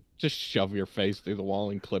 Just shove your face through the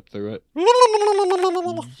wall and clip through it.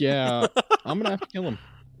 Yeah, I'm gonna have to kill him.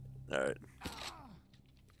 Alright.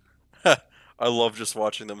 I love just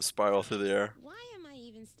watching them spiral through the air. Why am I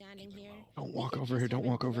even standing here? Don't We walk could over just here, don't have a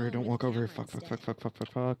walk over here, grill don't with walk over here. a camera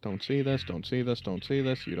Fuck. Don't see this, don't see this, don't see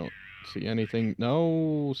this. You don't see anything.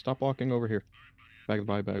 No, stop walking over here. Bye.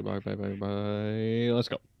 Let's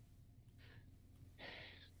go.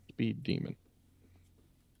 Speed demon.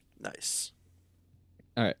 Nice.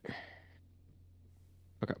 Alright.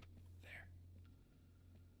 Okay.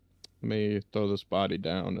 Let me throw this body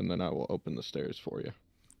down, and then I will open the stairs for you.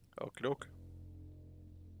 Okie doke.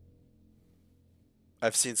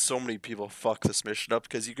 I've seen so many people fuck this mission up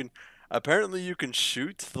because apparently you can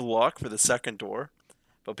shoot the lock for the second door,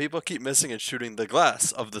 but people keep missing and shooting the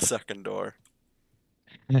glass of the second door.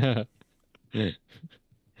 Nice.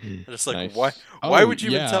 Just like, why would you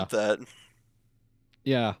even attempt that?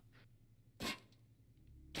 Yeah.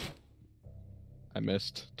 I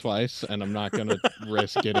missed twice, and I'm not gonna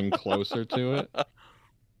risk getting closer to it.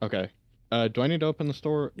 Okay. Do I need to open the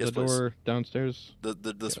door downstairs?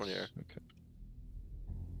 This one Yes. here. Okay.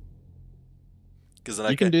 Because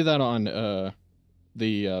then You can do that on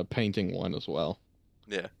the painting one as well.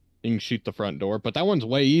 Yeah. You can shoot the front door, but that one's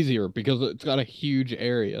way easier because it's got a huge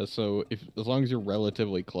area. So as long as you're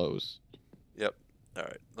relatively close. Yep. All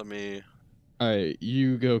right. Let me. All right,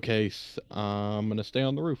 you go, Case. I'm gonna stay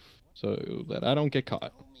on the roof so that I don't get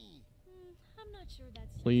caught. I'm not sure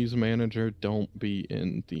that's Please, manager, don't be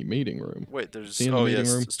in the meeting room. Wait. There's. See in the Oh meeting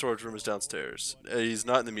yes. room? The storage room is downstairs. He's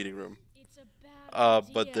not in the meeting room. it's a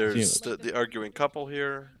bad But idea. there's the arguing couple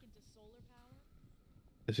here.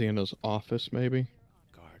 Is he in his office, maybe?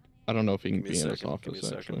 Guard. I don't know if he can Give me be a in his second. Give me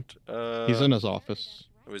office, a actually. second. He's in his office.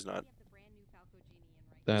 No, he's not.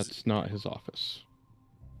 That's not his office.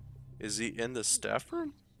 Is he in the staff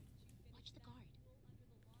room? Watch the guard.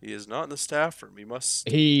 He is not in the staff room. He must.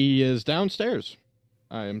 He is downstairs.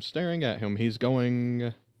 I am staring at him. He's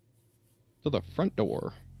going to the front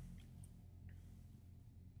door.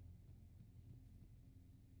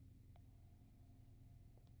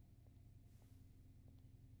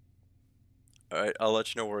 All right. I'll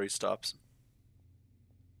let you know where he stops.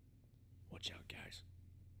 Watch out, guys.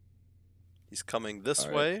 He's coming this All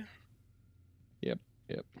right. way. Yep.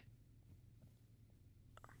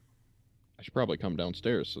 I should probably come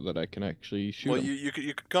downstairs so that I can actually shoot Well, him. you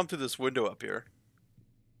could come through this window up here.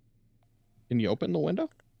 Can you open the window?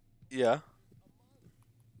 Yeah.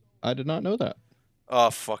 I did not know that. Oh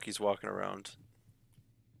fuck. He's walking around.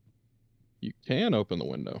 You can open the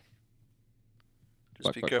window.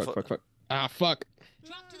 Just be careful. Fuck. Ah, fuck.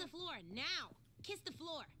 Drop to the floor now. Kiss the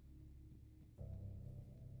floor.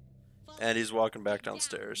 And he's walking back Down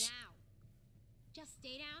downstairs. now. Just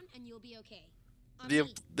stay down and you'll be okay. On The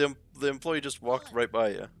me. the employee just walked right by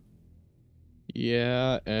you.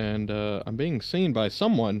 Yeah, and I'm being seen by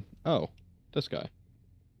someone. Oh, this guy.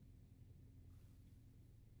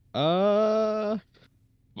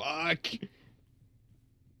 Fuck.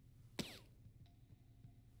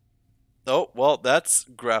 Oh well, that's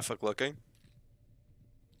graphic looking.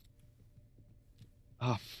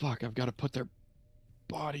 Oh, fuck. I've got to put their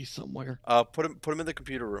body somewhere. Put him in the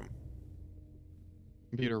computer room,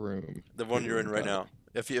 Computer room. the one you're in right Got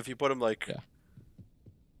now. If you put him like, Yeah.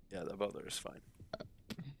 yeah, about there is fine.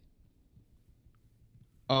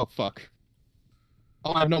 Oh, fuck.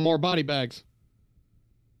 Oh, I have no more body bags.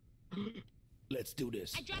 Let's do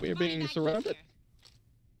this. I dropped We're the body being bags surrounded. here.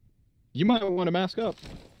 You might want to mask up.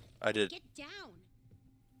 I did. Get down.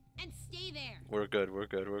 And stay there. We're good. We're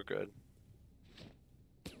good.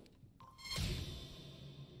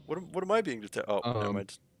 What am I being detected? Oh, never Um,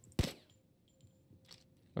 mind.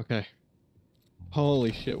 Okay.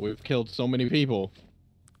 Holy shit, we've killed so many people.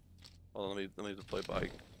 Well, let me play by.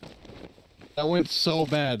 That went so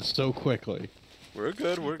bad so quickly. We're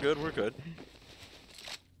good.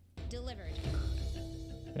 Delivered.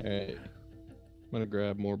 Alright. I'm gonna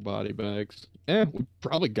grab more body bags. We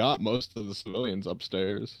probably got most of the civilians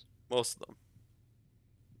upstairs. Most of them.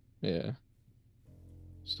 Yeah.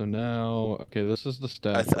 So now, okay, this is the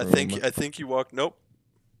staff I room. think he walked. Nope.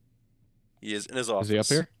 He is in his office. Is he up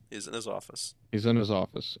here? He's in his office. He's in his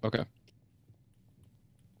office. Okay.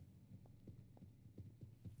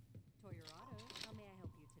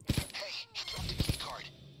 Hey,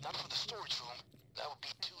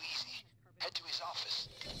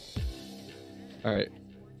 All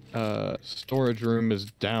right. Storage room is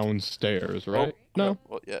downstairs, right? Oh, No. crap.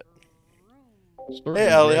 Well, yeah. Storage Hey,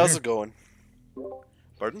 room's Allie, right how's here. it going?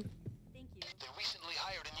 Pardon? Thank you. They recently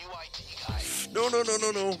hired a new IT guy. No, no, no,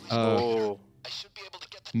 no, no. Oh, I should be able to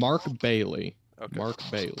get the Mark door open. Bailey. okay. Mark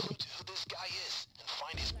Bailey. Who this guy is and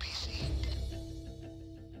find his PC.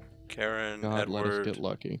 Karen, God, let us Edward, get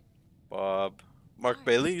lucky. Bob. Mark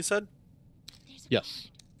Bailey, you said? There's a Yes.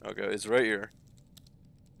 Okay, it's right here.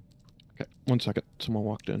 Okay, 1 second. Someone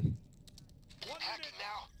walked in. Hacking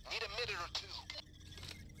now. Need a minute or two.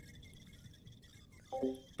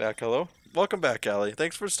 Back, hello? Welcome back, Allie.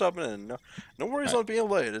 Thanks for stopping in. No worries Alright. on being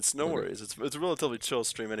late. It's no Okay. worries. It's a relatively chill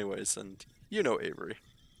stream anyways, and you know Avery.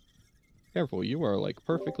 Careful, you are like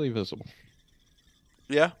perfectly visible.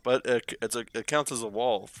 Yeah, but it counts as a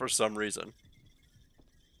wall for some reason.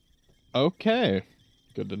 Okay.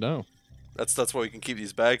 Good to know. That's why we can keep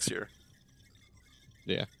these bags here.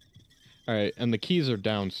 Yeah. Alright, and the keys are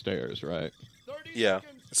downstairs, right? Yeah.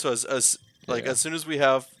 So as like Yeah. as soon as we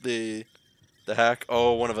have the hack,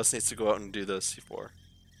 oh, one of us needs to go out and do this before.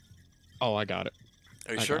 Oh, I got it.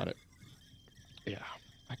 Are you I sure? got it. Yeah,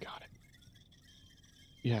 I got it.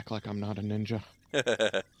 You act like I'm not a ninja.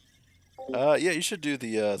 Yeah, you should do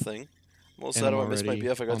the thing. Well, sad And I I'm miss my already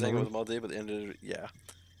BF. I got on to the hang with roof. him all day, but at the end of it, yeah,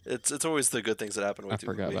 it's always the good things that happen way I too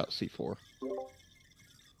forgot quickly. about C4.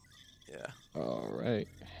 Yeah. Alright.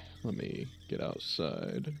 Let me get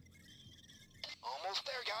outside. Almost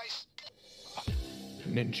there, guys.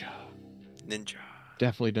 Ninja. Ninja.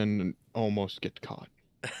 Definitely didn't almost get caught.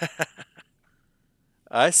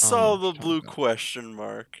 I saw what the you're talking blue about. question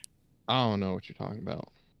mark. I don't know what you're talking about.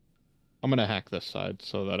 I'm gonna hack this side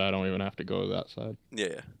so that I don't even have to go to that side.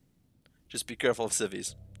 Yeah. Just be careful of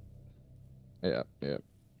civvies. Yeah, yeah.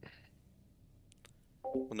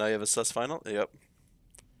 Well, now you have a sus final. Yep.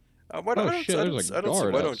 Why Oh, don't, shit, I there's don't, a I don't see,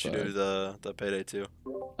 guard why don't you do outside. the payday too?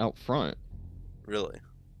 Out front. Really?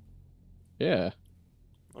 Yeah.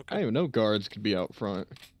 I Okay. didn't even know guards could be out front.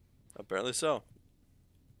 Apparently so.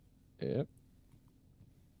 Yep.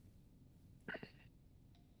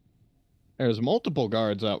 There's multiple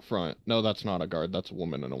guards out front. No, that's not a guard. That's a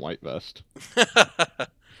woman in a white vest.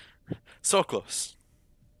 So close.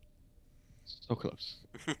 So close.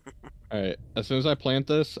 Alright, as soon as I plant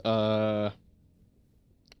this,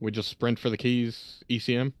 we just sprint for the keys,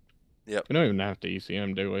 ECM. Yep. We don't even have to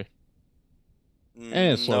ECM, do we? It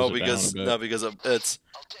No, slows it down a because bit. it's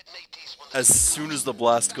I'll detonate these when as soon as the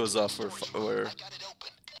blast goes off, we're I got it open.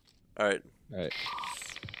 all right. Alright.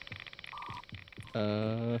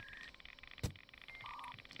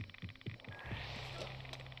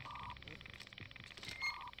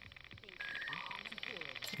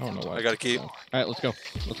 I don't know why. I gotta keep. Alright, let's go.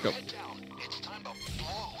 Let's go. Head down. It's time to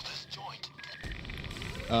blow this joint.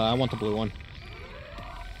 I want the blue one.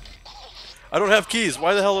 I don't have keys.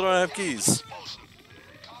 Why the hell don't I have keys?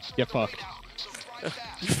 Get fucked.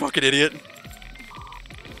 You fucking idiot.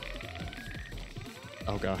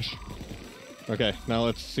 Oh gosh. Okay, now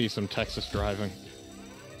let's see some Texas driving.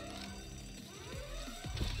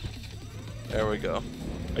 There we go.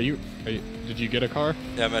 Are you did you get a car?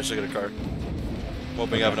 Yeah, I'm actually gonna car.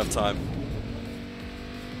 Hoping I have enough time.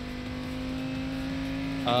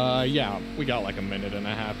 Yeah, we got like a minute and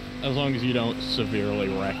a half. As long as you don't severely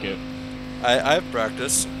wreck it. I have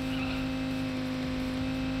practice.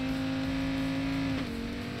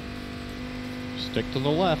 Stick to the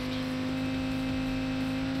left.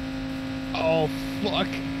 Oh, fuck.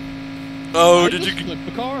 Oh, I did just you? flip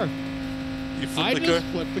the car? You I flipped the just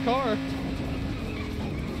car? flipped the car.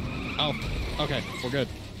 Oh, okay, we're good.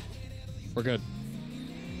 We're good.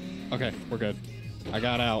 Okay, we're good. I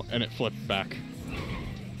got out and it flipped back.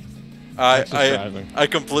 Texas driving. I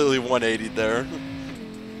completely 180'd there.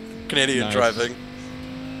 Canadian Nice. driving.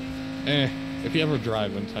 If you ever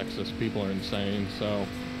drive in Texas, people are insane, so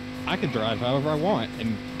I can drive however I want,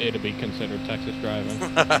 and it'll be considered Texas driving.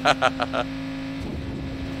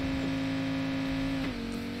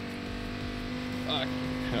 Fuck.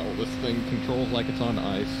 Hell, this thing controls like it's on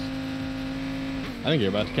ice. I think you're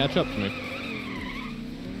about to catch up to me.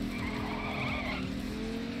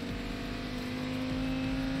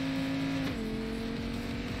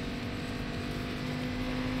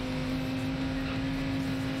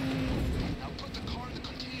 Now put the car in the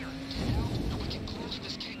container. Get out, and we can close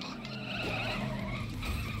this cable.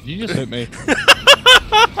 You just hit me.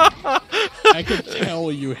 I could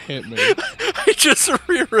tell you hit me. I just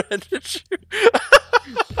rear-ended you.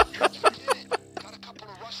 Got a couple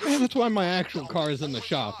of rushes. Yeah, that's why my actual car is in the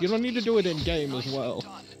shop. You don't need to do it in game as well.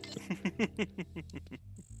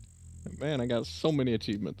 Man, I got so many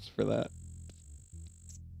achievements for that.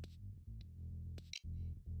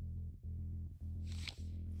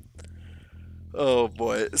 Oh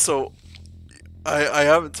boy. So I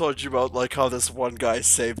haven't told you about like how this one guy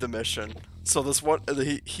saved the mission. So this one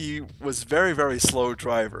he was very slow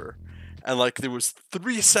driver, and like there was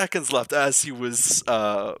 3 seconds left as he was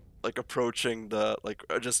like approaching the like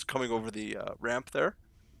just coming over the ramp there.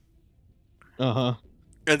 Uh-huh.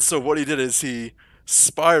 And so what he did is he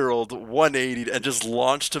spiraled 180 and just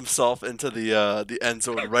launched himself into the end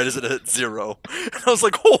zone right as it hit zero. And I was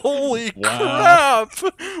like, holy Wow.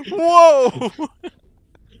 crap! Whoa!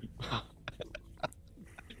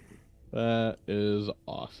 That is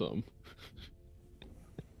awesome.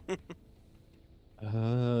 Do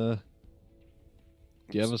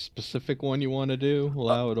you have a specific one you want to do?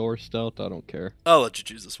 Loud or stealth? I don't care. I'll let you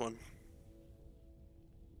choose this one.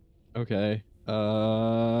 Okay.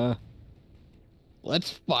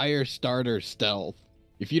 Let's fire starter stealth.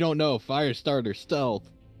 If you don't know fire starter stealth,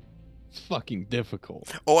 it's fucking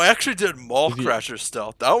difficult. Oh, I actually did Mall Is he- Crasher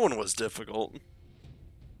stealth. That one was difficult.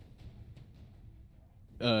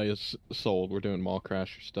 It's sold. We're doing Mall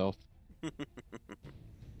Crasher stealth.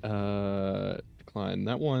 Decline.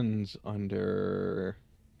 That one's under.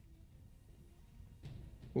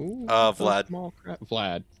 Ooh, Vlad.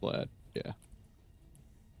 Vlad. Yeah.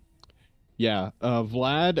 Yeah.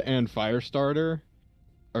 Vlad and Firestarter,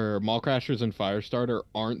 or Mall Crashers and Firestarter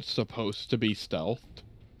aren't supposed to be stealthed.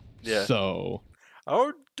 Yeah. So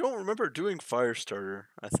I don't remember doing Firestarter,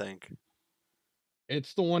 I think.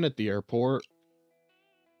 it's the one at the airport.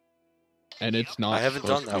 And it's not I haven't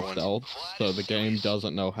supposed done to that be one. stealth, so the game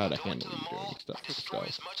doesn't know how to handle you doing And stuff destroy stealth.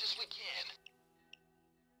 as much as we can.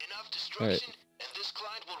 Enough Alright. destruction, and this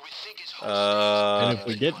client will rethink his whole And stance. if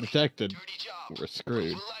we get detected, Dirty job. we're screwed.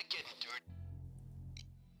 We like getting dirty.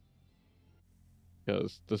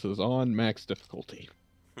 Because this is on max difficulty.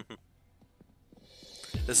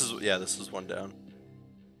 This is one down.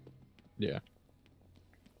 Yeah.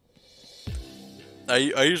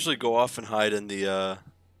 I usually go off and hide in the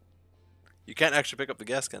You can't actually pick up the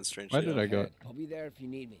gas can, strangely. Why did I go? I'll be there if you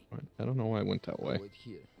need me. I don't know why I went that way. I Wait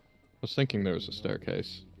here. was thinking there was a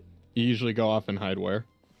staircase. You usually go off and hide where?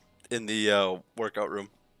 In the workout room.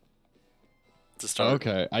 To start.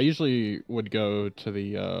 Okay, I usually would go to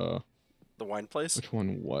the The wine place? which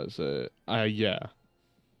one was it? Yeah,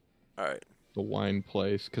 Alright. the wine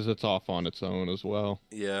place, because it's off on its own as well.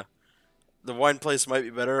 Yeah. The wine place might be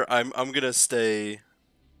better. I'm gonna stay.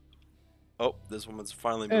 Oh, this woman's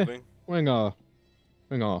finally moving. We can go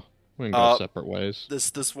separate ways.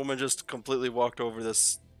 This woman just completely walked over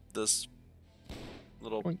this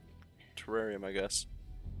little Boing. terrarium, I guess.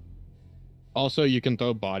 Also, you can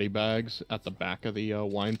throw body bags at the back of the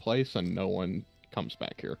wine place, and no one comes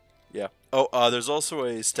back here. Yeah. Oh, there's also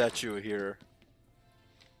a statue here.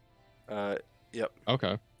 Yep.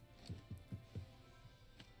 Okay.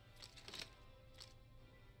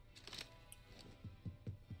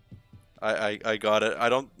 I got it. I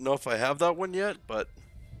don't know if I have that one yet, but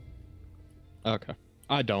Okay.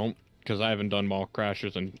 I don't, because I haven't done Mall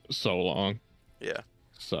Crashers in so long. yeah.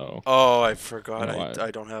 So. Oh, I forgot. No,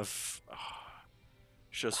 I don't have.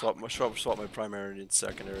 Should have swap my primary and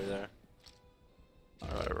secondary there.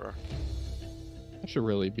 Whatever. I should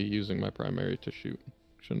really be using my primary to shoot,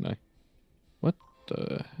 shouldn't I? What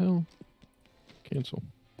the hell? Cancel.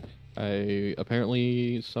 I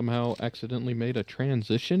apparently somehow accidentally made a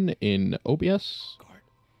transition in OBS. Guard,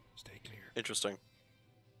 stay clear. Interesting.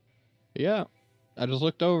 Yeah. I just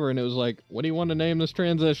looked over and it was like, what do you want to name this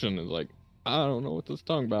transition? It's like, I don't know what this is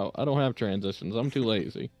talking about. I don't have transitions. I'm too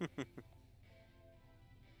lazy.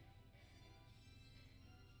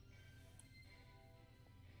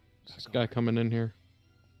 Is this guy coming in here?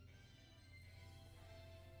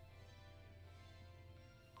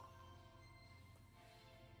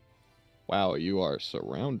 Wow, you are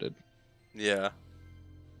surrounded. Yeah.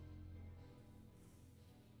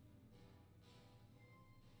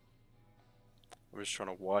 I'm just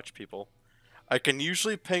trying to watch people. I can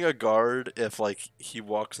usually ping a guard if like he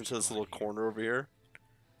walks into this little corner over here,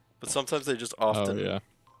 but sometimes they just often. Oh, yeah.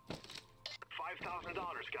 $5,000,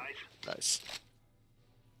 guys. Nice.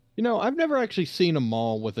 You know, I've never actually seen a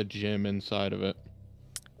mall with a gym inside of it.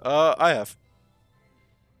 I have.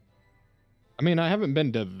 I mean, I haven't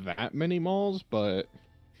been to that many malls, but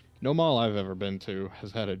no mall I've ever been to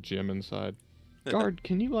has had a gym inside. Guard,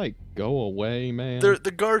 can you, like, go away, man?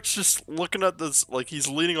 The guard's just looking at this, like he's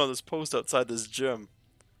leaning on this post outside this gym.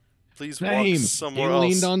 Please walk Same. somewhere He else.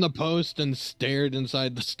 leaned on the post and stared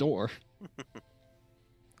inside the store.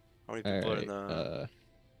 How many people are in Alright, the?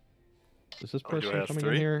 is this Oh, do I person have coming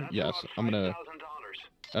three? in here? Yes, I'm gonna,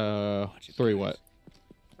 Watch it, 3 guys. what?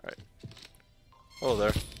 Oh,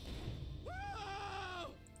 there.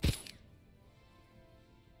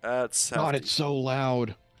 That's God, it's so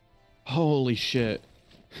loud. Holy shit.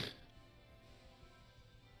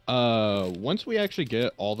 Once we actually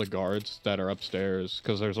get all the guards that are upstairs,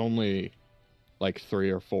 because there's only like 3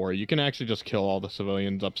 or 4, you can actually just kill all the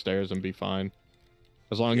civilians upstairs and be fine.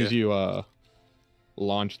 As long as you,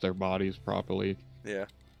 launch their bodies properly. Yeah.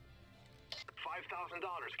 $5,000,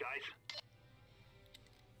 guys.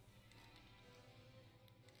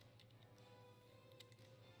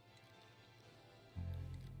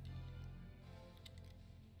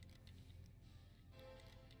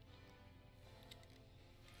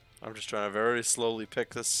 I'm just trying to very slowly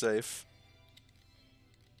pick this safe.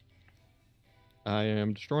 I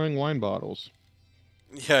am destroying wine bottles.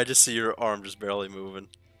 Yeah, I just see your arm just barely moving.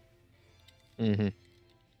 Mm-hmm.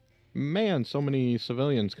 Man, so many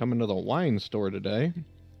civilians coming to the wine store today.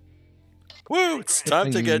 Woo! It's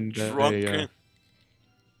time to get And, drunk.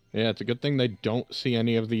 Yeah, it's a good thing they don't see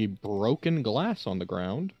any of the broken glass on the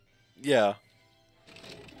ground. Yeah.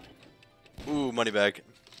 Ooh, money bag.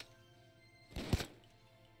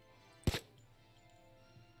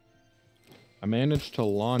 I managed to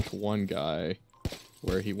launch one guy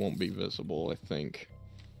where he won't be visible, I think.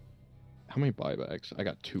 How many body bags? I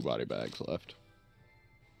got 2 body bags left.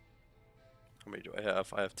 How many do I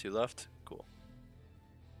have? I have 2 left. Cool.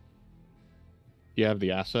 Do you have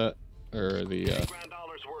the asset? Or the, $10,000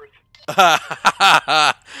 worth.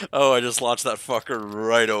 Oh, I just launched that fucker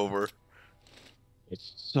right over.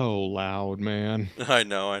 It's so loud, man. I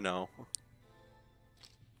know, I know.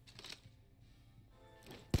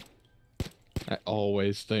 I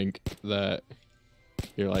always think that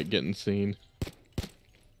you're, like, getting seen.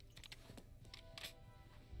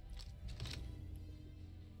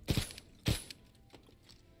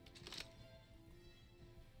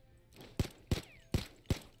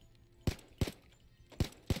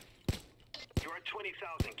 You're at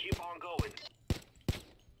 20,000. Keep on going.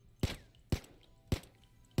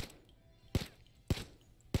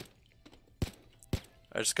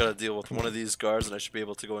 I just gotta deal with one of these guards and I should be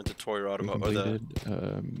able to go into Toy Automotive. Or the...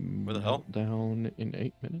 Where the hell? Down in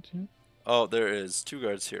 8 minutes yet? Oh, there is 2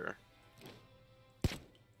 guards here.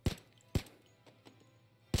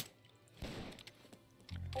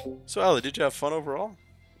 So, Allie, did you have fun overall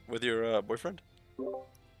with your boyfriend?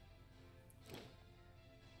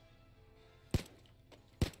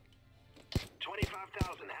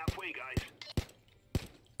 25,000. Halfway, guys.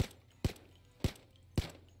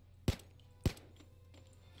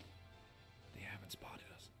 They haven't spotted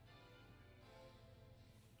us.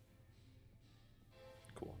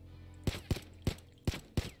 Cool.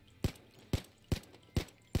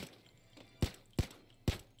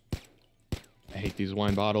 I hate these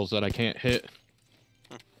wine bottles that I can't hit.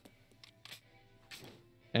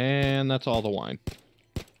 And that's all the wine.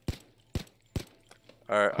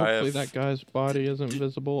 Alright, Hopefully that guy's body isn't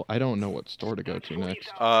visible. I don't know what store to go to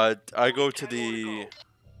next. I go to the...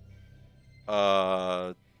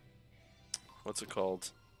 What's it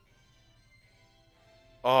called?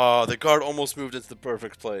 Oh, the guard almost moved into the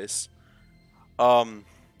perfect place.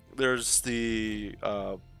 There's the,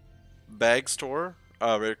 bag store,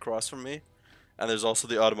 right across from me. And there's also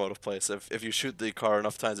the automotive place. If you shoot the car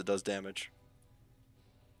enough times, it does damage.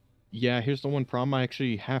 Yeah, here's the one problem. I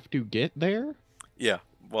actually have to get there. Yeah,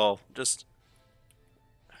 well, just...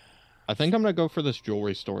 I think I'm gonna go for this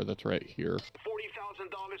jewelry store that's right here. $40,000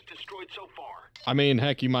 destroyed so far. I mean,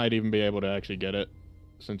 heck, you might even be able to actually get it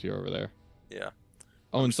since you're over there. Yeah.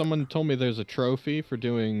 Oh, and someone told me there's a trophy for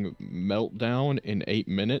doing Meltdown in 8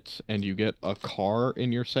 minutes, and you get a car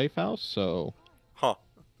in your safe house, so... Huh.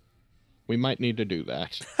 We might need to do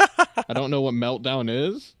that. I don't know what Meltdown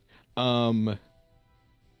is.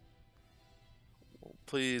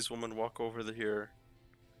 Please, woman, walk over here.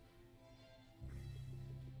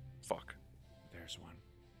 Fuck. There's one.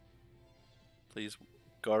 Please,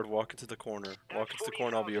 guard, walk into the corner. Walk into the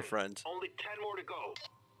corner, I'll be your friend. Only 10 more to go.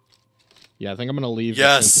 Yeah, I think I'm gonna leave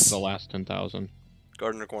Yes! the last 10,000.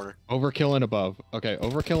 Guard in the corner. Overkill and above. Okay,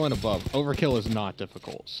 overkill and above. Overkill is not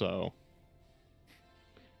difficult, so...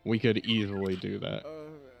 We could easily do that.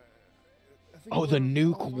 Oh, the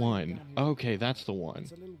nuke one. Okay, that's the one.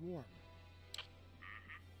 It's a little warm.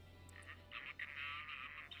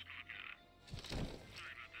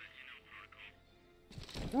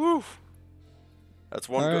 Woo! That's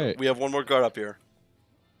one. Alright. We have one more guard up here.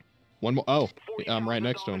 One more. Oh, I'm right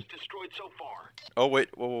next to him. Destroyed so far. Oh wait,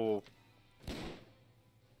 whoa, whoa, whoa.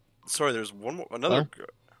 Sorry, there's one more. Another.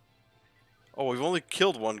 Oh, we've only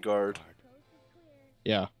killed one guard.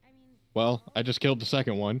 Yeah. Well, I just killed the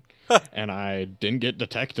second one, and I didn't get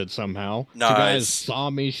detected somehow. Nice. 2 guys saw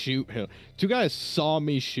me shoot him. 2 guys saw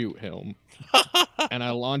me shoot him. and I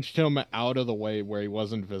launched him out of the way where he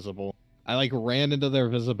wasn't visible. I like ran into their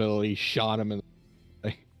visibility, shot him in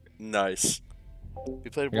the Nice. We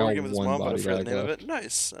played a I board got game with his one mom, but I body forgot the bag name of left. it.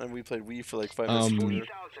 Nice. And we played Wii for like 5 minutes before dinner.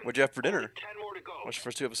 40,000. What'd you have for Only dinner? 10 more to go. Watched the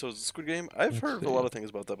first 2 episodes of Squid Game. I've Let's heard a see. lot of things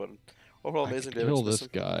about that, but overall I amazing could day. kill this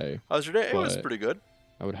guy, How was your day? It was but pretty good.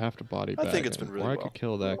 I would have to body I bag think it's him. been really or I well. could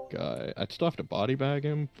kill that guy. I'd still have to body bag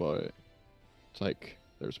him, but it's like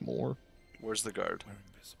there's more. Where's the guard?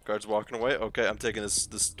 Guard's walking away. Okay, I'm taking this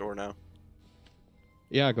door now.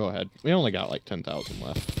 Yeah, go ahead. We only got like 10,000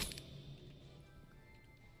 left.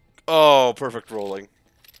 Oh, perfect rolling.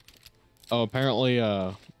 Oh, apparently,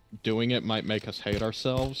 doing it might make us hate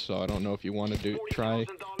ourselves, so I don't know if you want to try.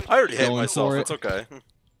 $40,000 I already hate Going myself. for it. It's okay.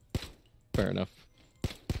 Fair enough.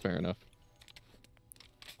 Fair enough.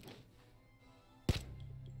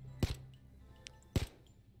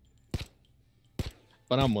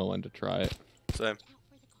 But I'm willing to try it. Same.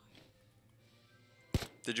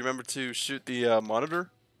 Did you remember to shoot the monitor?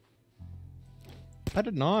 I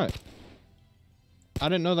did not. I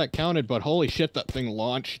didn't know that counted, but holy shit, that thing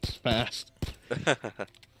launched fast.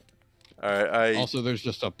 Alright, Also, there's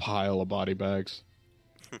just a pile of body bags.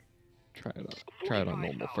 Try it on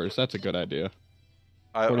normal first. That's a good idea.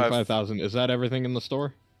 45,000. Is that everything in the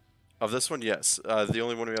store? Of this one, yes. The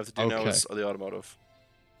only one we have to do now Okay. is the automotive.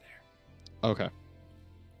 Okay.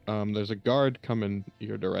 There's a guard coming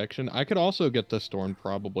your direction. I could also get this store and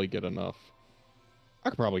probably get enough. I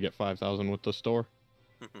could probably get 5,000 with the store.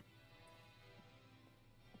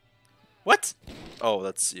 What? Oh,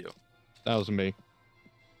 that's you. That was me.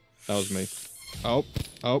 That was me. Oh.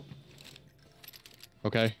 Oh.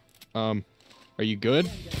 Okay. Are you good?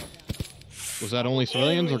 Was that only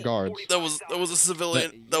civilians or guards? That was a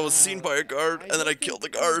civilian that was seen by a guard, and then I killed the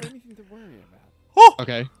guard. Anything to worry about. Oh!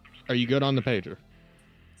 Okay. Are you good on the pager?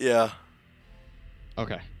 Yeah,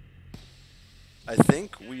 Okay. I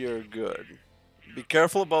think we are good. Be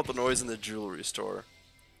careful about the noise in the jewelry store.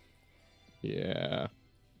 Yeah.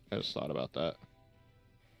 I just thought about that.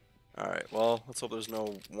 Alright, well, let's hope there's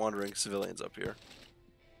no wandering civilians up here.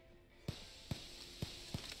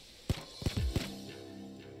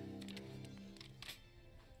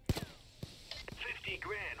 $50,000.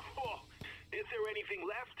 Oh, is there anything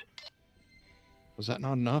left? Was that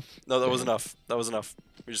not enough? No, that was Damn. enough. That was enough.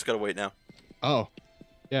 We just gotta wait now. Oh.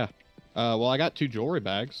 Yeah. Well, I got 2 jewelry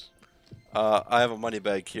bags. I have a money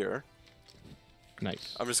bag here.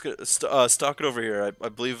 Nice. I'm just gonna stock it over here. I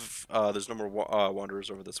believe there's no more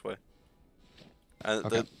wanderers over this way. And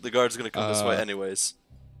Okay. the guard's gonna come this way Uh, anyways.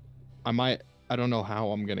 I don't know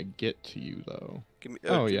how I'm gonna get to you, though. Give me,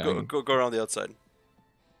 oh, yeah, I mean- go around the outside.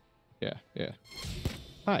 Yeah, yeah.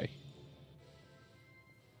 Hi.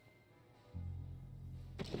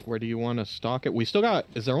 Where do you want to stock it? We still got...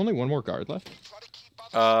 Is there only one more guard left? Try to keep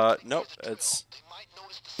others Nope. away from the It's drill. They might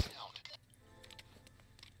notice the sound.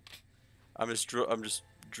 I'm just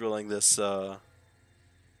drilling this. How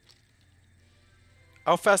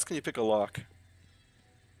fast can you pick a lock?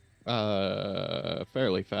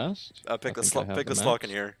 Fairly fast. Pick I this think I have pick the this lock in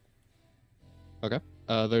max. here. Okay.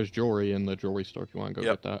 There's jewelry in the jewelry store if you want to go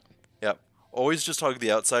Yep. get that. Yep. Always just hug the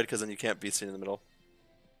outside because then you can't be seen in the middle.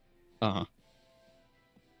 Uh-huh.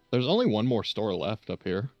 There's only one more store left up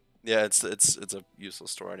here. Yeah, it's a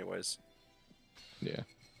useless store anyways. Yeah.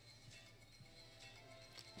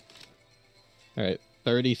 Alright.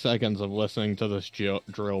 30 seconds of listening to this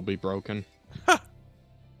drill be broken.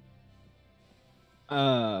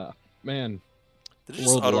 Man. Did The you just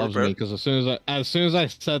world auto loves repair? me because as soon as I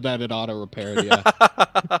said that, it auto repaired.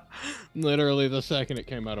 Yeah, literally the second it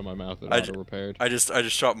came out of my mouth, it auto repaired. I just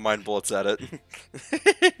shot mine bullets at it.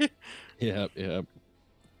 Yep, yep.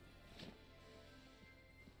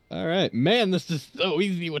 All right, man, this is so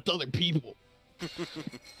easy with other people.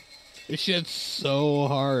 This shit's so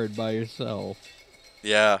hard by yourself.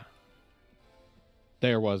 Yeah.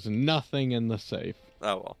 There was nothing in the safe.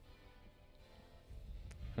 Oh well.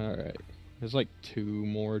 All right, there's like 2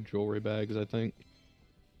 more jewelry bags, I think.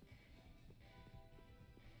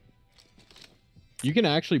 You can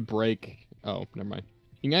actually break. Oh, never mind.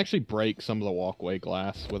 You can actually break some of the walkway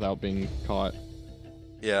glass without being caught.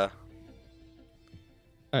 Yeah.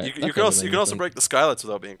 All right, You that's can also everything, I think. break the skylights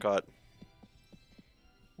without being caught.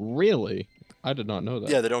 Really? I did not know that.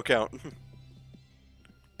 Yeah, they don't count.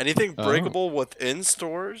 Anything Oh. breakable within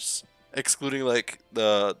stores, excluding like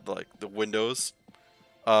the windows,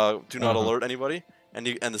 do not Uh-huh. alert anybody, and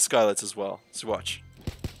the skylights as well. So watch.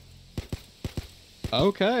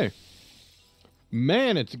 Okay.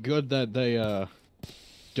 Man, it's good that they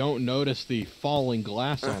don't notice the falling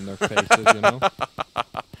glass on their faces, you know?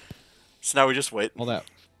 So now we just wait. All that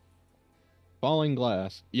Falling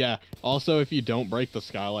glass. Yeah. Also, if you don't break the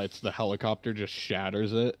skylights, the helicopter just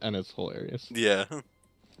shatters it, and it's hilarious. Yeah.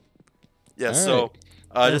 Yeah, All so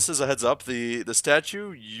right. just as a heads up, the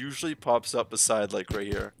statue usually pops up beside like right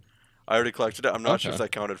here. I already collected it. I'm not sure if Okay.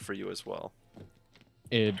 that counted for you as well.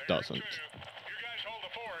 It doesn't. You guys hold the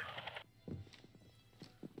fort.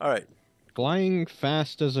 All right. Flying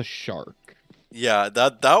fast as a shark. Yeah,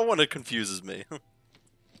 that one it confuses me.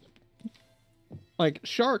 Like,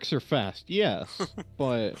 sharks are fast, yes,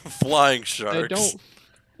 but Flying they sharks. don't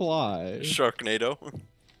fly. Sharknado.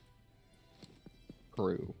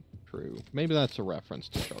 True. Maybe that's a reference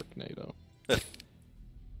to Sharknado.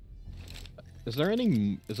 Is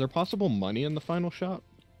there possible money in the final shop?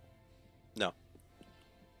 No.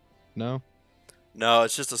 No? No,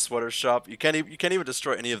 it's just a sweater shop. You can't even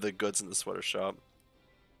destroy any of the goods in the sweater shop.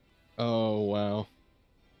 Oh, wow.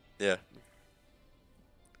 Yeah.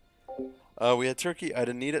 We had turkey. I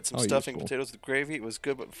didn't eat it. Some Oh, stuffing, useful. potatoes with gravy. It was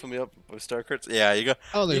good, but fill me up with star curds. Yeah, you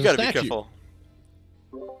Oh, there's a gotta be statue. careful.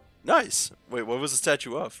 Nice. Wait, what was the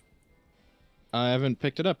statue of? I haven't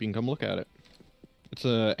picked it up. You can come look at it. It's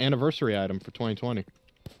a anniversary item for 2020.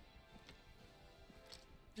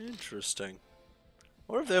 Interesting.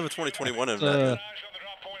 I wonder if they have a 2021 event. Eyes on the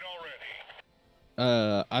drop point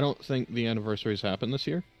already. I don't think the anniversaries happened this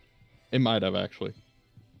year. It might have, actually.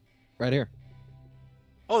 Right here.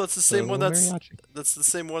 Oh, that's the same one. little That's mariachi. the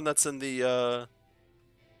same one that's in the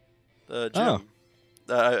gym. Oh.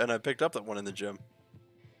 And I picked up that one in the gym.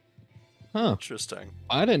 Huh. Interesting.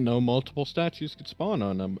 I didn't know multiple statues could spawn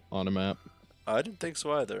on a map. I didn't think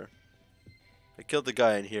so either. I killed the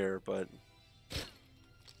guy in here, but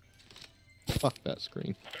Fuck that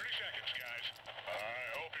screen. 30 seconds, guys.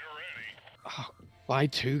 I hope you're ready. Oh, buy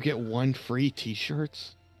 2, get 1 free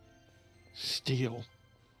t-shirts? Steal.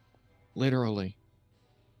 Literally.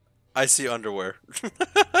 I see underwear.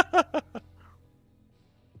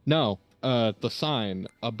 No, the sign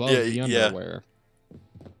above Yeah, the yeah. underwear.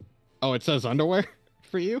 Oh, it says underwear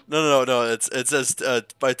for you? No. It says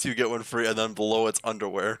buy 2 get 1 free, and then below it's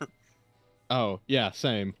underwear. Oh, yeah,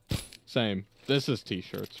 same. This is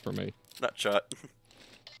t-shirts for me. Not shot.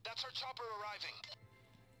 That's our chopper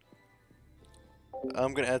arriving.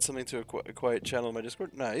 I'm gonna add something to a quiet channel in my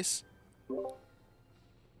Discord. Nice.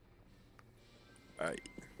 Alright.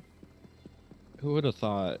 Who would have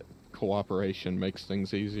thought cooperation makes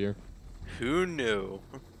things easier? Who knew?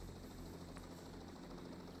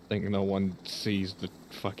 Think no one sees the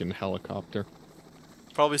fucking helicopter.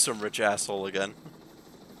 Probably some rich asshole again.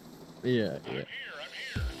 Yeah. I'm here.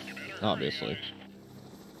 You better hurry, Obviously. guys.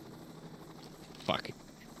 Fuck.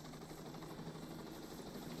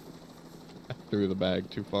 I threw the bag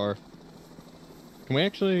too far. Can we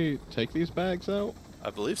actually take these bags out? I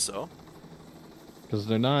believe so. Because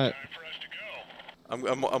they're not... Time for us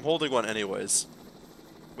to go. I'm holding one anyways.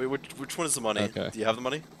 Wait, which one is the money? Okay. Do you have the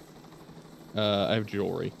money? I have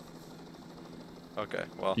jewelry. Okay,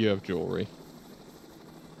 well. You have jewelry.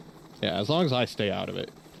 Yeah, as long as I stay out of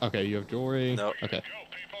it. Okay, you have jewelry. No. Okay. Go,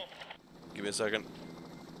 people. Give me a second.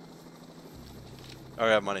 Oh, I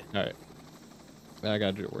got money. Alright. I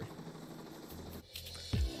got jewelry.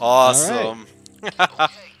 Awesome. Okay, done.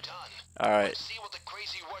 Alright. Let's see what the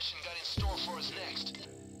crazy Russian got in store for us next.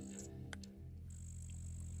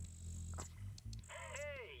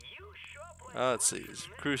 Hey, you sharp like Let's see.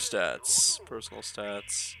 Crew stats. Personal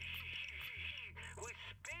stats. with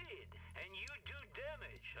speed, and you do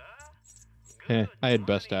damage, huh? Heh, I had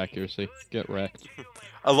best accuracy. Get wrecked.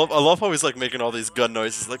 I love how he's like making all these gun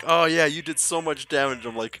noises. Like, oh yeah, you did so much damage.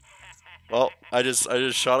 I'm like, well, I just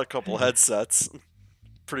shot a couple headsets.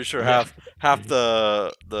 Pretty sure half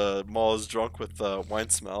the mall is drunk with wine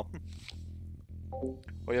smell. Oh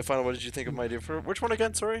yeah, final. What did you think of my idea for which one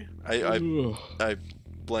again? Sorry, I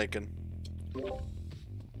blanking.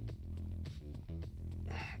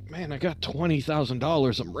 Man, I got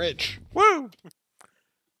 $20,000. I'm rich. Woo!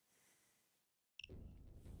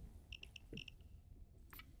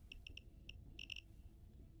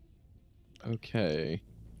 Okay.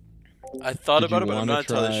 I thought Did about you it, but I'm wanna not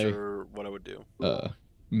entirely try- sure what I would do.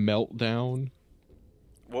 Meltdown.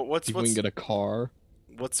 What's See if we can get a car.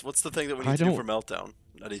 what's the thing that we I need to do don't- for meltdown?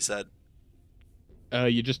 That he said.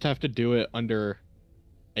 You just have to do it under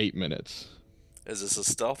 8 minutes. Is this a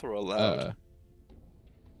stealth or a loud?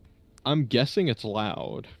 I'm guessing it's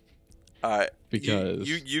loud. All right. because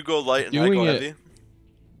you go light and I doing go it- heavy.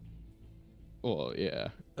 Well, yeah.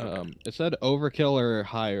 Okay. It said overkill or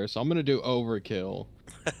higher, so I'm gonna do overkill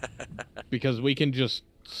because we can just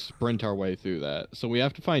sprint our way through that. So we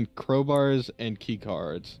have to find crowbars and key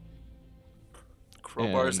cards.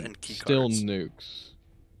 Crowbars and key still cards. nukes.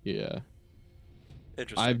 Yeah.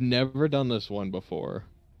 Interesting. I've never done this one before.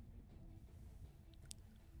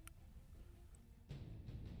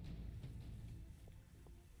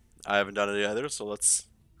 I haven't done it either, so let's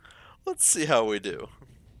see how we do.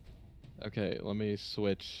 Okay, let me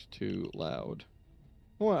switch to loud.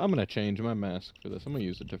 Well, I'm gonna change my mask for this. I'm gonna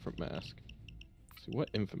use a different mask. Let's see, what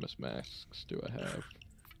infamous masks do I have?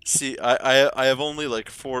 See, I have only like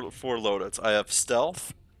four loadouts. I have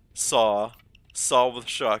stealth, saw with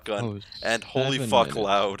shotgun, Oh, and holy 7 fuck minutes.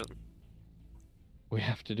 loud. We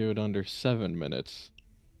have to do it under 7 minutes.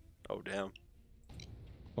 Oh damn.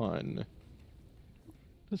 Fun.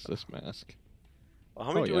 What's this mask? Well,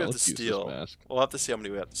 how many Oh, do yeah, we have to let's use this steal? mask. We'll have to see how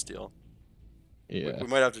many we have to steal. Yeah. We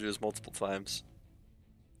might have to do this multiple times.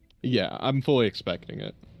 Yeah, I'm fully expecting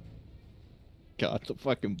it. God, the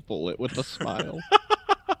fucking bullet with the smile.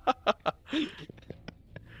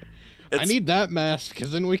 I need that mask,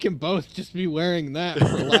 because then we can both just be wearing that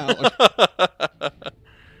for loud.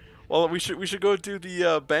 Well, we should go do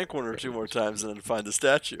the bank one or 2 more times and then find the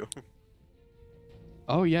statue.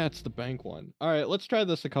 Oh, yeah, it's the bank one. All right, let's try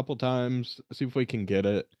this a couple times, see if we can get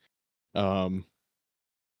it.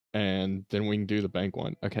 And then we can do the bank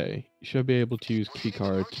one. Okay, you should be able to use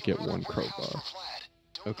keycard to get 1 crowbar.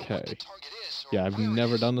 Okay. Yeah, I've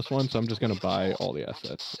never done this one, so I'm just gonna buy all the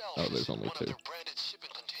assets. Oh, there's only 2.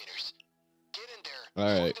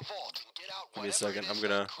 Alright. Give me a second. I'm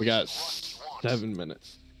gonna. We got 7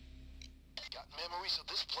 minutes. Got memories of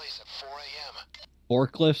this place at 4 a.m.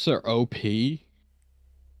 Forklifts are OP. You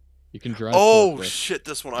can drive. Oh forklifts. shit!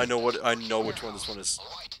 This one. I know which one this one is.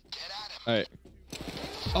 Alright.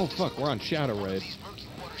 Oh fuck, we're on Shadow Raid.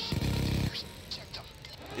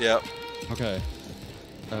 Yep. Okay.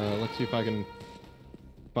 Let's see if I can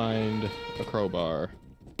find a crowbar.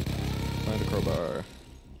 Find a crowbar.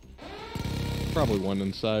 Probably one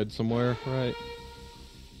inside somewhere, right?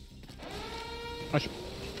 I should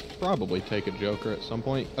probably take a Joker at some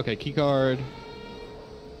point. Okay, keycard.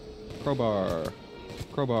 Crowbar.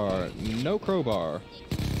 Crowbar. No crowbar.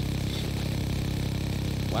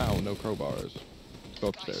 Wow, no crowbars. Let's go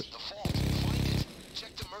upstairs.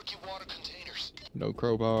 No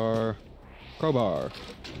crowbar. Crowbar.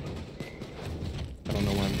 I don't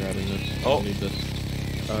know why I'm grabbing this. Oh. I need this.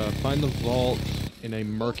 Find the vault in a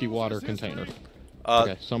murky water container.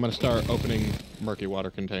 Okay, so I'm gonna start opening murky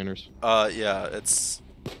water containers. Yeah, it's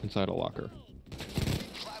inside a locker.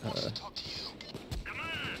 Come on,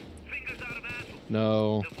 fingers out of asshole.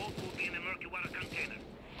 No. The vault will be in a murky water container.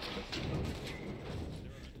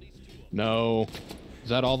 No. Is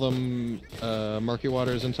that all them murky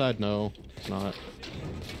waters inside? No, it's not.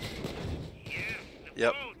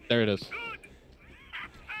 Yep. There it is.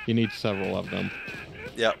 You need several of them.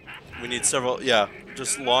 Yep. We need several. Yeah.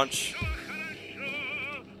 Just launch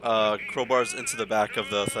crowbars into the back of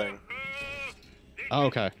the thing. Oh,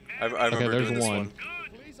 okay. I remember there's doing this one. one.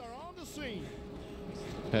 Police are on the scene.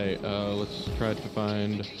 Okay, let's try to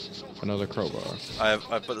find another crowbar. I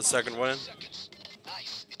put the second one in.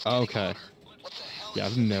 Okay. Yeah,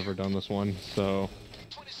 I've never done this one, so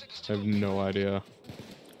I have no idea.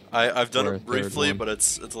 I've done Or a it third briefly, one. but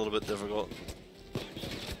it's a little bit difficult.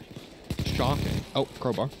 Shocking. Oh,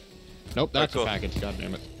 crowbar. Nope, that's cool. a package. God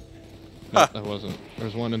damn it. Nope, that wasn't.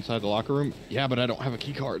 There's one inside the locker room. Yeah, but I don't have a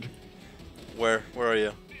key card. Where are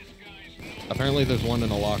you? Apparently there's one in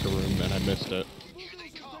a locker room and I missed it.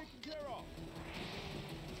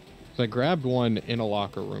 So I grabbed one in a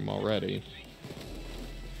locker room already.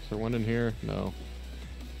 Is there one in here? No.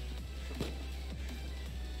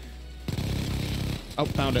 Oh,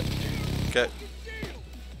 found it. Okay.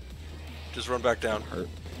 Just run back down. Hurt.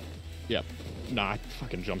 Yep. Nah, I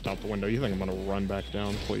fucking jumped out the window. You think I'm gonna run back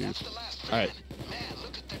down, please? Alright. Man,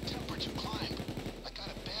 look at that temperature climb. I got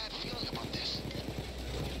a bad feeling about this.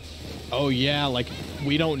 Oh yeah, like,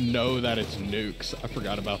 we don't know that it's nukes. I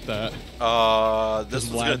forgot about that. This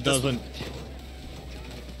one's lad doesn't...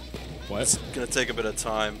 What? It's gonna take a bit of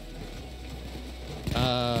time.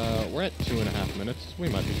 We're at 2.5 minutes. We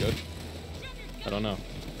might be good. I don't know.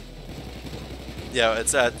 Yeah,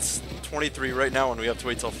 it's at 23 right now, and we have to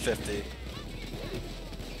wait till 50.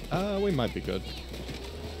 We might be good. Give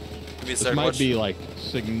me a This second. might be, like,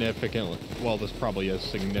 significantly... Well, this probably is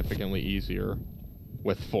significantly easier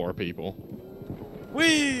with 4 people.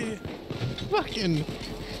 Whee! Fucking...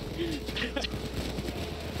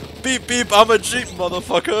 Beep beep, I'm a Jeep,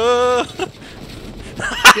 motherfucker!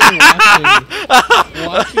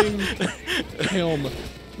 watching him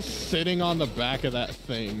sitting on the back of that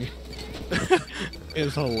thing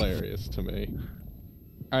is hilarious to me.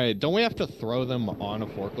 Alright, don't we have to throw them on a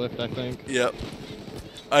forklift, I think? Yep.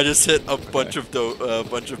 I just hit a bunch of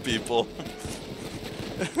people.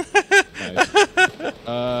 Nice.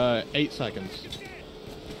 8 seconds.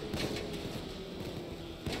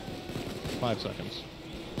 5 seconds.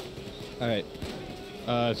 Alright.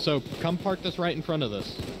 So come park this right in front of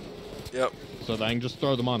this. Yep. So that I can just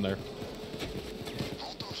throw them on there.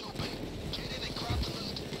 Vault doors open. Get in and grab the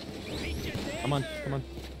loot. Come on, come on.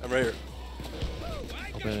 I'm right here.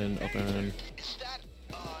 Open, open. Is that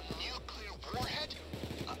a nuclear warhead?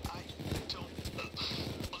 I don't.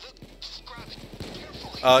 Just grab it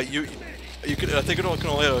carefully. You could. I think it can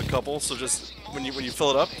only have a couple. So just when you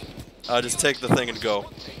fill it up, just take the thing and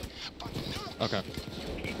go. Okay.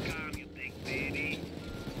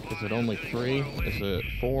 Is it only 3? Is it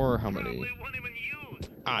 4? How many?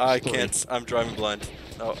 Ah, I it's 3. can't. I'm driving blind.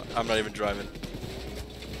 No, I'm not even driving.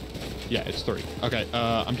 Yeah, it's 3. Okay,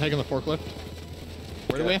 I'm taking the forklift.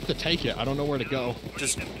 Where do we have to take it? I don't know where to go.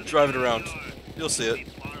 Just drive it around. You'll see it.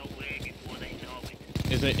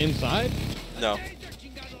 Is it inside? No.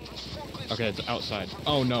 Okay, it's outside.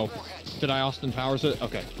 Oh no. Did I Austin Powers it?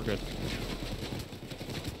 Okay, we're good.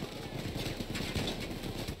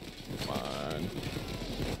 Come on.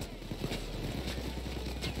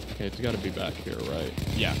 Okay, it's gotta be back here, right?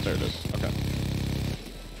 Yeah, there it is. Okay.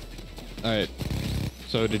 Alright.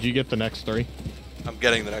 So, did you get the next 3? I'm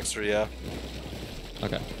getting the next 3. Yeah.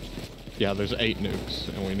 Okay. Yeah, there's 8 nukes,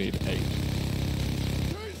 and we need 8.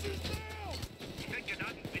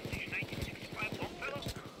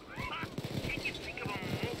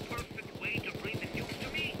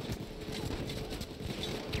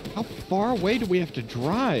 How far away do we have to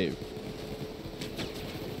drive?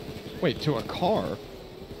 Wait, to a car?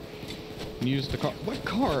 And use the car. What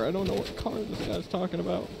car? I don't know what car this guy's talking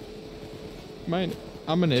about.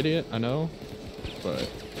 I'm an idiot, I know. But...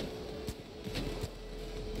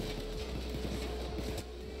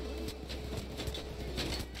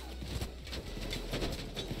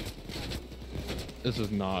 this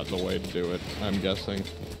is not the way to do it, I'm guessing.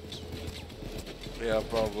 Yeah,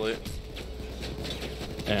 probably.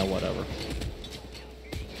 Eh, whatever.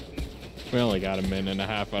 We only got a minute and a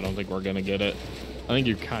half. I don't think we're gonna get it. I think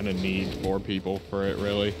you kind of need 4 people for it,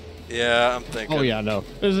 really. Yeah, I'm thinking. Oh yeah, no.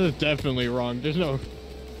 This is definitely wrong. There's no...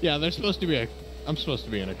 yeah, there's supposed to be a... I'm supposed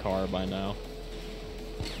to be in a car by now.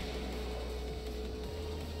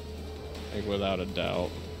 Like, without a doubt.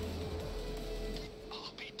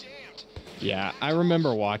 I'll be damned. Yeah, I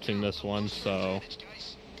remember watching this one, so...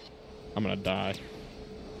 I'm gonna die.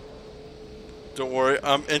 Don't worry,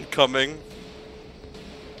 I'm incoming.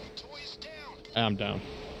 Toys down. I'm down.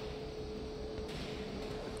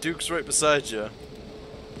 Duke's right beside you.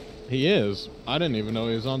 He is. I didn't even know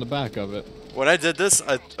he was on the back of it. When I did this,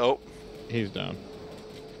 oh. He's down.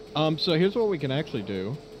 So here's what we can actually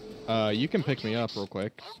do. You can pick me up real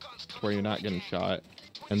quick, where you're not getting shot.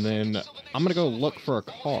 And then I'm gonna go look for a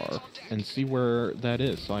car and see where that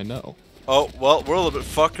is, so I know. Oh, well, we're a little bit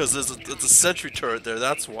fucked because it's a sentry turret there,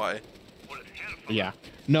 that's why. Yeah.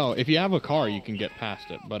 No, if you have a car, you can get past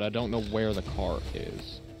it, but I don't know where the car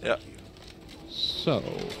is. Yeah. So,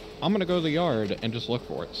 I'm gonna go to the yard and just look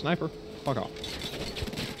for it. Sniper, fuck off.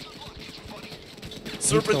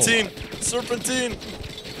 Serpentine! Serpentine!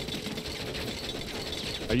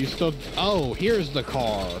 Are you still... oh, here's the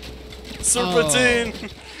car. Serpentine!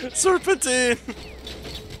 Serpentine!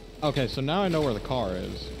 Okay, so now I know where the car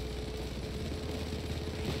is.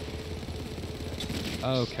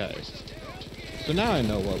 Okay. So now I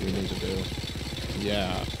know what we need to do.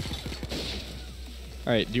 Yeah.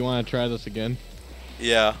 Alright, do you want to try this again?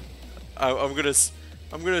 Yeah. I'm gonna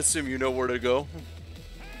assume you know where to go.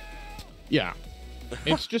 Yeah.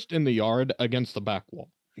 It's just in the yard against the back wall.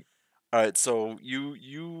 Alright, so you... We're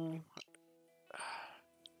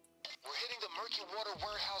hitting the murky water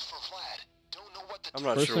warehouse for Vlad. Don't know what to I'm do.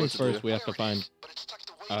 not First sure things what to first, do. we have to find... But it's tucked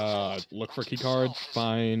away. look for key cards,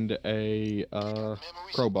 find a,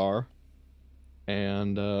 crowbar.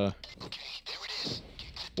 And, Okay, there it is.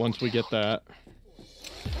 once we get that,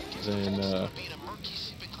 then, Be in a murky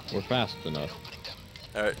shipping container. we're fast enough. Opening them.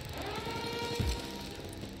 Alright.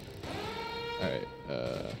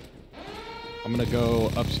 Alright, I'm gonna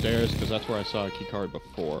go upstairs because that's where I saw a key card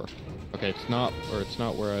before. Okay, it's not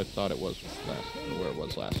where I thought it was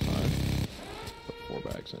last time. Put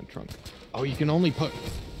 4 bags in a trunk. Oh, you can only put...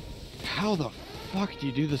 how the fuck do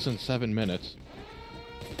you do this in 7 minutes?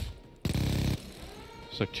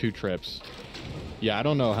 So 2 trips. Yeah, I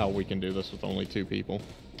don't know how we can do this with only 2 people.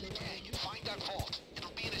 Gang, find that vault.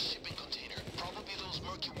 It'll be in a shipping container. Probably those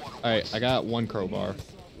murky water. Alright, I got 1 crowbar.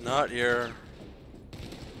 Not here.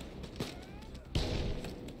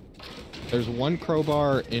 There's 1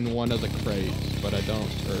 crowbar in one of the crates, but I don't...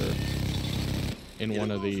 or... in one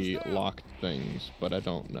of the locked things, but I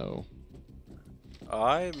don't know.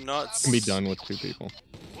 I'm not. Can be done with 2 people.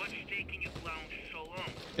 What's taking you clowns so long?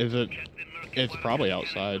 Is it? Check the murky It's water probably scanner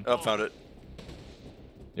outside. Oh, found it.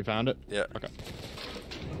 You found it? Yeah. Okay.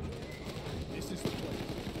 This is the place.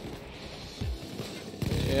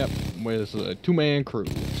 Yep. With a 2-man crew.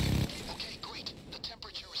 Okay, great. The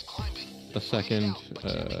temperature is climbing. The second, But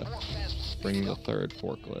more fans will speed bring it the up. third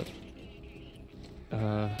forklift.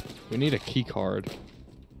 We need a key card.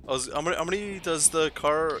 How many does the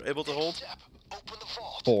car able to hold? Step. Open the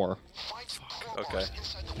vault. 4. Find some Okay. crowbars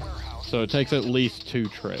inside the warehouse. So it takes at least 2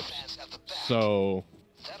 trips. Fans at the back. So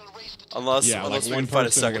That'll raise the Unless Yeah, unless like we one can find a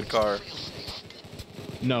person second would- car.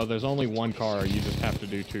 no, there's only 1 car. You just have to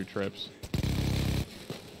do 2 trips.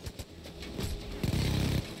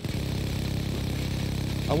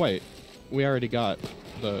 Oh wait, we already got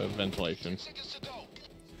the ventilation. seconds to go.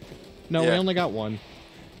 No, we Yeah. only got 1,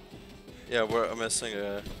 Yeah, I'm missing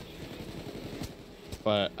a.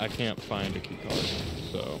 but I can't find a key card.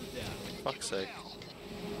 So Fuck's sake.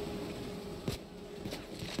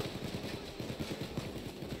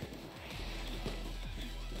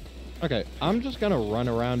 okay, I'm just gonna run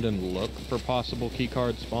around and look for possible key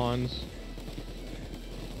card spawns.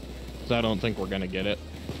 'Cause I don't think we're gonna get it.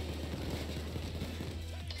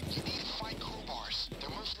 You need to find crowbars. They're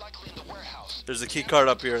most likely in the warehouse. There's a key card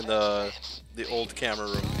up here in the old camera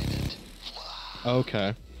room.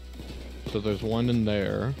 Okay. So there's 1 in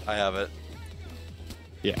there. I have it.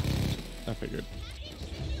 Yeah, I figured.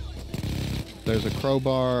 There's a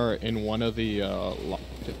crowbar in one of the locked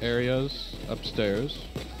areas upstairs.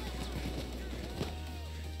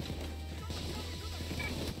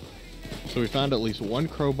 So we found at least 1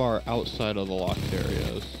 crowbar outside of the locked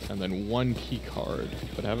areas, and then 1 key card,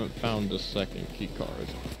 but haven't found the second key card.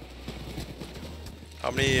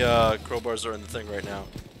 How many crowbars are in the thing right now?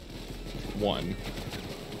 1.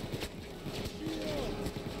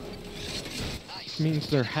 Means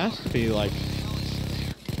there has to be like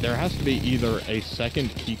either a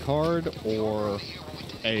second key card or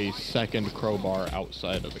a second crowbar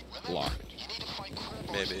outside of the locked.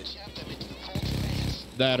 Maybe.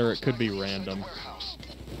 That or it could be random.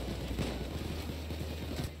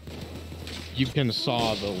 You can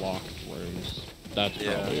saw the locked rooms. That's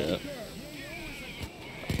Yeah. probably it.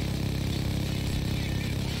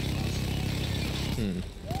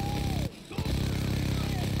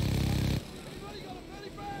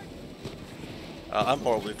 I'm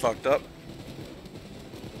horribly fucked up.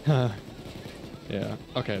 Yeah.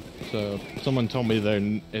 Okay. So someone told me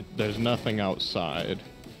there's nothing outside.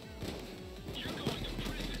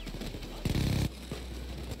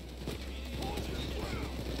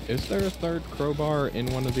 Is there a third crowbar in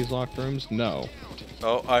one of these locked rooms? No.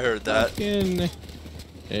 Oh, I heard that. Fucking...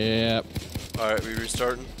 Yep. Alright, we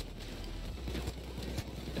restarting?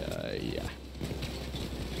 Yeah.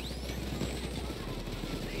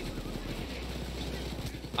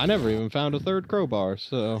 I never even found a third crowbar,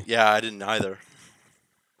 so... Yeah, I didn't either.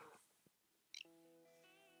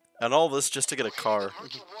 And all this just to get a car.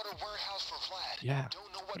 Yeah,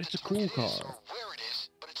 but it's a cool car.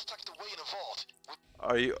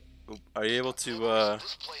 Are you able to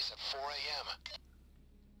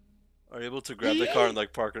are you able to grab the car and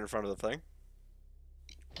like park it in front of the thing?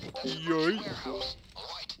 Yoink.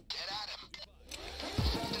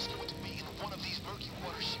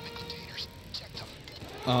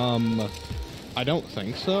 I don't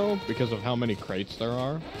think so, because of how many crates there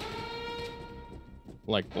are.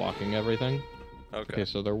 Like, blocking everything. Okay,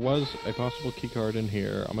 so there was a possible keycard in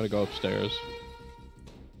here. I'm gonna go upstairs.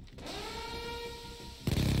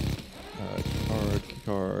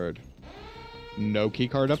 Keycard. No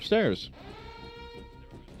keycard upstairs.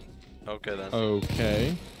 Okay then.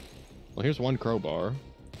 Okay. Well, here's one crowbar.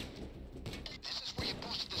 This is where you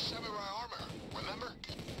boosted the samurai armor, remember?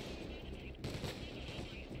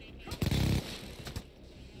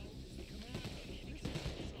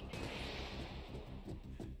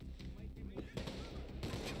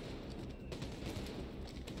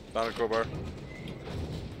 Found a crowbar.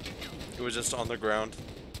 It was just on the ground.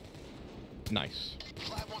 Nice.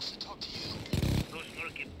 Vlad wants to talk to you. Those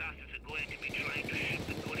murky bastards are going to be trying to ship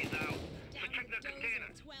the goodies out. So check the container.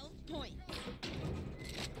 12 points.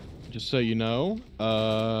 Just so you know,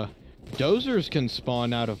 dozers can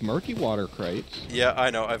spawn out of murky water crates. Yeah, I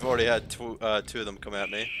know. I've already had two of them come at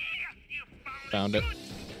me. Yes, you Found it.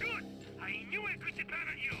 Good. I knew I could depend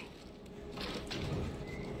on you.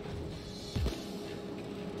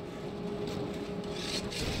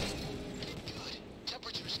 Good.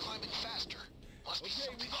 Temperature's climbing faster. Must be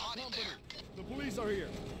something hot in there. The police are here.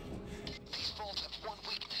 These vaults have one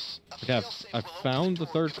weakness. A Okay, failsafe I will open found the the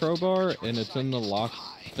door third between crowbar, temperature and it's in the locked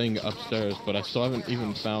thing upstairs, but I still haven't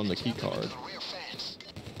even found the key card. the rear fans.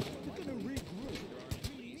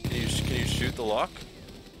 the lock?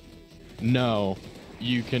 No,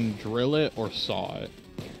 you can drill it or saw it.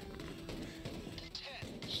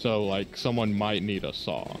 So, like, someone might need a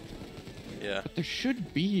saw. Yeah. But there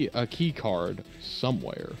should be a key card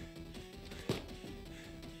somewhere.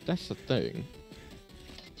 That's the thing.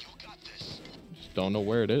 Just don't know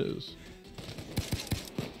where it is.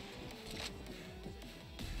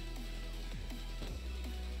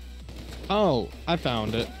 Oh, I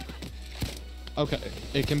found it. Okay,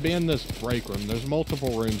 it can be in this break room. There's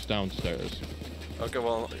multiple rooms downstairs. Okay,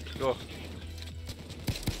 well, go.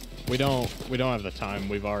 We don't have the time.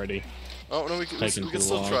 We've already. Oh no, we can Taking still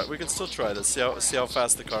too long. try. We can still try this. See how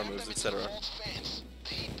fast the car moves, etc.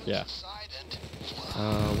 Yeah.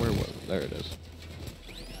 Where was it? There it is.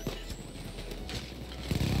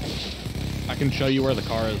 I can show you where the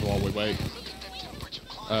car is while we wait.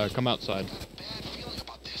 Come outside.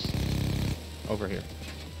 Over here.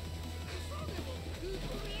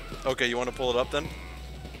 Okay, you want to pull it up then?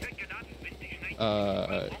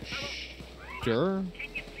 Sure.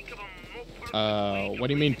 What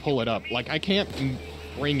do you mean pull it up? Like, I can't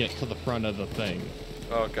bring it to the front of the thing.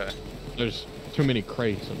 Okay. There's too many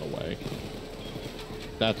crates in the way.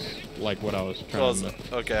 That's, like, what I was trying to...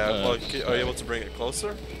 Okay, well, are you able to bring it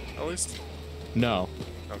closer, at least? No.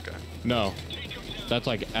 Okay. No. That's,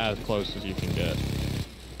 like, as close as you can get.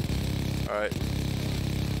 Alright.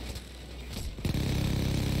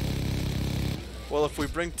 Well, if we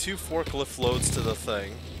bring 2 forklift loads to the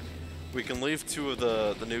thing, we can leave 2 of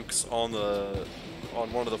the nukes on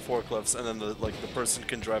one of the forklifts, and then the person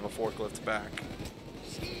can drive a forklift back.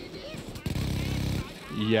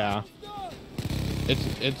 Yeah.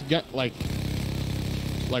 It's like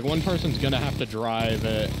one person's gonna have to drive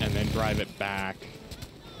it and then drive it back,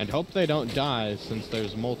 and hope they don't die since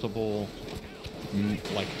there's multiple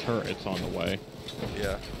like turrets on the way.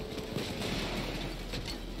 Yeah.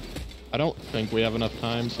 I don't think we have enough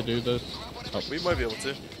time to do this. Oh. We might be able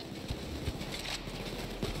to.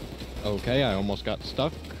 Okay, I almost got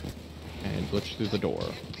stuck and glitched through the door.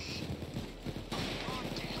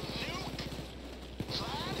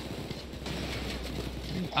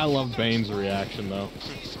 I love Bane's reaction though.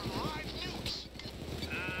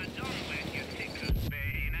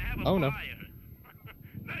 Oh no.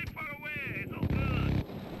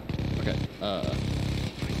 Okay,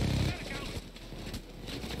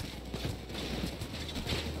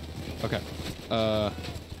 okay.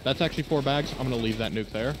 That's actually 4 bags. I'm gonna leave that nuke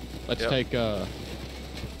there. Let's take, no,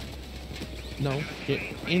 get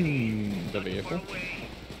in the vehicle.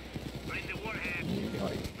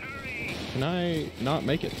 Can I not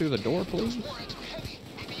make it through the door, please?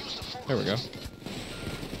 There we go.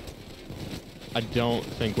 I don't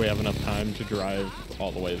think we have enough time to drive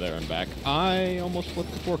all the way there and back. I almost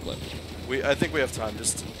flipped the forklift. I think we have time.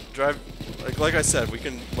 Just drive, like I said, we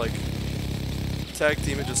can tag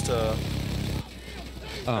team it just to,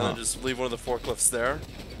 and then just leave one of the forklifts there.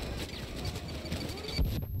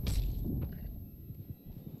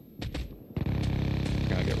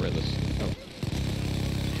 Gotta get rid of this. Oh.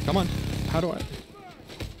 Come on. How do I?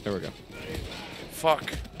 There we go.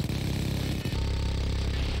 Fuck.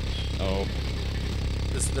 Oh.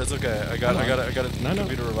 That's okay. I got a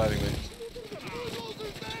computer reviving me.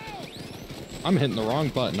 I'm hitting the wrong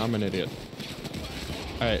button. I'm an idiot.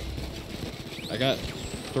 Alright. I got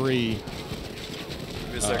 3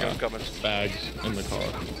 Give me a second, I'm coming. bags in the car.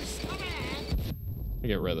 I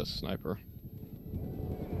get rid of this sniper.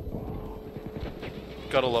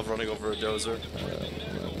 Gotta love running over a dozer.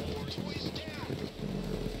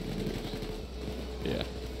 Yeah.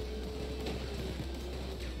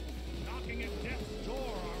 Knocking at death's door,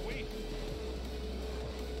 are we?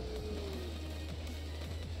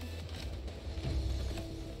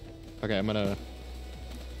 Okay, I'm gonna...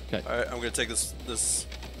 Okay. Alright, I'm gonna take this.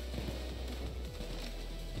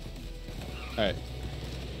 Alright.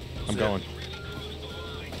 I'm See ya. going.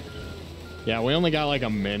 Yeah, we only got like a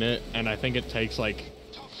minute, and I think it takes like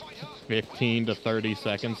 15 to 30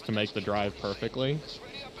 seconds to make the drive perfectly.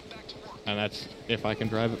 And that's if I can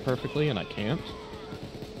drive it perfectly, and I can't.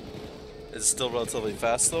 Is it still relatively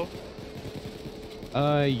fast though?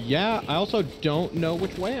 Yeah, I also don't know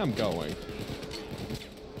which way I'm going.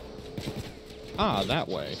 Ah, that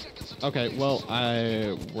way. Okay, well,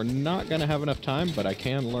 we're not gonna have enough time, but I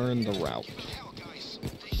can learn the route.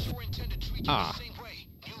 Ah.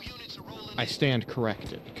 I stand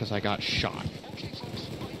corrected, because I got shot.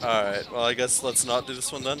 Alright, well I guess let's not do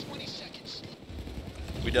this one then.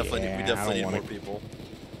 We definitely need more people.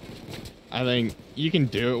 I think you can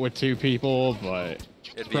do it with 2 people, but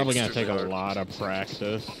it's probably gonna take a hard. lot of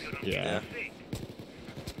practice. Yeah.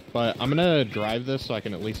 But I'm gonna drive this so I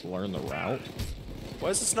can at least learn the route. Why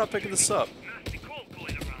is this not picking this up?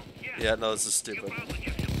 Yeah, no, this is stupid.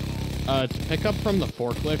 To pick up from the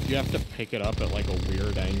forklift, you have to pick it up at like a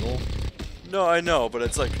weird angle. No, I know, but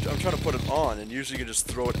it's like I'm trying to put it on, and usually you can just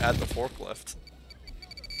throw it at the forklift.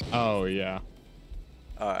 Oh, yeah.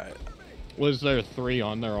 Alright. Was there 3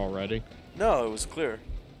 on there already? No, it was clear.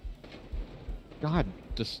 God,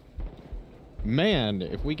 this... Man,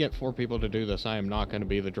 if we get 4 people to do this, I am not going to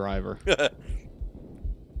be the driver.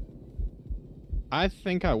 I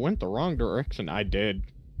think I went the wrong direction. I did.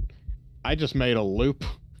 I just made a loop.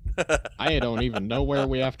 I don't even know where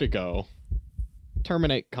we have to go.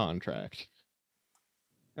 Terminate contract.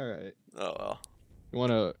 Alright. Oh well. You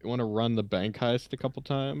wanna run the bank heist a couple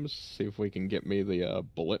times? See if we can get me the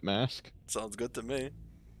bullet mask. Sounds good to me.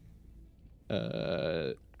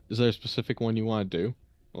 Is there a specific one you want to do?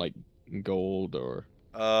 Like gold or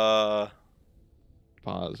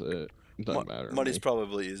deposit? Doesn't matter to money's me.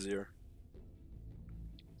 probably easier.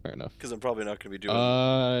 Fair enough. Because I'm probably not going to be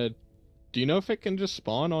doing... Do you know if it can just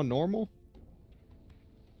spawn on normal?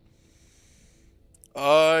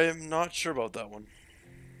 I'm not sure about that one.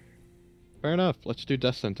 Fair enough. Let's do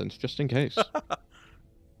death sentence, just in case.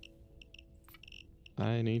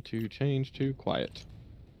 I need to change to quiet.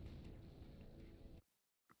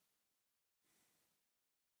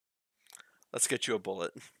 Let's get you a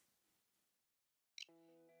bullet.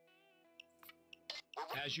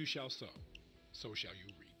 As you shall sow, so shall you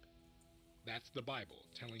reap. That's the Bible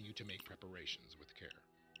telling you to make preparations with care.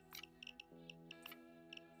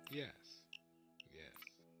 Yes. Yes.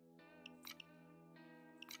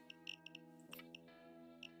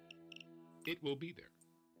 It will be there,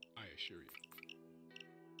 I assure you.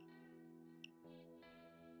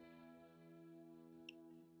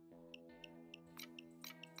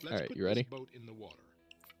 Let's Alright, put you ready? this boat in the water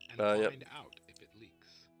and Yep. find out if it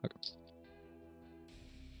leaks. Okay.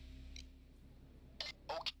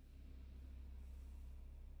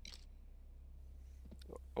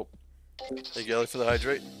 Oh. Hey, Gally, for the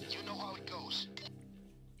hydrate. You know how it goes.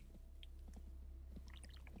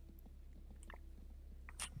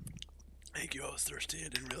 Thank you, I was thirsty. I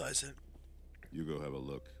didn't realize it. You go have a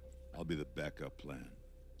look. I'll be the backup plan.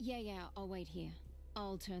 Yeah, I'll wait here.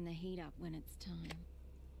 I'll turn the heat up when it's time.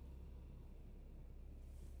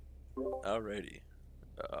 Alrighty.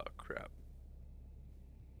 Oh, crap.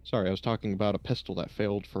 Sorry, I was talking about a pistol that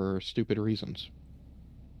failed for stupid reasons.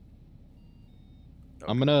 Okay.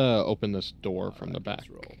 I'm gonna open this door from the Alright, back. let's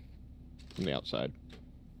roll. From the outside.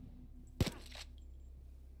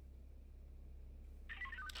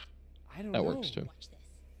 I don't That know. works too. Watch this.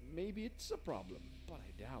 Maybe it's a problem, but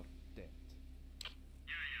I doubt that.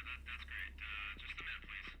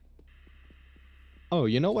 Oh,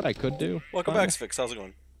 you know what I could do? Welcome back, Sphinx. How's it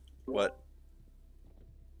going? What?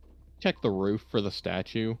 Check the roof for the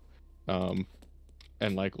statue. And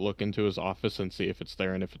like look into his office and see if it's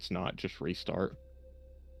there, and if it's not, just restart.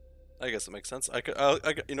 I guess it makes sense.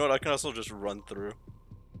 You know what? I can also just run through.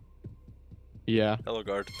 Yeah. Hello,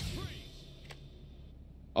 guard.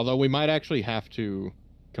 Although we might actually have to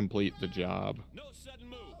complete the job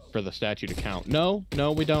for the statue to count. No,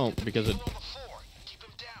 we don't, because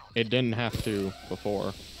it didn't have to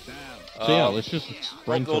before. So yeah, let's just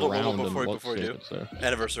sprint around and look, see if it's there.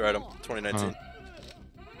 Anniversary item, 2019.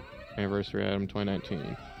 Anniversary item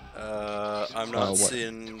 2019. I'm not what?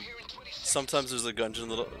 seeing... Sometimes there's a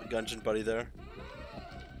little Gungeon buddy there.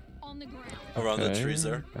 On the ground. Around the trees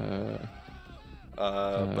there.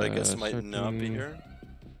 But I guess it might certain... not be here.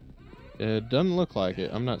 It doesn't look like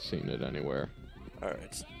it. I'm not seeing it anywhere.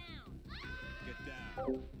 Alright.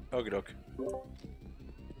 Okie doke.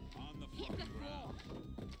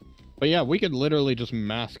 But yeah, we could literally just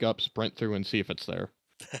mask up, sprint through, and see if it's there.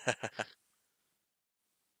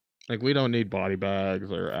 Like, we don't need body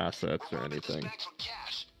bags or assets or anything.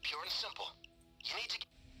 Pure and simple. You need to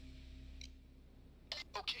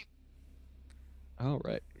Okay,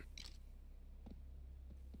 Alright.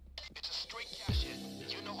 it's a straight cash hit.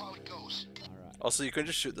 You know how it goes. Alright. Also, you can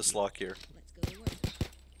just shoot this lock here. Let's go to work.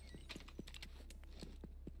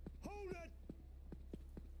 Hold it!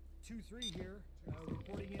 2-3 here.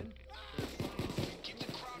 Reporting in. Keep the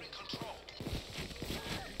crowd in control.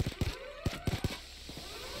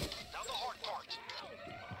 Now the hard part.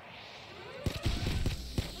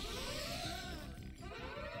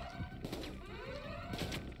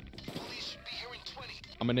 Police should be here in 20.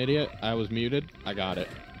 I'm an idiot. I was muted. I got it.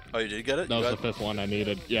 Oh, you did get it? That You was got the 5th one I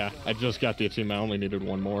needed. Yeah, I just got the achievement. I only needed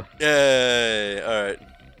one more. Yay! Alright.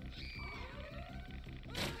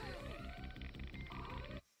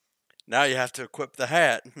 Now you have to equip the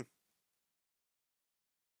hat.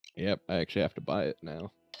 Yep, I actually have to buy it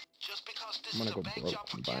now. Just because this I'm gonna is go a bank broke job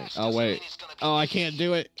for and buy it. cash Oh, doesn't wait. mean it's gonna be Oh, I easy. can't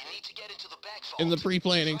do it. You need to get into the back vault. in the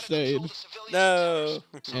pre-planning stage. No.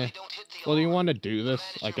 Well, do you want to do this?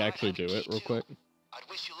 Like, actually do it real quick?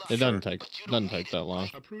 It doesn't take that long.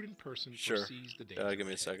 A prudent person Sure. foresees the danger Give me a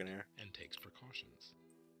ahead second here. and takes precautions.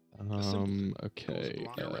 A simpleton Okay. goes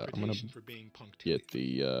block a I'm gonna reputation for being punctilious. get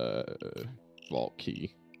the vault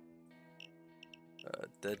key.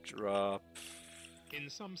 Dead drop. In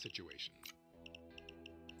some situations,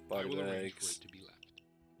 I Body will arrange for bags. it to be left.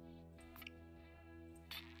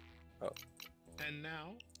 Oh. And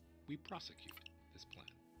now, we prosecute this plan.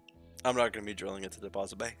 I'm not gonna be drilling into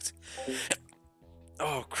deposit bags.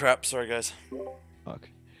 Oh crap! Sorry guys. Fuck.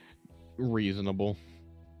 Reasonable.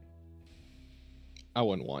 I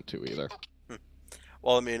wouldn't want to either.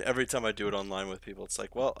 Well, I mean, every time I do it online with people, it's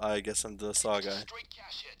like, well, I guess I'm the saw guy.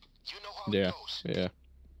 Yeah, yeah.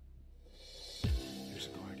 There's a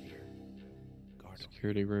guard here. Guard over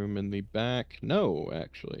Security room in the back. No,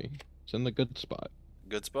 actually. It's in the good spot.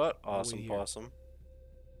 Good spot. Awesome, here. possum.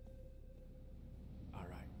 All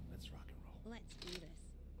right, let's rock and roll. Let's do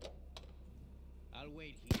this. I'll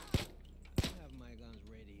wait here. I'll have my guns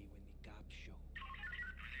ready when the cops show.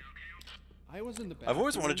 I was in the back. I've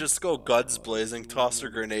always wanted to just go guns blazing, toss a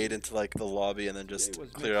grenade into like the lobby, and then just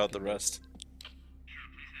clear out the rest.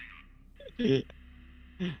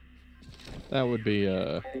 That would be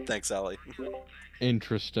Thanks, Allie.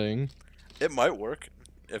 interesting. It might work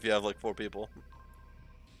if you have like 4 people.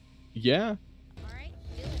 Yeah. Alright,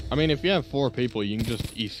 do it. I mean, if you have 4 people, you can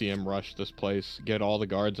just ECM rush this place, get all the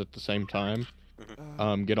guards at the same time,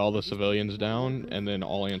 get all the civilians down, and then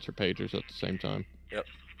all answer pagers at the same time. Yep.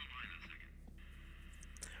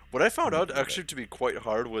 What I found out actually to be quite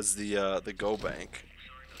hard was the go bank.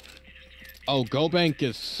 Oh, go bank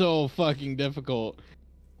is so fucking difficult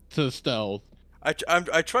to stealth. I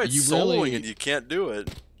tried You soloing really- and you can't do it.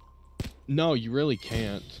 No, you really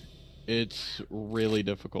can't. It's really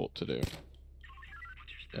difficult to do.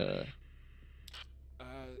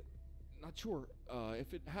 Not sure.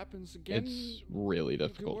 If it happens again, It's really you can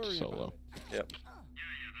difficult to worry solo. about it. Yep.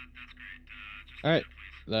 Alright,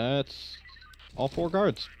 that's all 4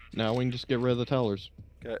 guards. Now we can just get rid of the tellers.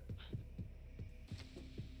 Okay.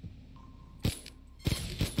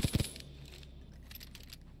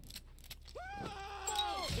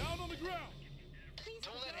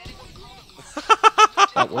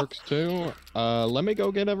 That works too. Let me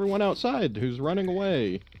go get everyone outside who's running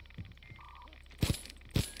away.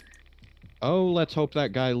 Oh, let's hope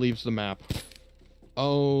that guy leaves the map.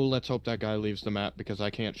 Oh, let's hope that guy leaves the map because I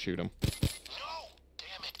can't shoot him.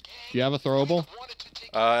 Do you have a throwable?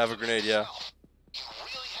 I have a grenade, yeah.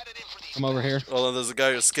 Come over here. Well, there's a guy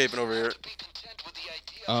escaping over here.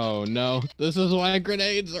 Oh no, this is why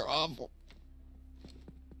grenades are awful.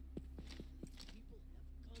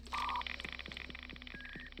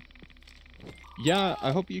 Yeah,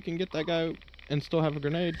 I hope you can get that guy and still have a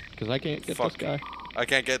grenade, because I can't get Fuck. this guy. I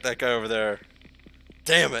can't get that guy over there.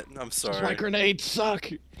 Damn it! I'm sorry. My grenades suck!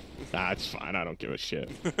 Nah, it's fine, I don't give a shit.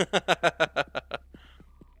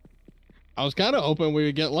 I was kind of hoping we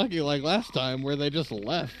would get lucky like last time, where they just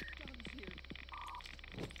left.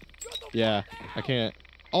 Yeah, I can't.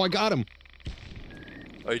 Oh, I got him!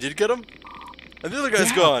 Oh, you did get him? And the other guy's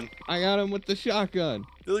Yeah. gone. I got him with the shotgun.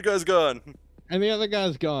 The other guy's gone. And the other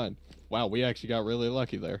guy's gone. Wow, we actually got really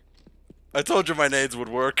lucky there. I told you my nades would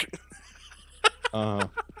work. Uh,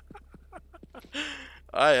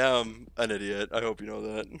 I am an idiot. I hope you know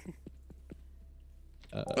that.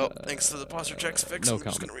 Oh, thanks to the posture checks fix. no I'm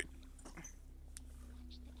just comment. gonna read.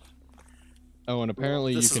 Oh, and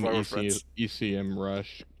apparently This you is can why we're friends. ECM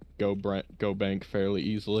rush go bank fairly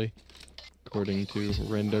easily, according to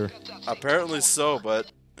Render. Apparently so,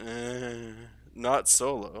 but not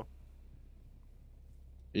solo.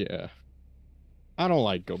 Yeah. I don't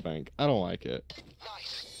like go bank. I don't like it.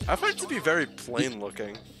 I find it to be very plain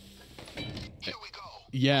looking.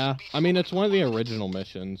 Yeah, I mean, it's one of the original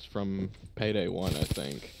missions from Payday 1, I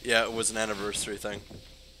think. Yeah, it was an anniversary thing.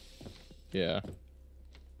 Yeah.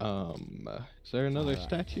 Is there another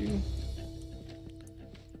statue?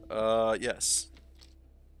 Yes.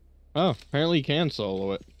 Oh, apparently you can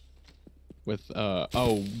solo it. With,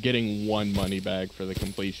 oh, getting 1 money bag for the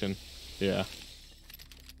completion. Yeah.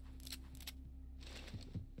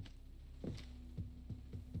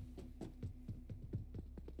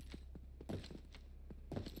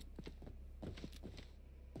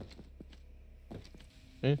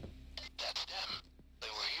 Eh? That's them. They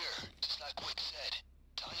were here, just like Quick said.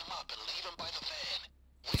 Tie him up and leave him by the van.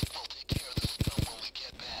 We'll take care of the scum when we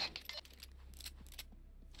get back.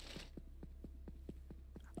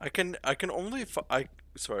 I can only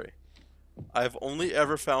sorry. I've only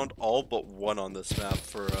ever found all but 1 on this map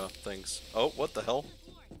for things. Oh, what the hell?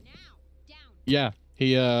 Now, down. Yeah,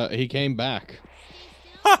 he came back. Stay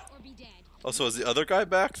still Ha! or be dead. Oh, so is the other guy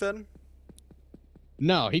back then?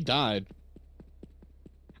 No, he died.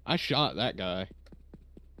 I shot that guy.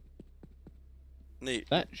 Neat.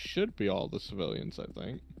 That should be all the civilians, I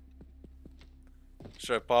think.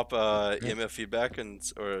 Should I pop Yeah. EMF feedback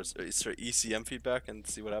or sorry, ECM feedback and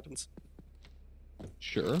see what happens?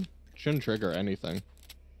 Sure. Shouldn't trigger anything.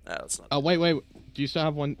 Nah, that's not. Oh, wait. Do you still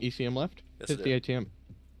have one ECM left? Yes, Hit I the do. ATM.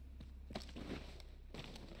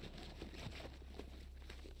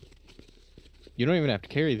 You don't even have to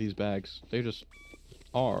carry these bags. They just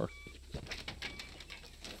are.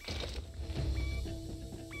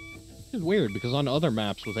 It's weird because on other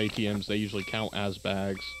maps with ATMs, they usually count as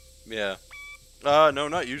bags. Yeah. No,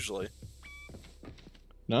 not usually.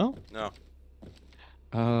 No? No.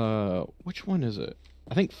 Which one is it?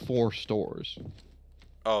 I think 4 stores.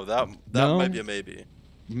 Oh, that No? might be a maybe.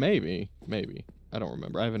 Maybe. I don't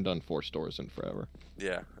remember. I haven't done 4 stores in forever.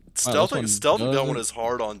 Yeah. this Stealthing one that one doesn't- is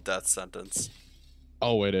hard on death sentence.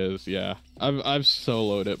 Oh, it is. Yeah, I've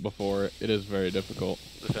soloed it before. It is very difficult.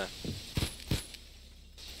 Okay.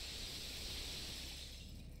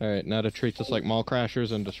 All right, now to treat us like mall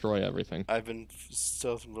crashers and destroy everything. I've been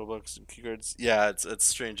stealthing Robux and keycards. Yeah, it's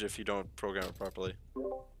strange if you don't program it properly.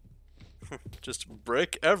 Just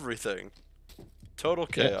break everything. Total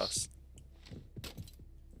chaos.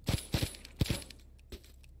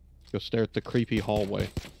 Go stare at the creepy hallway.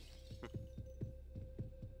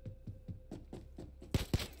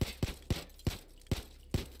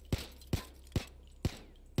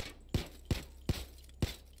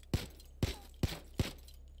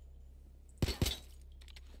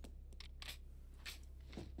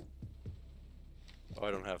 Oh,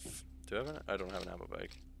 I don't have. Do I have an? I don't have an ammo bag.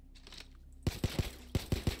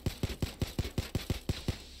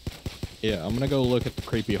 Yeah, I'm gonna go look at the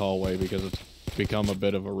creepy hallway because it's become a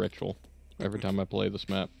bit of a ritual every time I play this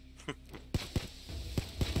map. I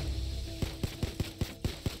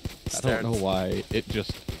don't know why.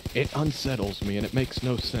 It unsettles me and it makes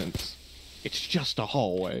no sense. It's just a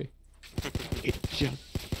hallway. It's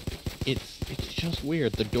just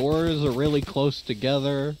weird. The doors are really close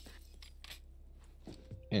together.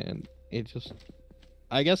 And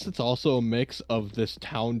I guess it's also a mix of this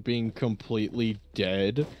town being completely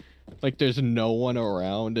dead. Like there's no one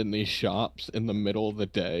around in these shops in the middle of the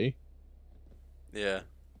day. Yeah.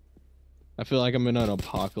 I feel like I'm in an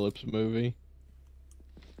apocalypse movie.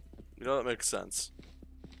 You know, that makes sense.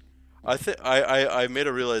 I think I made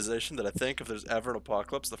a realization that I think if there's ever an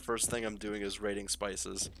apocalypse, the first thing I'm doing is raiding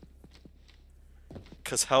spices.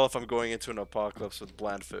 Cause hell if I'm going into an apocalypse with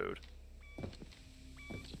bland food.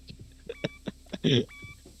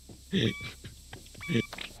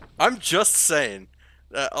 I'm just saying.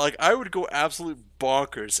 Like, I would go absolute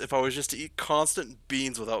bonkers if I was just to eat constant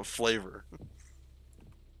beans without flavor.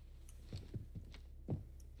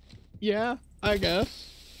 Yeah, I guess.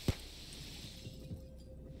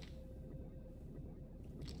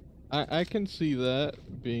 I can see that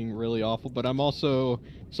being really awful, but I'm also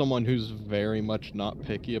someone who's very much not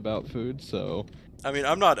picky about food, so... I mean,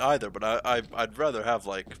 I'm not either, but I'd rather have,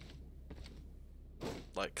 like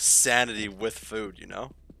sanity with food, you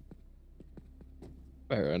know?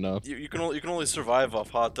 Fair enough. You can only survive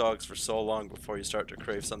off hot dogs for so long before you start to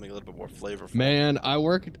crave something a little bit more flavorful. Man, I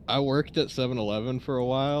worked at 7-Eleven for a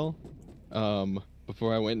while,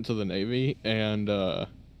 before I went into the Navy, and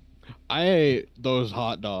I ate those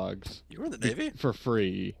hot dogs. You were in the Navy? For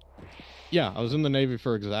free. Yeah, I was in the Navy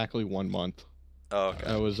for exactly 1 month. Oh, okay.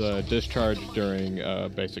 I was discharged during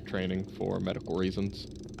basic training for medical reasons.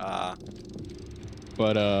 But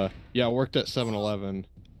yeah, I worked at 7-Eleven,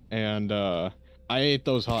 and I ate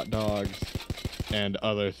those hot dogs and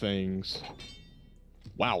other things.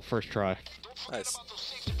 Wow, first try. Nice.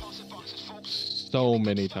 So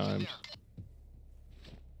many times.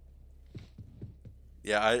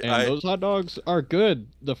 Yeah, And those hot dogs are good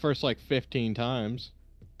the first like 15 times,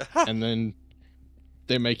 and then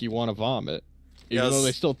they make you want to vomit. Even though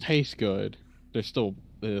they still taste good, they're still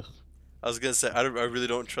ugh. I was gonna say I really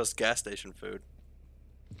don't trust gas station food.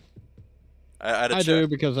 I do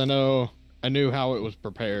because I knew how it was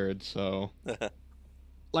prepared, so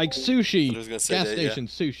like sushi, gas station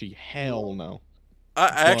sushi, hell no.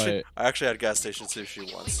 I actually had gas station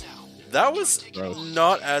sushi once. That was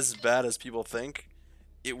not as bad as people think.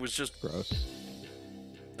 It was just gross.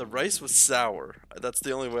 The rice was sour. That's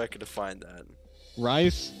the only way I could define that.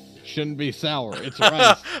 Rice shouldn't be sour. It's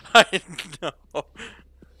rice. I know.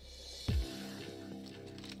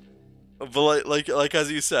 But like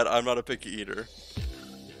as you said, I'm not a picky eater.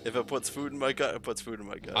 If it puts food in my gut, it puts food in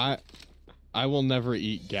my gut. I will never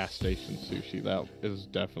eat gas station sushi. That is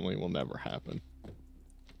definitely will never happen.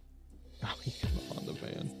 Oh, yeah, on the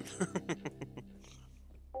van.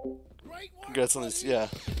 Congrats on this, yeah.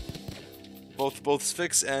 Both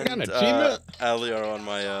Fix I got and an achievement. Ali are on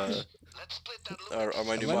my are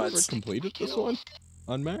my new Have I never mods. completed this one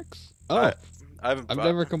on Max? I Oh, haven't I've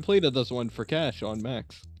never completed this one for cash on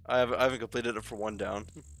Max. I haven't completed it for one down.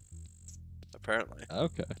 Apparently.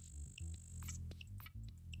 Okay.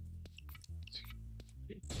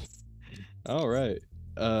 All right.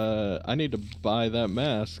 I need to buy that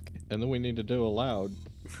mask, and then we need to do a loud.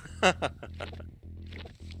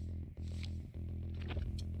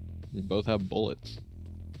 We both have bullets.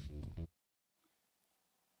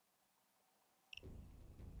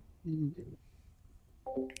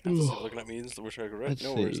 Looking at me, where should I go right? Let's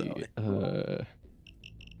No, where's see. Ali?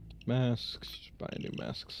 Masks. Buy a new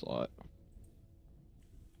mask slot.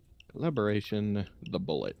 Collaboration. The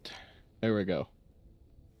bullet. There we go.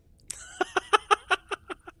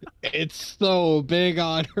 It's so big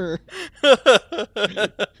on her.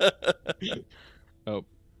 Oh.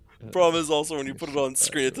 Problem is also when you put it on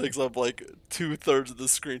screen, it takes up like 2/3 of the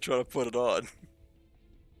screen trying to put it on.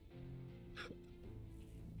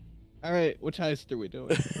 All right, which heist are we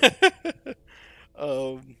doing?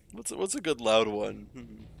 What's a good loud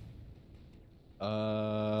one?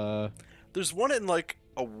 There's one in like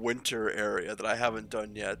a winter area that I haven't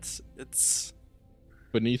done yet. It's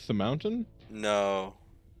Beneath the mountain? no.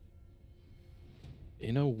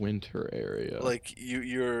 In a winter area. Like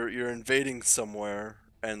you're invading somewhere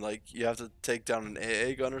and like you have to take down an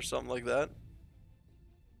AA gun or something like that.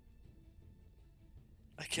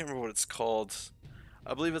 I can't remember what it's called.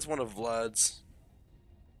 I believe it's one of Vlad's.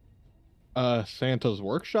 Santa's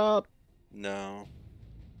Workshop? No.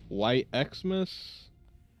 White Xmas?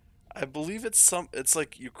 I believe it's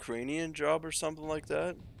like Ukrainian job or something like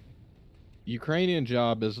that. Ukrainian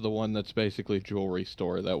Job is the one that's basically jewelry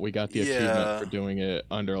store that we got the achievement for doing it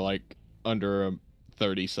under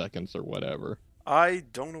 30 seconds or whatever. I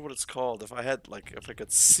don't know what it's called. If I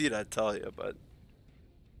could see it, I'd tell you, but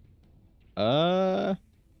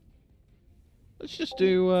let's just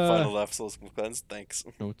do final left Soul's cleanse. Thanks.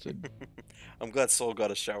 No, it's a I'm glad Soul got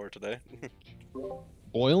a shower today.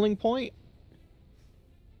 Boiling Point?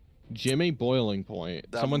 Jimmy Boiling Point.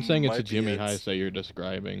 That Someone's saying it's a might be Jimmy it. heist that you're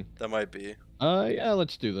describing. That might be. Yeah,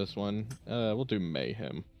 let's do this one. We'll do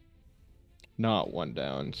Mayhem. Not one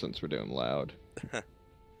down since we're doing loud.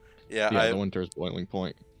 Yeah, the winter's Boiling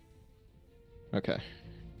Point. Okay.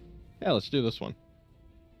 Yeah, let's do this one.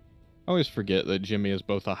 I always forget that Jimmy is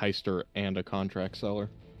both a heister and a contract seller.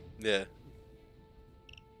 Yeah.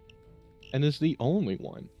 And is the only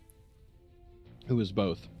one who is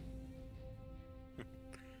both.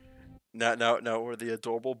 Now we're the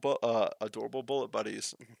adorable bullet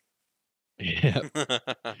buddies. Yeah.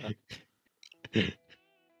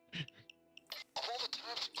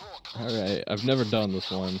 Alright, I've never done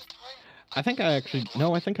this one. I think I actually...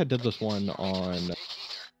 No, I think I did this one on...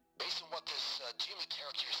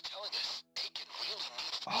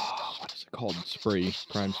 Oh, what is it called? Spree.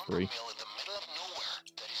 Crime Spree.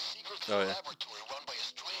 Oh, yeah.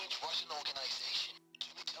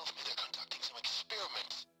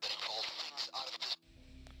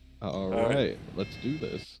 Alright, let's do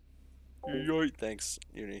this. Thanks,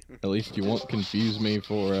 Uni. At least you won't confuse me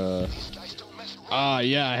for,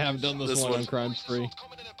 yeah, I have done this one on Crime Spree.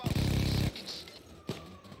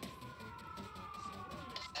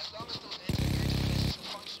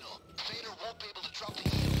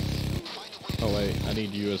 Oh wait, I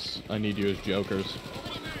need you as jokers.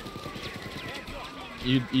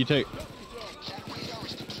 You take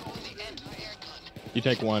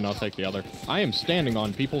one, I'll take the other. I am standing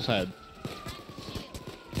on people's head.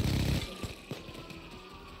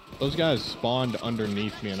 Those guys spawned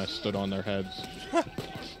underneath me and I stood on their heads.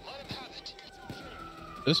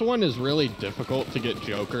 This one is really difficult to get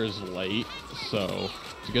jokers late, so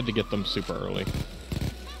it's good to get them super early.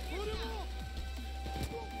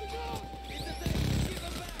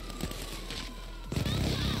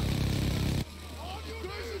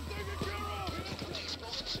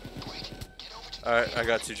 Alright, I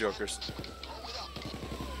got 2 jokers.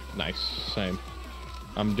 Nice, same.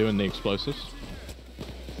 I'm doing the explosives.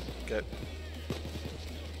 Okay.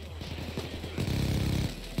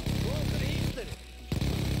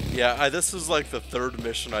 Yeah, this was like the 3rd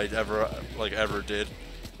mission I ever did,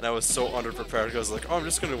 and I was so underprepared because I was like, oh, I'm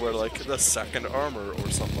just gonna wear like the 2nd armor or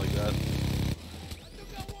something like that.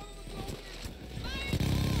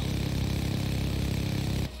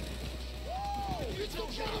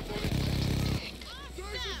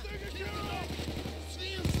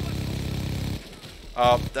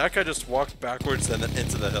 That guy just walked backwards and then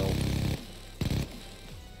into the hill.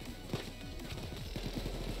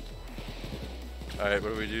 Alright,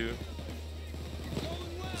 what do we do?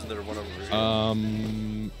 Isn't there one over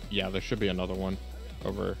here? Yeah, there should be another one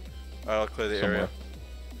over. I'll clear the somewhere. area.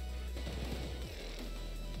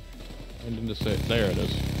 And into say there it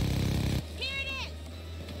is.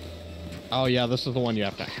 Oh yeah, this is the one you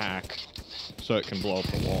have to hack, so it can blow up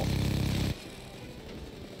the wall.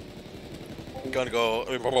 Gonna go.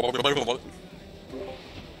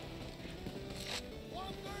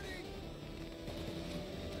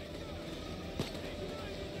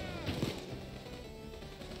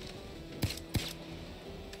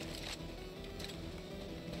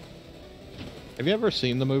 Have you ever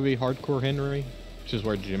seen the movie Hardcore Henry, which is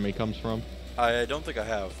where Jimmy comes from? I don't think I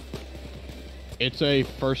have. It's a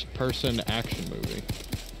first-person action movie.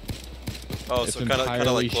 Oh, It's so kind of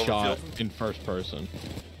entirely like shot Cloverfield? in first person.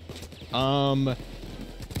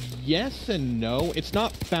 Yes and no. It's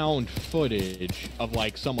not found footage of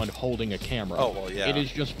like someone holding a camera. Oh, well, yeah. It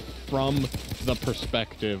is just from the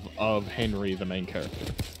perspective of Henry, the main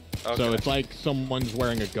character. Okay. So it's like someone's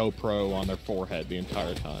wearing a GoPro on their forehead the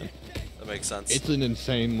entire time. That makes sense. It's an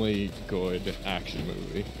insanely good action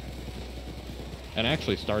movie. And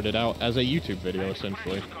actually started out as a YouTube video,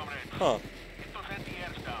 essentially. Huh.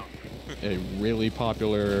 A really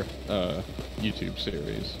popular YouTube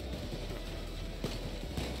series.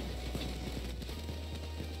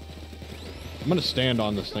 I'm gonna stand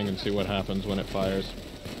on this thing and see what happens when it fires.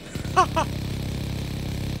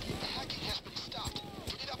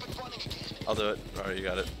 I'll do it. Alright, you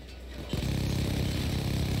got it.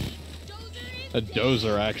 A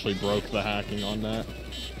dozer actually broke the hacking on that.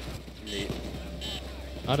 Neat.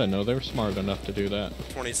 I don't know, they were smart enough to do that.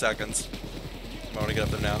 20 seconds. I want to get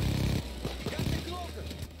up there now.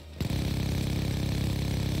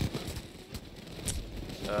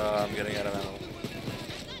 I'm getting out of ammo.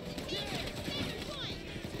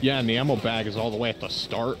 Yeah, and the ammo bag is all the way at the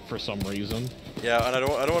start for some reason. Yeah, and I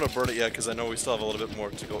don't want to burn it yet because I know we still have a little bit more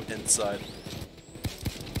to go inside.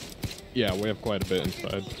 Yeah, we have quite a bit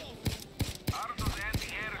inside.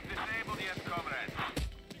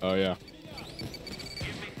 Oh yeah.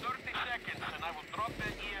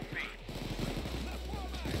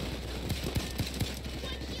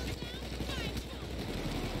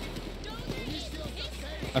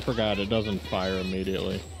 I forgot, it doesn't fire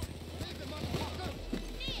immediately.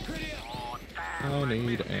 I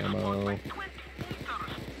need ammo. Are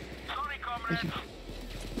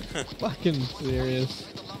you fucking serious?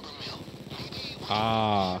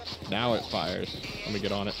 Ah, now it fires. Let me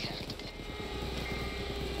get on it.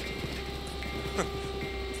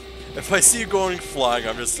 If I see you going flying,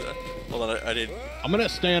 I'm just... hold on, I need... I'm gonna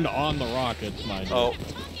stand on the rockets, mind you. Oh.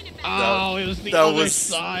 Oh, it was the other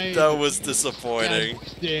side. That was disappointing.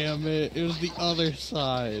 God damn it. It was the other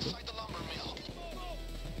side.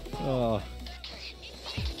 Oh.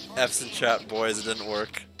 F's in chat, boys. It didn't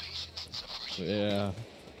work. Yeah.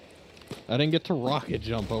 I didn't get to rocket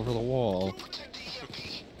jump over the wall.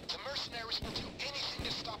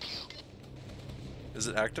 Is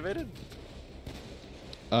it activated?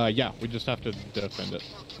 Yeah, we just have to defend it.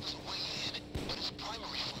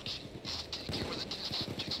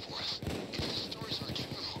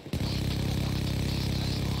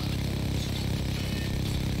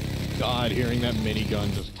 God, hearing that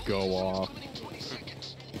minigun just go off.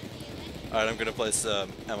 Alright, I'm gonna place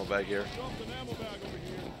ammo bag here.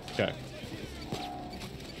 Okay.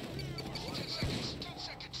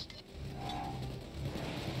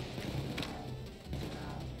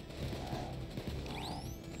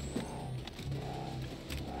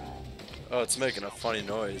 Oh, it's making a funny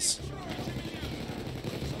noise.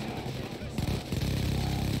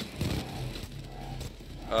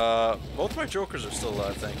 Both my jokers are still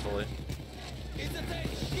alive, thankfully.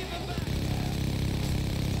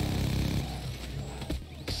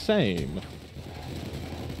 Same.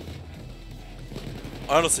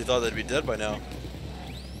 I honestly thought they'd be dead by now.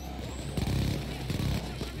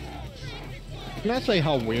 Can I say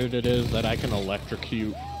how weird it is that I can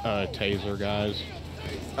electrocute taser guys?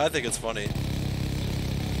 I think it's funny.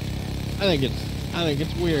 I think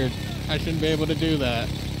it's weird. I shouldn't be able to do that.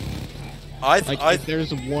 If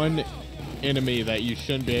there's one enemy that you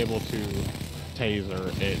shouldn't be able to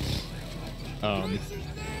taser, it's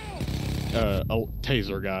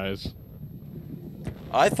taser guys.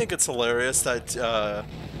 I think it's hilarious that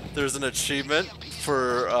there's an achievement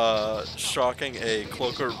for shocking a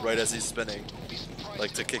cloaker right as he's spinning,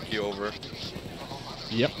 like to kick you over.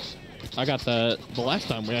 Yep, I got that the last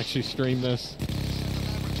time we actually streamed this.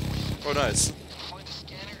 Oh, nice.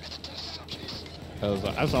 Because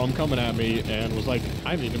I saw him coming at me and was like,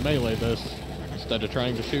 I need to melee this instead of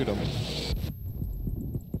trying to shoot him.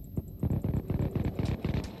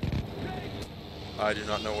 I do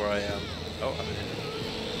not know where I am. Oh, I'm in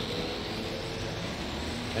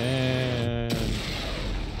here. And...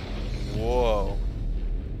 Whoa.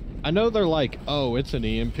 I know they're like, oh, it's an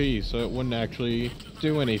EMP, so it wouldn't actually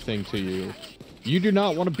do anything to you. You do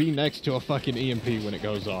not want to be next to a fucking EMP when it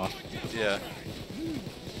goes off. Yeah.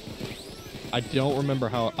 I don't remember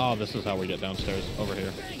how... Oh, this is how we get downstairs. Over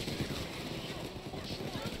here.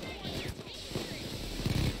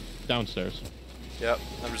 Downstairs. Yep,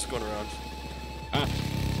 I'm just going around. Ah.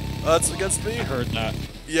 It's against me? I heard that.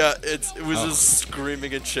 Yeah, it was just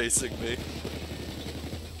screaming and chasing me.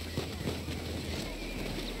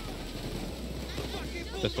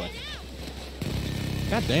 This way.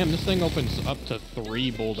 God damn, this thing opens up to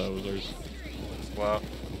 3 bulldozers. Wow.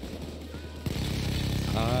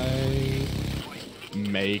 I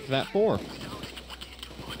make that 4.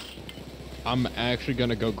 I'm actually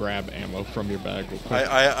gonna go grab ammo from your bag real quick.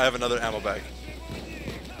 I have another ammo bag.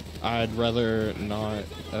 I'd rather not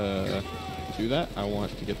do that. I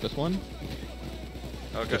want to get this one.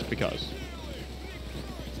 Okay. Just because.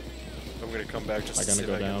 I'm gonna come back just I'm to see gonna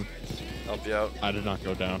go if I down. can help you out. I did not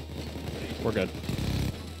go down. We're good.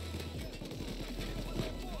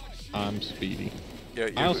 I'm speedy. Yeah,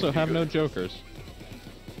 I also you're have good. no jokers.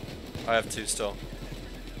 I have 2 still.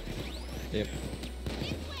 Yep.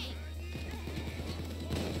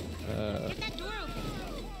 Get that door open.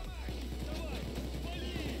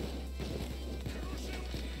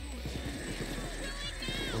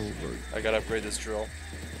 Over. I gotta upgrade this drill.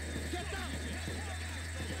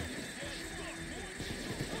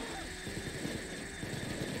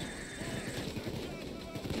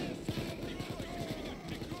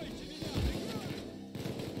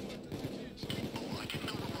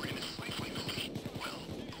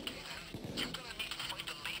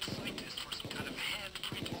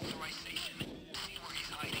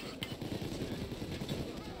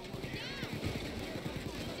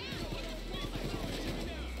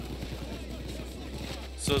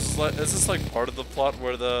 So is this like part of the plot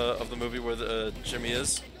where of the movie where the Jimmy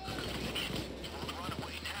is?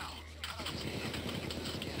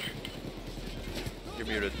 You're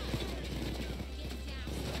muted.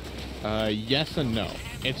 Yes and no.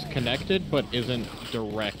 It's connected, but isn't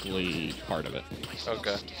directly part of it.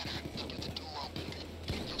 Okay.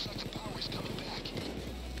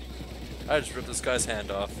 I just ripped this guy's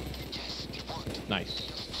hand off. Nice.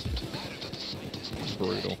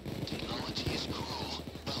 Brutal.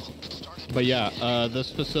 But yeah, this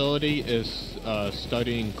facility is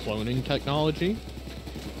studying cloning technology,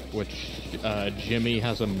 which Jimmy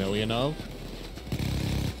has 1 million of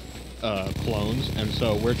clones, and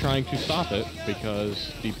so we're trying to stop it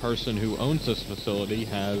because the person who owns this facility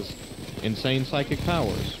has insane psychic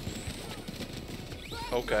powers.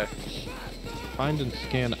 Okay. Find and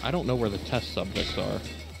scan. I don't know where the test subjects are.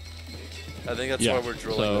 I think that's why we're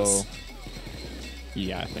drilling this.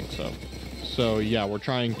 Yeah, I think so. So yeah, we're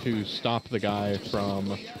trying to stop the guy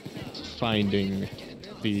from finding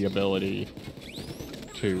the ability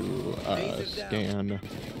to scan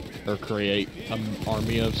or create an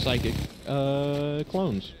army of psychic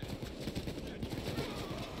clones.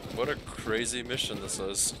 What a crazy mission this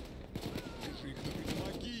is.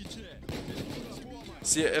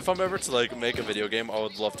 See, if I'm ever to like make a video game, I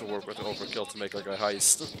would love to work with Overkill to make like a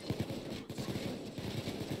heist.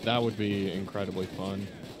 That would be incredibly fun.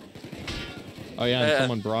 Oh yeah, and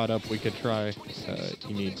someone brought up we could try.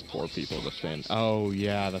 He needs 4 people to stand. Oh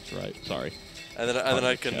yeah, that's right. Sorry. And then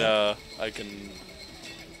I can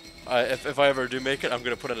if I ever do make it, I'm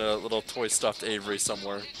gonna put in a little toy stuffed Avery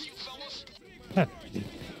somewhere. That'd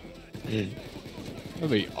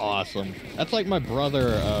be awesome. That's like my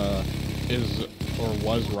brother is or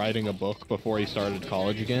was writing a book before he started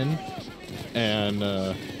college again,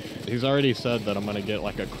 and he's already said that I'm gonna get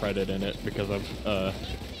like a credit in it because I've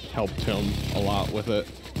helped him a lot with it.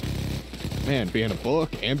 Man, being a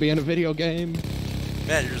book and being a video game.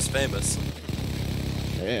 Man, you're just famous.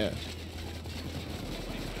 Yeah.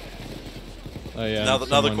 Oh yeah. Now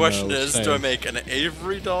the question is, do I make an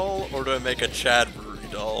Avery doll or do I make a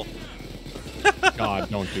Chadbury doll? God,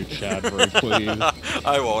 don't do Chadbury, please.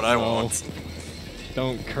 I won't.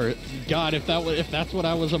 Don't curse. God, if that's what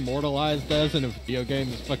I was immortalized as in a video game,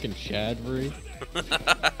 is fucking Chadbury.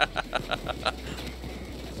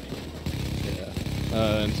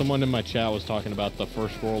 And someone in my chat was talking about the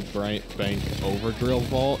First World Bank Overdrill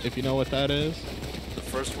Vault, if you know what that is. The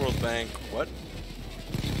First World Bank, what?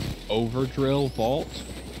 Overdrill Vault?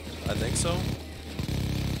 I think so.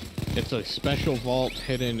 It's a special vault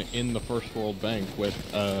hidden in the first world bank with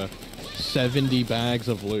 70 bags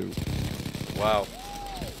of loot. Wow.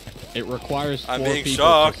 It requires 4 I'm being people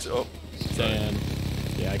shocked. to Oh, stand.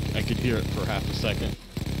 Yeah, I could hear it for half a second.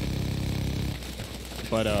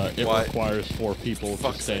 But it Why? requires 4 people to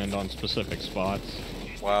Fuck's stand on specific spots.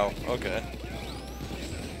 wow. Okay.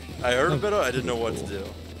 I heard a bit of it. I didn't know what Cool. to do.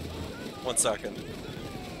 1 second.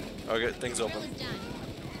 Okay, things open.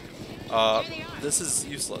 This is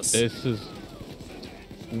useless. This is...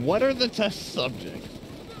 What are the test subjects?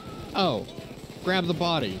 Oh, grab the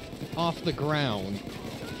body off the ground.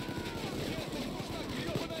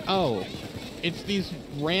 Oh, it's these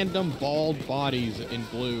random bald bodies in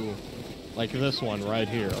blue, like this one right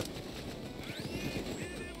here.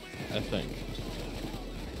 I think.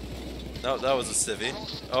 No, that was a civvy.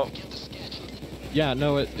 Oh, Yeah,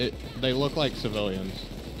 no, they look like civilians.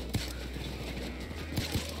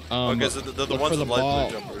 okay, so they're the look ones for with the light ball.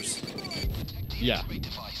 blue jumpers. Yeah,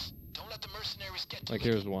 Don't let the mercenaries get to like it.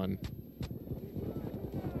 here's one.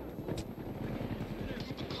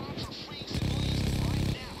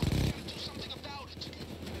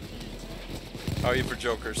 How are you for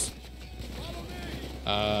jokers?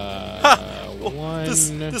 One.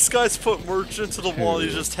 This guy's put merch into the wall.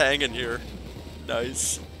 He's 2. just hanging here.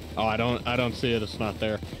 Nice. Oh, I don't see it. It's not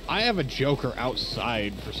there. I have a Joker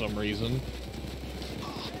outside for some reason.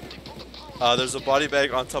 There's a body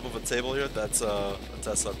bag on top of a table here. That's a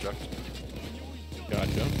test subject.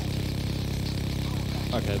 Gotcha.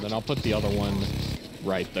 Okay, then I'll put the other one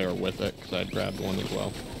right there with it, because I'd grabbed one as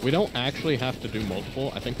well. We don't actually have to do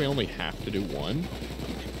multiple. I think we only have to do one.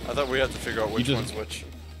 I thought we had to figure out which just- one's which.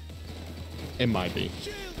 It might be.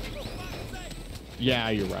 Yeah,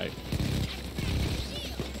 you're right.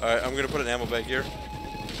 Alright, I'm gonna put an ammo bag here.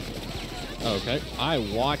 Okay. I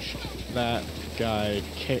watched that guy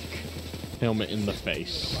kick Helmet in the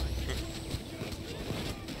face.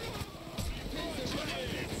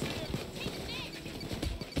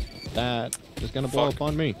 That is gonna blow up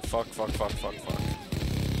on me. Fuck.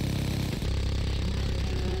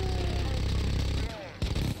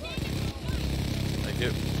 Thank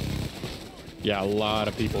you. Yeah, a lot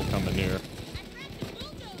of people coming here.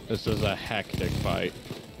 This is a hectic fight.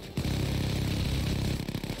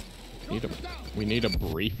 We need a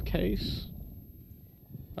briefcase?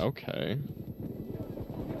 Okay.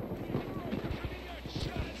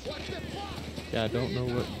 Yeah, I don't know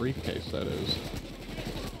what briefcase that is.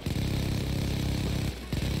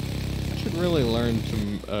 I should really learn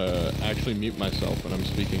to actually mute myself when I'm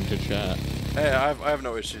speaking to chat. Hey, I have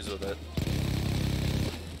no issues with it.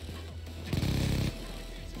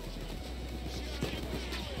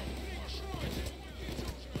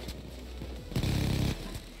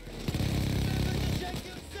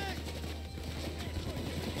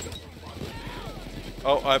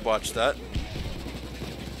 Oh, I botched that.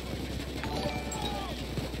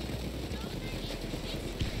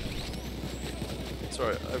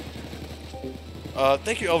 Sorry.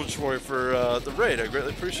 Thank you, Eldritch Warrior, for the raid. I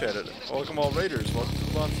greatly appreciate it. Welcome all raiders. Welcome to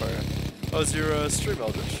the bonfire. How's your stream,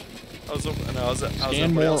 Eldritch? How's Scan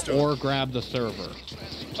everybody more else doing? or grab the server.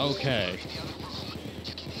 Okay.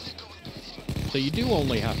 So you do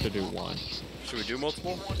only have to do one. Should we do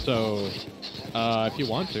multiple? So, if you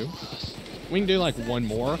want to. We can do like one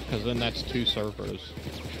more, because then that's 2 servers.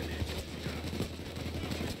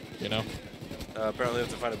 You know? Apparently we have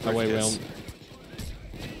to find a That way we briefcase. don't...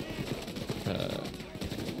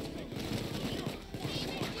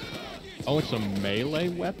 Oh, it's a melee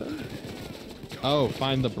weapon? Oh,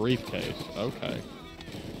 find the briefcase. Okay.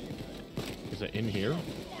 Is it in here?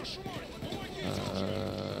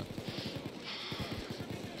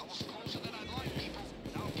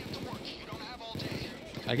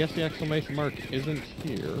 I guess the exclamation mark isn't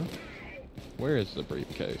here. Where is the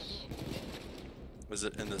briefcase? Was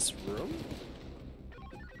it in this room?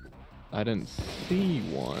 I didn't see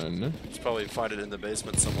one. Let's probably find it in the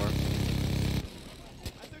basement somewhere.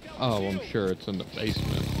 Oh, I'm sure it's in the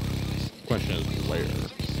basement. Question is where?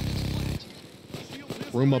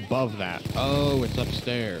 Room above that. Oh, it's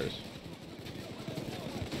upstairs.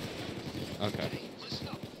 Okay.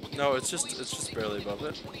 No, it's just barely above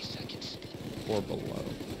it. Or below.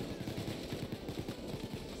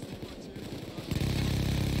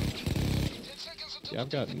 Yeah, I've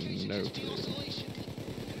got no clue.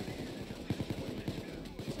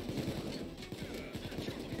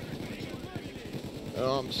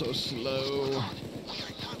 Oh, I'm so slow.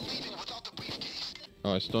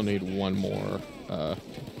 Oh, I still need one more. Or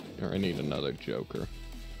I need another Joker.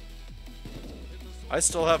 I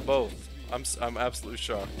still have both. I'm absolutely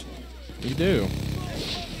shocked. You do.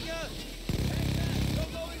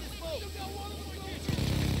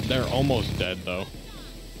 They're almost dead, though.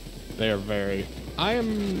 They are very... I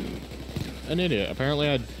am an idiot. Apparently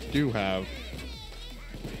I do have...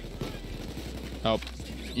 Oh,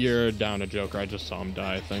 you're down a Joker. I just saw him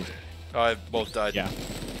die, I think. Oh, I both died. Yeah.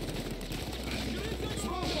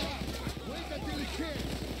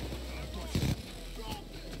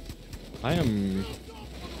 I am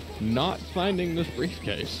not finding this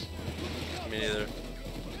briefcase. Me neither.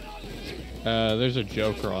 There's a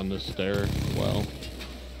Joker on this stair as well.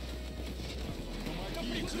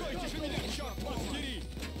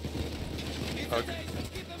 Okay.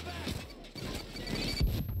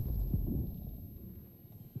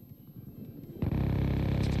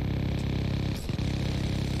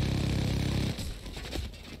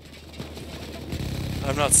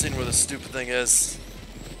 I'm not seeing where the stupid thing is.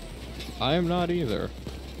 I am not either.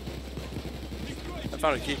 I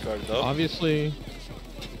found a key card though. Obviously.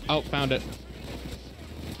 Oh, found it.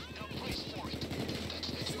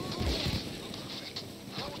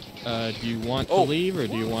 Do you want to leave, or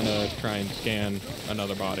do you want to try and scan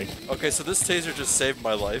another body? Okay, so this taser just saved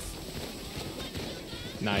my life.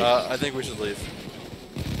 Nice. I think we should leave.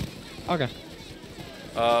 Okay.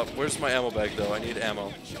 Where's my ammo bag though? I need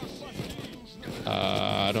ammo.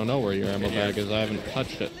 I don't know where your ammo bag is. I haven't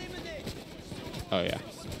touched it. Oh, yeah.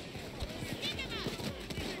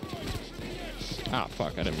 Ah,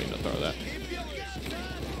 fuck. I didn't mean to throw that.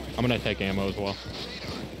 I'm gonna take ammo as well.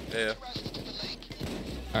 Yeah.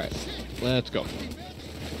 Alright. Let's go.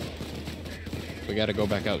 We gotta go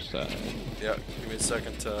back outside. Yeah, give me a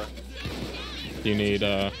second to... You need,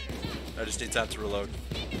 I just need time to reload.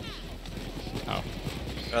 Oh. Alright,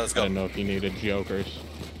 let's go. I didn't know if you needed jokers.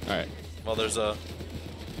 Alright. Well, there's a...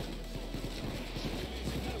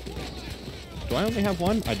 Do I only have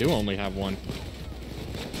one? I do only have one.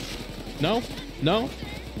 No? No?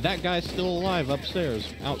 That guy's still alive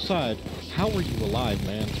upstairs, outside. How are you alive,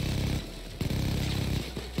 man?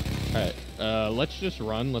 Alright, let's just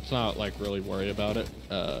run. Let's not, like, really worry about it.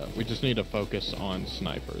 We just need to focus on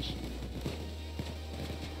snipers.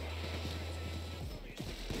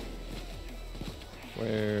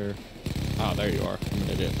 Where... Ah, there you are. I'm an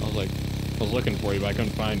idiot. I was looking for you, but I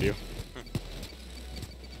couldn't find you.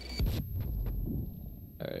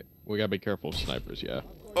 Alright, we gotta be careful of snipers, yeah.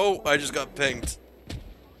 Oh, I just got pinged.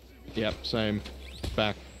 Yep, same.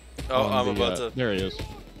 Back. Oh, I'm about to... There he is.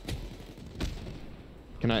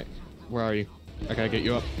 Can I... Where are you? I gotta get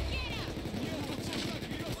you up.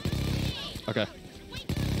 Okay.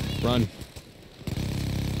 Run.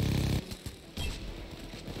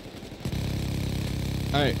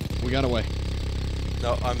 Alright, we got away.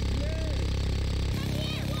 No, I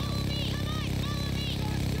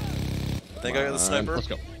think I got the sniper. Let's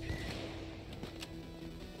go.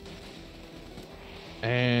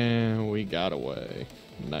 And we got away.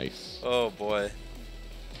 Nice. Oh boy.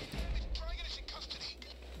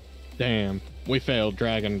 Damn. We failed.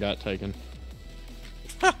 Dragon got taken.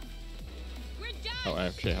 Oh, I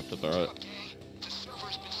actually have to throw it.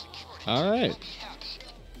 Alright.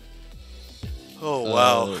 Oh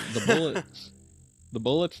wow. The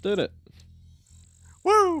bullets did it.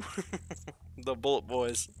 Woo! The bullet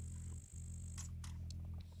boys.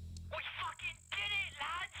 We fucking did it,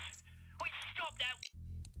 lads! We stopped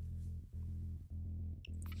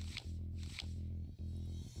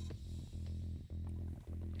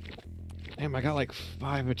that. Damn, I got like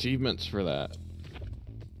 5 achievements for that.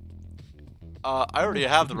 I already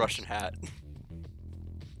have the Russian hat.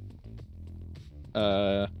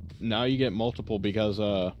 Now you get multiple because,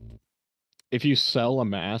 if you sell a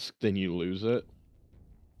mask, then you lose it.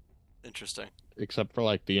 Interesting. Except for,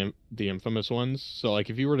 like, the infamous ones. So,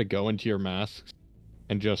 like, if you were to go into your masks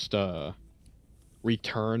and just,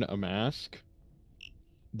 return a mask,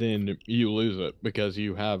 then you lose it because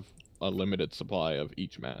you have a limited supply of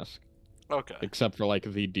each mask. Okay. Except for, like,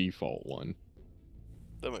 the default one.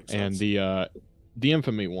 That makes And sense. the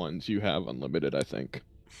infamy ones you have unlimited, I think.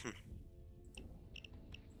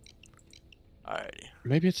 Alrighty.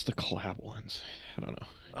 Maybe it's the collab ones. I don't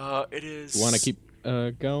know. It is... You want to keep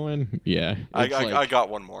going? Yeah. I got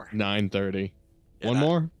one more. 9:30. Yeah, One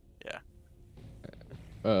more?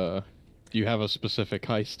 Yeah. Do you have a specific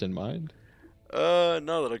heist in mind? No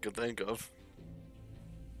that I could think of.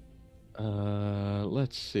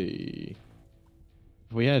 Let's see.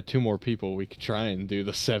 If we had 2 more people, we could try and do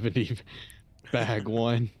the 70 bag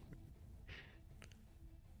one.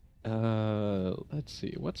 Let's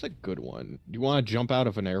see. What's a good one? Do you want to jump out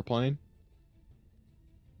of an airplane?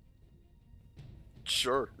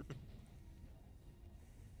 Sure.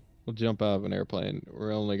 We'll jump out of an airplane.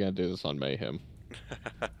 We're only gonna do this on Mayhem.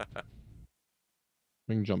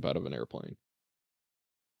 We can jump out of an airplane.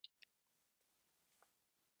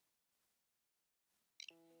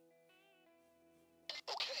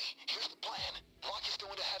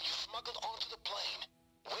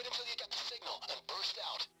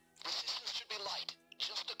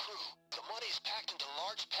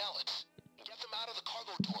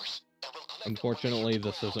 Unfortunately,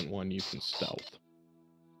 this isn't one you can stealth.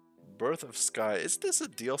 Birth of Sky. Is this a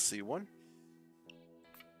DLC one?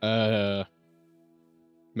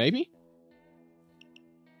 Maybe?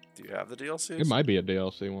 Do you have the DLCs? It might be a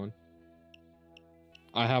DLC one.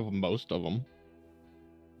 I have most of them.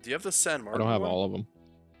 Do you have the San I Martin don't have one? all of them.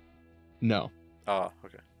 No. Oh,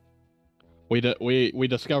 okay. We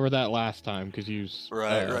discovered that last time because you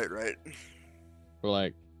Right. we're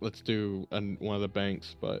like, let's do one of the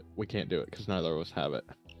banks, but we can't do it because neither of us have it.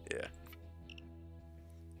 Yeah.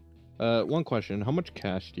 One question: how much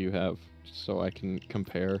cash do you have, so I can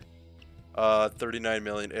compare?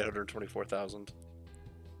 39,824,000.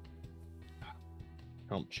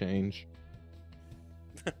 Chump change.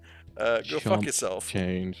 Go fuck Chump yourself.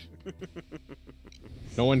 Change.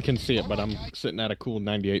 No one can see it, but I'm sitting at a cool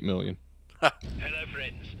 98 million. Hello,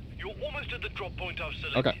 friends. You're almost at the drop point I've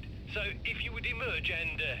selected. Okay. So if you would emerge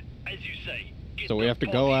and, as you say, get So we the have to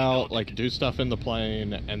go party out, started. like, do stuff in the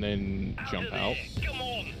plane, and then jump of out. there. Come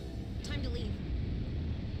on. Time to leave.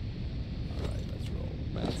 Alright, let's roll.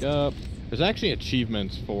 Mask up. There's actually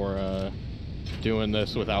achievements for doing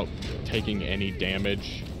this without taking any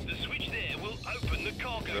damage. The switch there will open the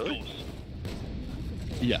cargo Really? doors.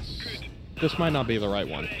 Yes. Good. This might not be the right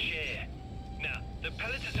one. Fresh air. Now, the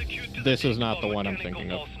pallets are secured to This the is deck not by the one I'm mechanical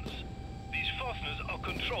thinking of. fasteners. These fasteners are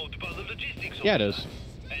controlled by the logistics Yeah, it officer. is.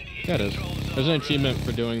 And his Yeah, it is. controls There's an are, achievement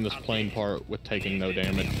for doing this up plane there. part with taking no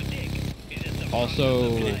damage. On the deck is at the front Also,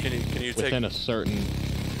 of the plane. Can you take? within a certain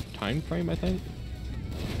time frame, I think.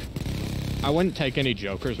 I wouldn't take any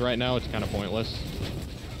jokers right now. It's kind of pointless.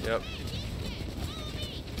 Yep.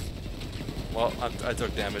 Well, I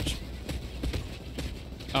took damage.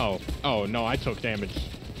 Oh no, I took damage.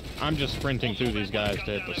 I'm just sprinting through these guys to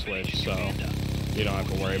hit the switch, so you don't have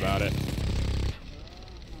to worry about it.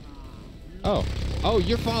 Oh,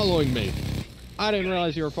 you're following me. I didn't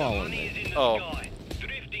realize you were following Money me. is in the Oh. sky,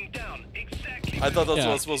 drifting down exactly I thought that's Yeah, what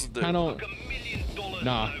I was supposed to do. kinda- like $1 million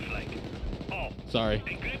Nah. snowflake. Oh, Sorry.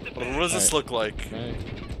 and grab the What does this Alright. look like? Okay.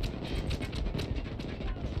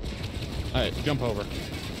 Alright, jump over.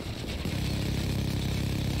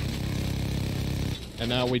 And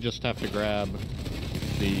now we just have to grab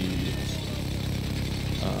the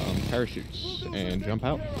parachutes and jump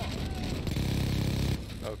out.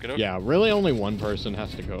 Okay. Yeah, really only one person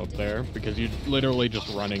has to go up there because you're literally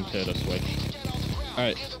just running to the switch.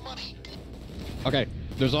 Alright. Okay,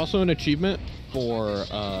 there's also an achievement for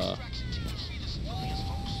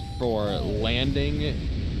landing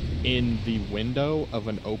in the window of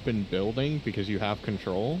an open building because you have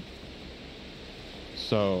control.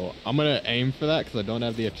 So I'm gonna aim for that because I don't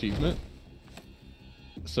have the achievement.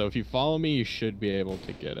 So if you follow me, you should be able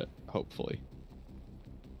to get it, hopefully.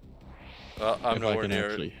 I'm if I nowhere can near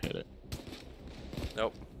actually it. hit it.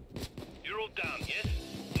 Nope. You're all down, yes?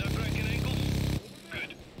 No broken ankles?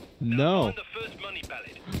 Good. No. Find the first money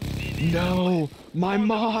pallet. No, my Find them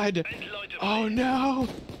mod. and light a Oh flame. no.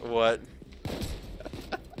 What?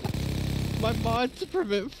 My mod to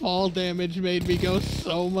prevent fall damage made me go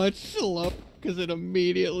so much slow because it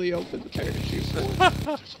immediately opened the parachute for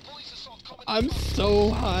me. I'm so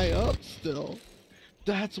high up still.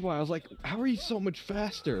 That's why I was like, how are you so much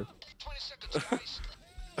faster?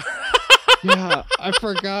 Yeah, I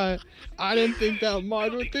forgot. I didn't think that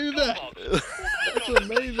mod would do that. That's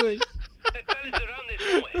amazing. That pallet's around there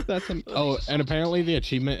somewhere. That's oh, and apparently the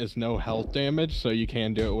achievement is no health damage, so you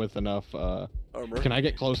can do it with enough. Armor. Can I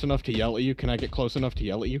get close enough to yell at you? Can I get close enough to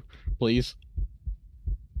yell at you, please?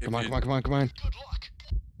 If Come on, you- come on, come on, come on.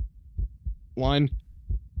 One.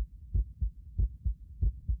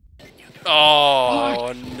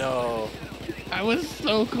 Oh no. I was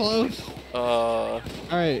so close. All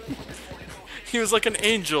right. He was like an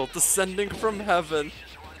angel descending from heaven.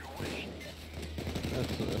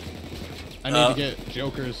 That's, I need to get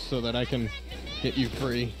jokers so that I can get you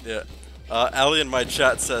free. Yeah. Ali in my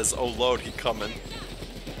chat says, "Oh Lord, he coming."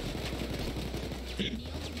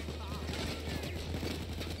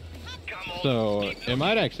 So it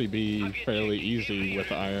might actually be fairly easy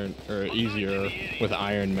with Iron, or easier with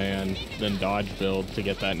Iron Man than Dodge build to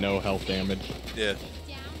get that no health damage. Yeah.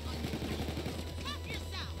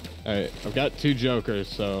 All right, I've got 2 jokers,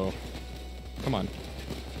 so come on.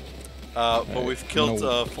 But Alright, we've killed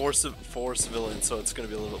no. 4 civilians, so it's gonna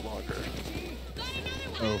be a little bit longer.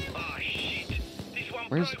 Oh, Ah, shit. This one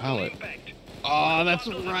where's broke the pallet? on impact. Oh, that's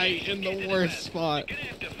right in the worst spot. You're gonna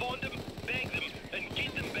have to find them, bag them, and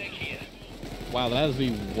get them back here. Wow, that is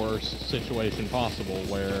the worst situation possible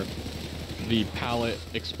where the pallet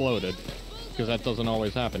exploded. Because that doesn't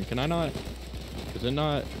always happen. Can I not? Is it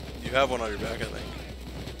not? You have one on your back, I think.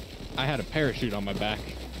 I had a parachute on my back.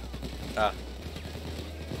 Ah.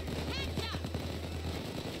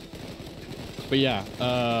 But yeah,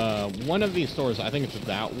 one of these stores, I think it's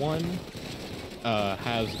that one,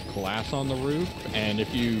 has glass on the roof, and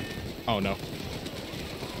if you... Oh, no.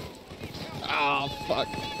 Oh, fuck.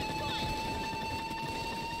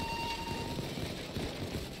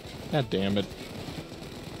 God damn it.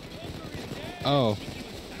 Oh.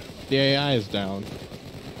 The AI is down.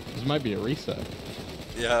 This might be a reset.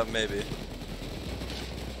 Yeah, maybe.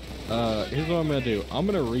 Here's what I'm gonna do. I'm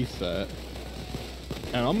gonna reset.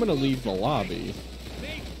 And I'm gonna leave the lobby.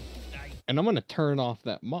 And I'm gonna turn off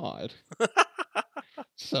that mod.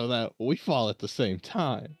 So that we fall at the same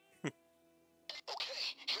time.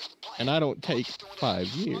 And I don't take 5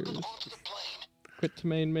 years. Quit to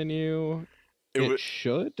main menu. It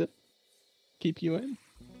should keep you in?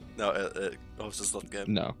 No, it was just left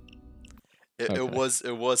game. No. It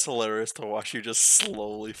was hilarious to watch you just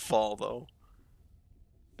slowly fall though.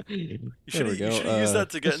 You should have used that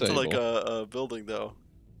to get into like a building though.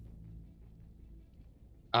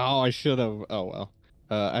 Oh, I should have. Oh well.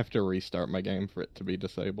 I have to restart my game for it to be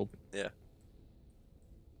disabled. Yeah.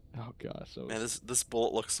 Oh gosh, so man, this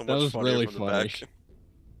bullet looks so much that was funnier really from funny. the back.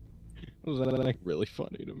 It was like really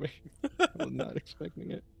funny to me. I was not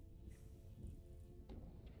expecting it.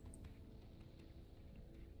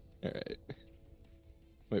 All right.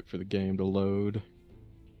 Wait for the game to load.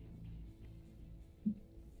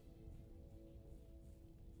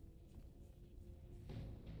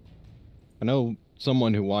 I know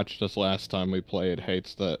someone who watched us last time we played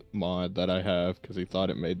hates that mod that I have because he thought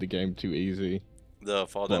it made the game too easy. The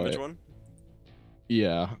fall damage one?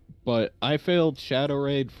 Yeah, but I failed Shadow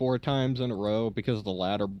Raid 4 times in a row because the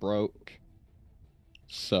ladder broke.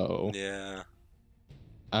 So yeah,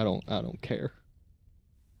 I don't care.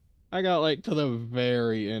 I got like to the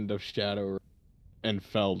very end of Shadow Raid and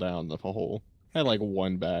fell down the hole. I had like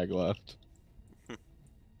 1 bag left.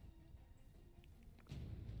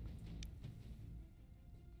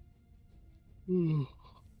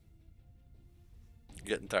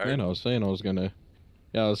 Getting tired? Man, I was saying I was gonna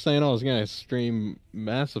stream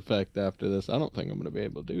Mass Effect after this. I don't think I'm gonna be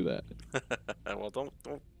able to do that. Well, don't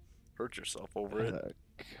hurt yourself over it.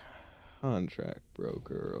 Contract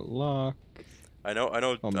broker lock. I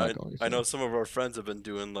know some of our friends have been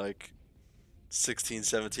doing like 16,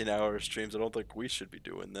 17-hour streams. I don't think we should be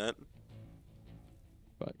doing that.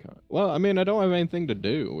 Well, I mean, I don't have anything to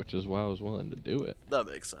do, which is why I was willing to do it. That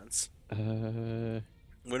makes sense.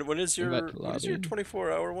 When is your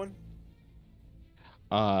 24-hour one?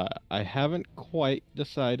 I haven't quite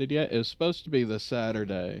decided yet. It was supposed to be this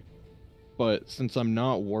Saturday, but since I'm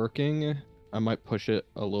not working, I might push it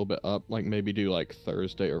a little bit up, like maybe do like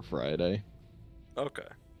Thursday or Friday. Okay.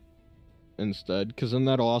 Instead, because then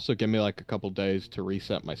that'll also give me like a couple days to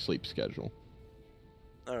reset my sleep schedule.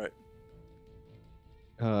 All right.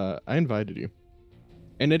 I invited you.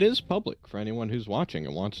 And it is public for anyone who's watching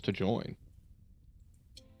and wants to join.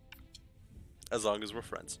 As long as we're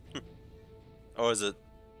friends. Oh, is it?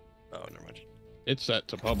 Oh, never mind. It's set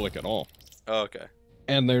to public at all. Oh, okay.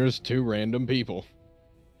 And there's 2 random people.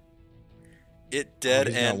 It dead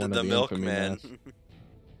ended the milkman.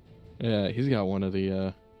 Yeah, he's got one of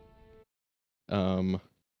the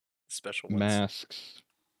special ones. Masks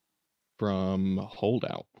from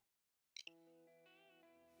Holdout.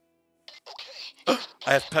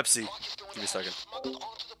 I have Pepsi. Give me a second.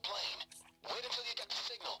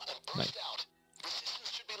 Nice.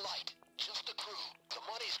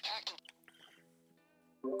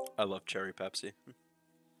 I love cherry Pepsi.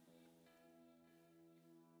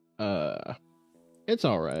 It's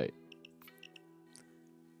alright.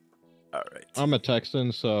 Alright. I'm a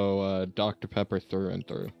Texan, so Dr. Pepper through and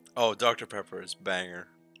through. Oh, Dr. Pepper is banger.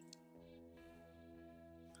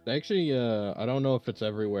 Actually, I don't know if it's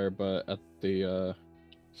everywhere, but at the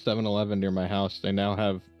 7-Eleven near my house, they now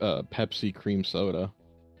have Pepsi cream soda.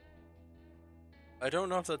 I don't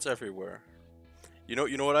know if that's everywhere. You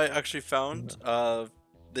know what I actually found?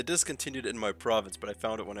 They discontinued it in my province, but I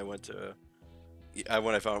found it when I went to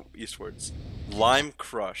when I found eastwards. Lime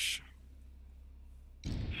Crush.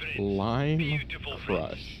 Lime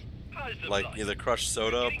Crush. Like either crushed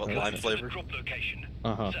soda, but lime flavored.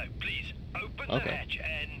 Uh-huh. Okay.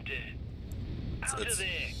 It's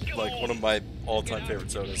like one of my all-time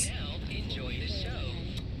favorite sodas.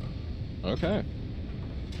 Okay.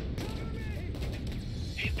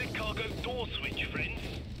 Hit the cargo door switch, friends.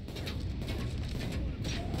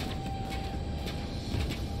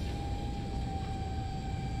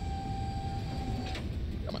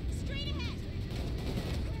 Come on.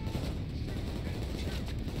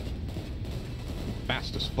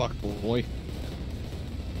 Fast as fuck, boy.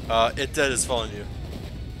 It dead is following you.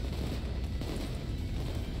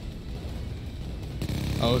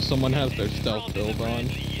 Oh, someone has their stealth build on.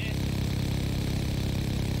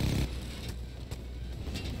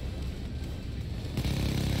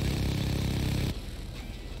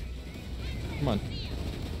 Come on.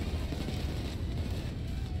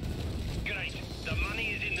 Great. The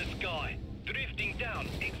money is in the sky. Drifting down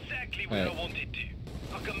exactly where I wanted to.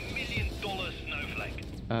 Like $1 million snowflake.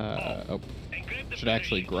 Oh. And grab the Should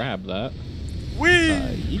actually grab that.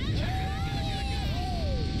 Whee!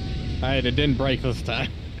 Alright, it didn't break this time.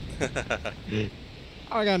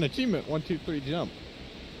 I got an achievement. 1, 2, 3, jump.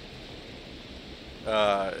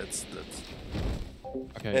 It's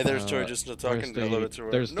Okay. hey, there's Tori just not talking.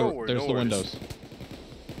 There's the windows.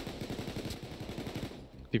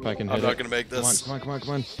 See if I can hit I'm not gonna make Come this. on.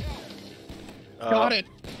 Got it.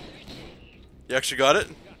 You actually got it?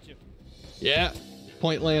 Yeah.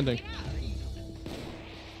 Point landing.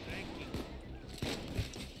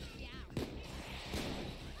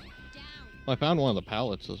 I found one of the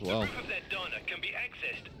pallets as well.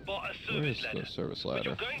 Where's the service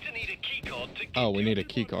ladder? Oh, we need a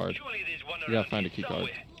key card. We gotta find a key card.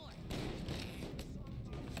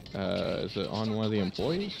 Is it on one of the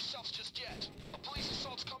employees?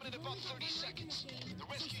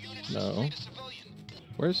 No.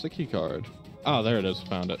 Where's the key card? Oh, there it is.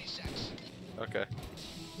 Found it. Okay.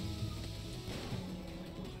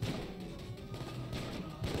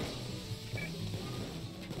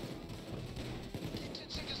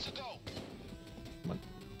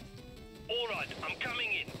 Alright, I'm coming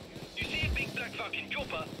in. You see a big black fucking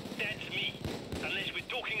chopper? That's me. Unless we're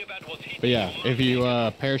talking about what's hitting. But yeah, if you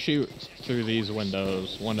parachute through these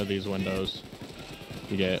windows, one of these windows,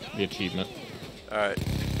 you get the achievement. Alright.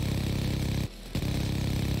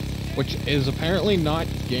 Which is apparently not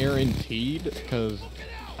guaranteed, because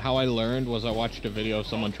how I learned was I watched a video of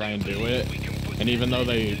someone try and do it, and even though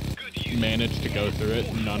they managed to go through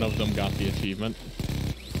it, none of them got the achievement.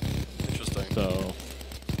 Interesting. So,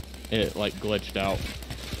 it like glitched out.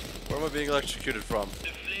 Where am I being electrocuted from? The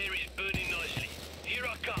flare is burning nicely. Here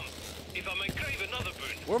I come. If I may crave another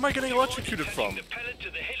burn. Where am I getting electrocuted from?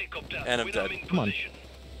 And I'm dead. Come on.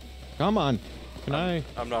 Come on. Can I?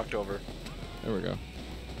 I'm knocked over. There we go.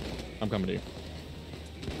 I'm coming to you.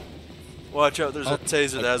 Watch out, there's a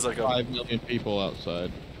taser that has like a 5 million people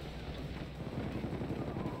outside.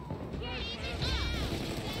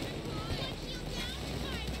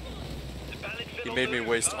 He made me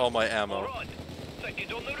waste all my ammo.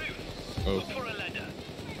 Oh.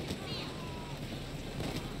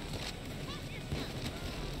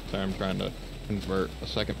 Sorry, I'm trying to convert a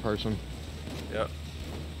second person. Yep.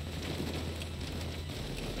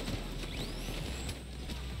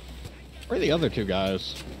 Where are the other two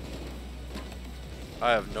guys?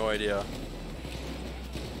 I have no idea.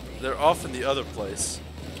 They're off in the other place.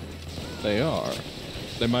 They are.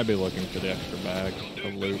 They might be looking for the extra bags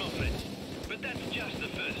of loot. But that's just the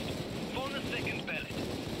first. Find the second pallet.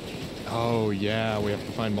 Oh yeah, we have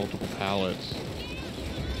to find multiple pallets.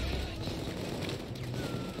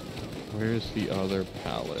 Where's the other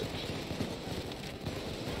pallet?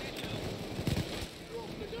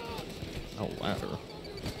 Oh, ladder.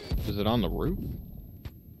 Is it on the roof?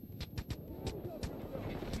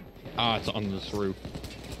 Ah, it's on this roof.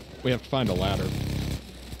 We have to find a ladder.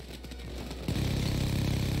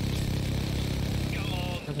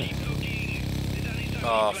 Come on, keep looking.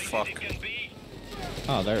 Oh, fuck.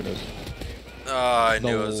 Ah, there it is. Ah, I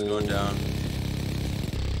knew it was going down.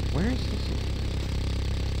 Where is this?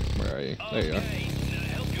 Where are you? There you are.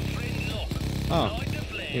 Oh,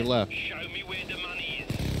 he left.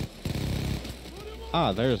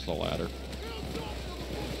 Ah, there's the ladder.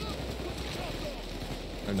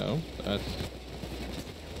 Or no, that's...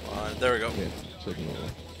 There we go. Yeah, signal.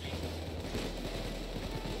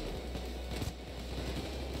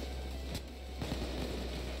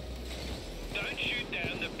 Don't shoot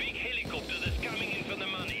down the big helicopter that's coming in for the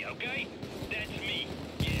money, okay? That's me.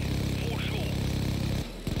 Yeah, for sure.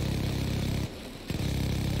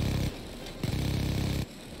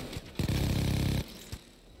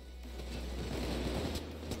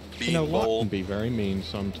 You know, Locke can be very mean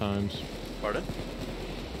sometimes. Pardon?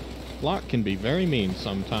 Locke can be very mean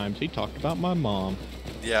sometimes. He talked about my mom.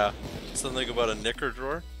 Yeah. Something about a knicker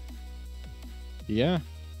drawer? Yeah.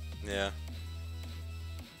 Yeah.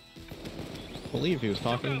 I believe he was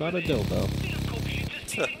talking about a dildo.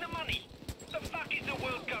 The money. The fuck is the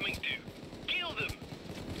world coming to? Kill them.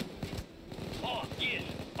 Oh, yes,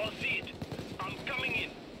 I see it. I'm coming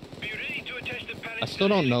in. Be ready to attach the pallet. I still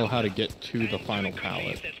don't know how to get to the final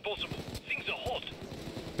pallet. Things are hot.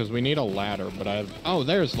 Because we need a ladder, but oh,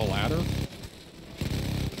 there's the ladder.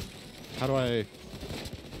 How do I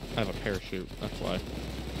have a parachute? That's why.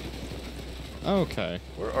 Okay.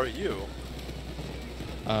 Where are you?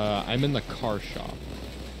 I'm in the car shop.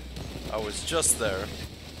 I was just there.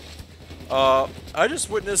 I just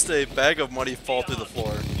witnessed a bag of money fall through the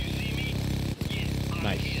floor.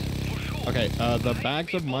 Nice. Okay, the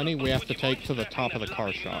bags of money we have to take to the top of the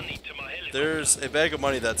car shop. There's a bag of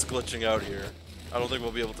money that's glitching out here. I don't think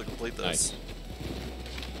we'll be able to complete this.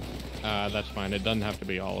 Nice. That's fine. It doesn't have to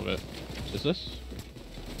be all of it. Is this?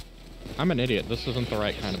 I'm an idiot. This isn't the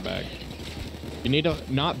right kind of bag. You need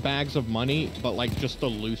not bags of money, but like just the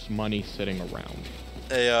loose money sitting around.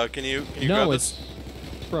 Hey, can you no, grab it's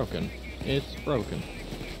this? broken. It's broken.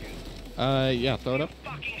 Yeah, throw it up.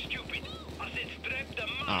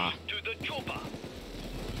 Ah.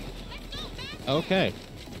 Okay.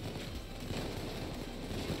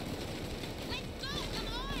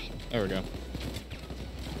 There we go.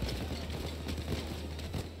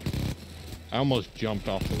 I almost jumped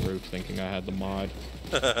off the roof thinking I had the mod.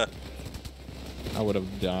 I would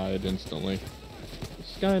have died instantly.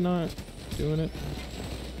 This guy not doing it.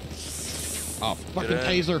 Oh, fucking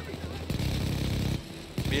taser!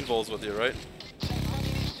 Beanball's with you, right?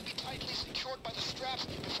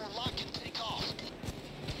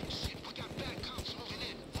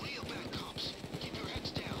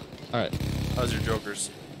 Alright. How's your jokers?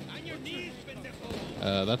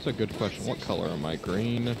 That's a good question. What color am I?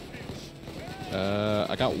 Green?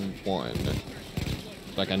 I got one.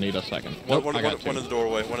 Like I need a second. Nope, I got two. One in the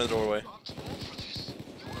doorway. One in the doorway.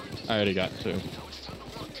 I already got two.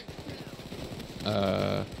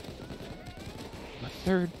 The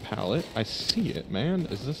third pallet. I see it, man.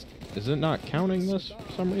 Is it not counting this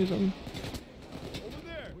for some reason?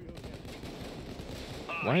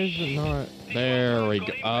 Why is it not? There we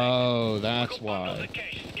go. Oh, that's why.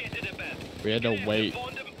 We had to wait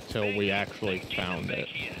till we actually found it.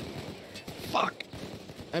 Fuck!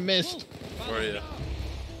 I missed! Where are you?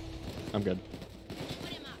 I'm good.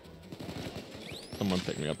 Someone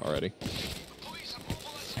picked me up already.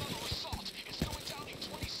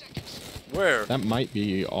 Where? That might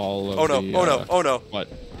be all of oh no, the, oh no, oh no. What?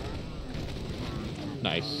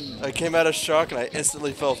 Nice. I came out of shock and I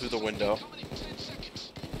instantly fell through the window.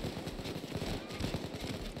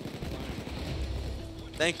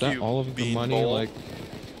 Thank Is that you, all of the money? Beanball. Like,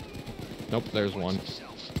 nope, there's one.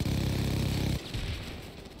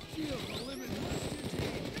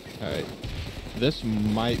 Alright. This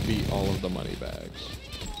might be all of the money bags.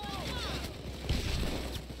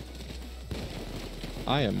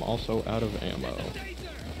 I am also out of ammo.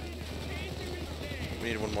 We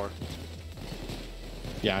need one more.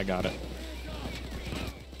 Yeah, I got it.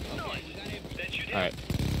 Alright.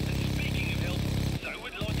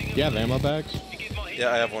 You have ammo bags?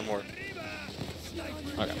 Yeah, I have one more.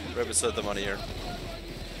 Okay. Right beside the money here.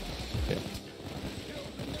 Yeah.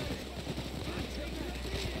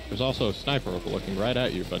 There's also a sniper looking right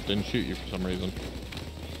at you, but didn't shoot you for some reason.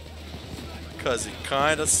 Cause he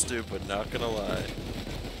kinda stupid, not gonna lie.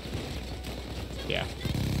 Yeah.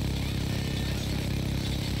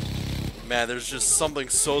 Man, there's just something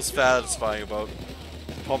so satisfying about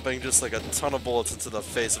pumping just like a ton of bullets into the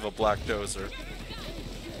face of a black dozer.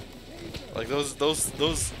 Like those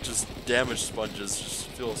just damage sponges just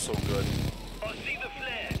feel so good. I see the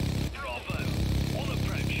flare. Bravo. On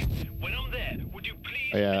approach. When I'm there, would you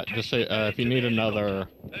please? Oh, yeah, just say if you need another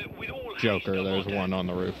Joker, there's one on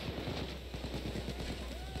the roof.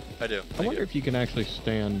 I do. I wonder if you can actually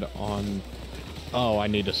stand on. Oh, I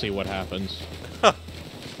need to see what happens.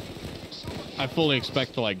 I fully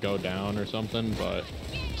expect to like go down or something, but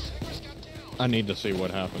I need to see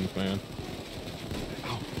what happens, man.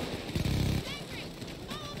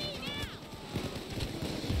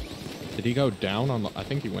 Did he go down on the... I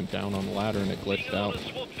think he went down on the ladder and it glitched out.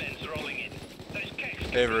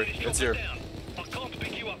 Avery, it's here.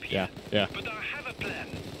 Yeah, yeah.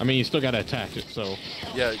 I mean, you still gotta attach it, so...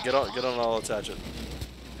 Yeah, get on, I'll attach it.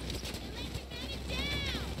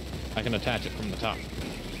 I can attach it from the top.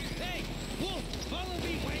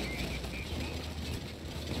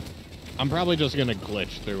 I'm probably just gonna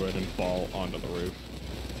glitch through it and fall onto the roof.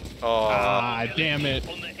 Oh. Ah, damn it.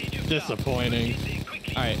 Disappointing.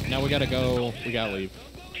 Alright, now we gotta go. We gotta leave.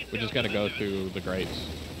 We just gotta go through the grates.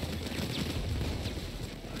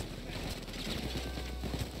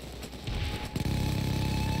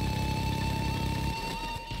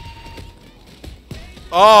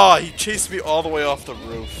 Oh, he chased me all the way off the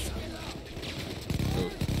roof.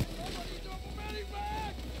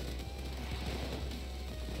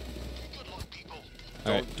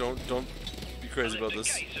 Ooh. Don't be crazy about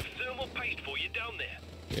this.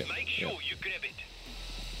 Yeah, yeah.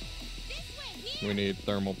 We need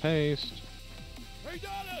thermal paste.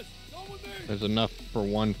 There's enough for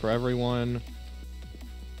one for everyone.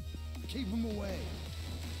 Keep him away.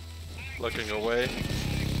 Looking away.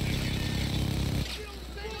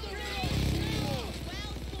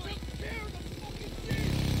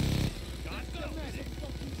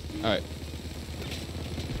 Alright.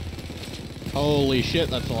 Holy shit,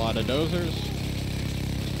 that's a lot of dozers.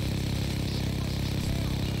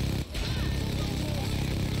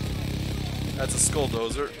 That's a skull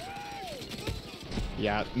dozer.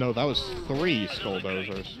 Yeah, no, that was 3 skull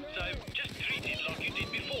dozers. So just treat it like you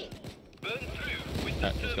did before. Burn through with the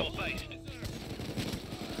Alright, let's go. thermal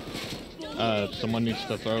paste. Someone needs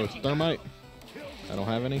to throw thermite. I don't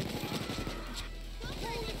have any.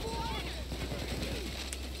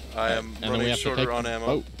 I am And then we running have to take shorter on the ammo.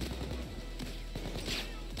 boat.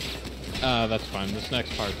 That's fine. This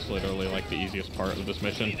next part's literally like the easiest part of this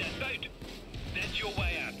mission. See that boat? That's your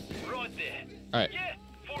way out. Right there. Alright, Yeah,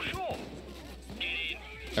 for sure. Get in.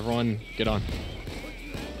 everyone, get on.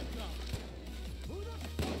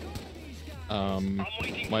 I'm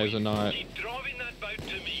waiting Why for is it you. not? Keep driving that boat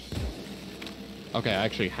to me. Okay, I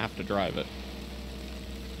actually have to drive it.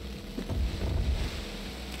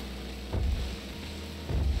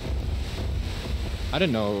 I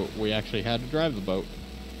didn't know we actually had to drive the boat.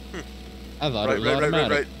 I thought it was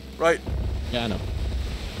automatic. Right. Yeah, I know.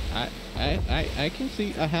 I can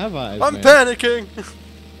see. I have eyes. I'm man. panicking!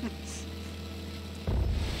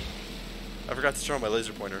 I forgot to turn on my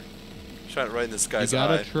laser pointer. Shine it right in this You guy's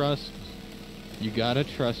gotta eye. trust. You gotta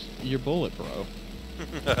trust your bullet, bro.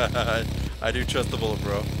 I do trust the bullet,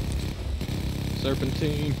 bro.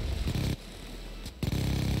 Serpentine.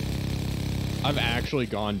 I've actually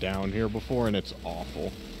gone down here before, and it's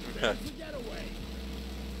awful.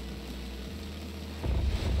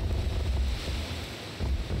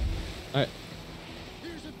 Alright.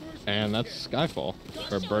 And that's Skyfall.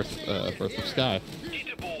 Or Birth of Sky.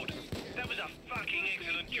 Get aboard. That was a fucking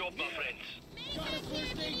excellent job, my friends.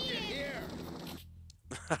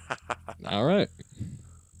 Alright.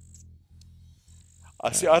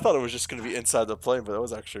 I see. I thought it was just gonna be inside the plane, but that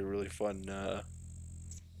was actually a really fun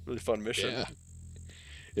mission. Yeah.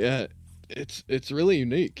 Yeah. It's really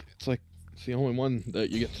unique. It's like it's the only one that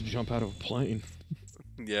you get to jump out of a plane.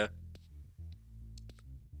 Yeah.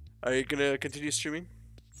 Are you gonna continue streaming?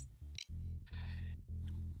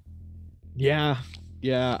 Yeah.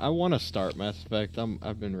 Yeah, I want to start Mass Effect.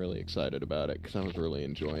 I've been really excited about it because I was really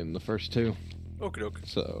enjoying the first 2. Okie doke.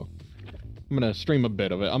 So I'm gonna stream a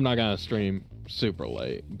bit of it. I'm not gonna stream super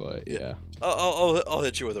late, but yeah. I'll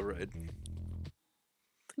hit you with a raid.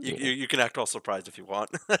 You can act all surprised if you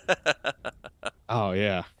want. Oh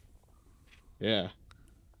yeah. Yeah.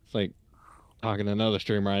 It's like talking to another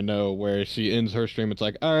streamer I know where she ends her stream. It's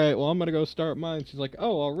like, all right, well I'm gonna go start mine. She's like,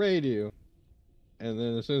 oh, I'll raid you. And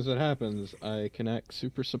then as soon as it happens, I can act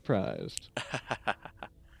super surprised.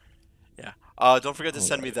 Yeah. Don't forget to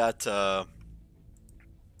send me that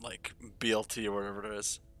like BLT or whatever it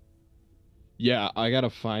is. Yeah, I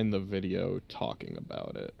gotta find the video talking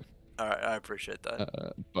about it. All right, I appreciate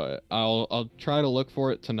that. But I'll try to look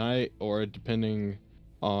for it tonight, or depending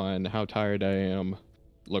on how tired I am,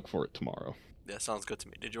 look for it tomorrow. Yeah, sounds good to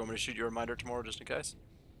me. Did you want me to shoot you a reminder tomorrow just in case?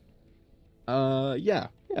 Yeah,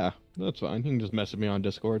 that's fine. You can just message me on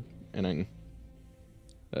Discord, and I can,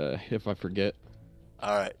 if I forget.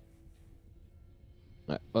 All right.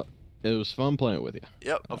 Well, it was fun playing with you.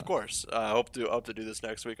 Yep, of course. I hope to do this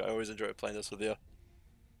next week. I always enjoy playing this with you.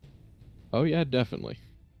 Oh yeah, definitely.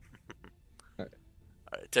 All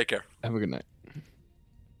right, take care. Have a good night.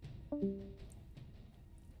 Let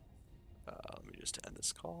me just end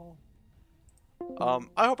this call.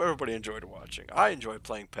 I hope everybody enjoyed watching. I enjoyed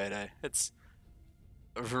playing Payday. It's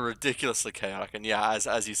ridiculously chaotic, and yeah,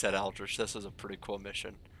 as you said, Aldrich, this was a pretty cool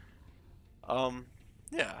mission.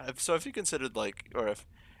 Yeah. If you considered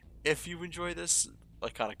if you enjoy this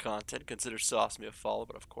like kind of content, consider tossing me a follow.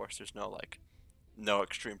 But of course, there's no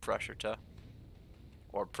extreme pressure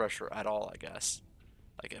or pressure at all, I guess.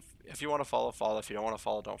 Like if you want to follow, follow. If you don't want to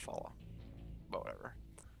follow, don't follow. But whatever.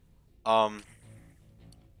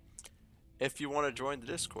 If you want to join the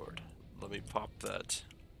Discord, let me pop that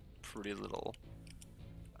pretty little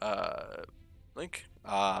link.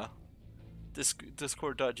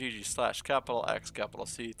 Discord.gg/X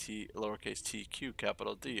C T Q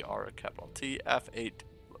D R T F8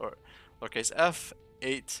 or lowercase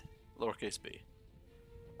f8 lowercase b.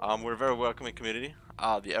 We're a very welcoming community.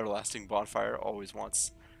 The Everlasting Bonfire always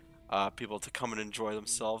wants people to come and enjoy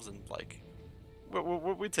themselves, and like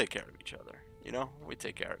we take care of each other. You know, we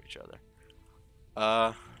take care of each other.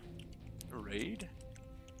 Raid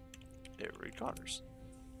AveryConners.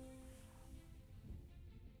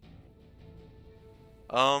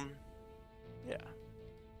 Yeah.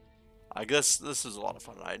 I guess this is a lot of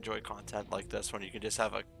fun. I enjoy content like this when you can just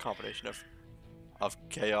have a combination of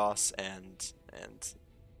chaos and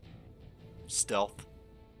stealth.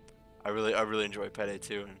 I really enjoy Payday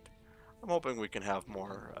 2, and I'm hoping we can have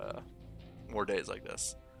more days like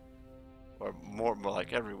this, or more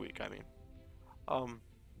like every week. I mean, um,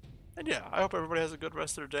 and yeah, I hope everybody has a good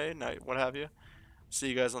rest of their day, night, what have you. See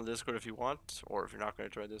you guys on Discord if you want, or if you're not going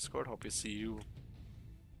to join Discord, hope you see you.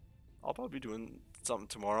 I'll probably be doing something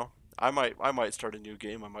tomorrow. I might start a new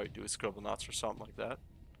game. I might do a Scribble Knots or something like that.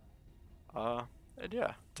 And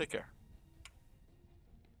yeah, take care.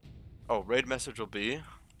 Oh, raid message will be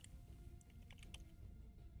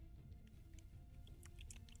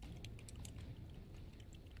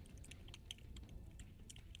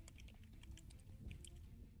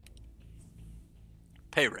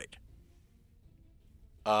pay raid.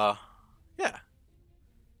 Yeah.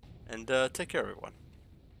 And take care, everyone.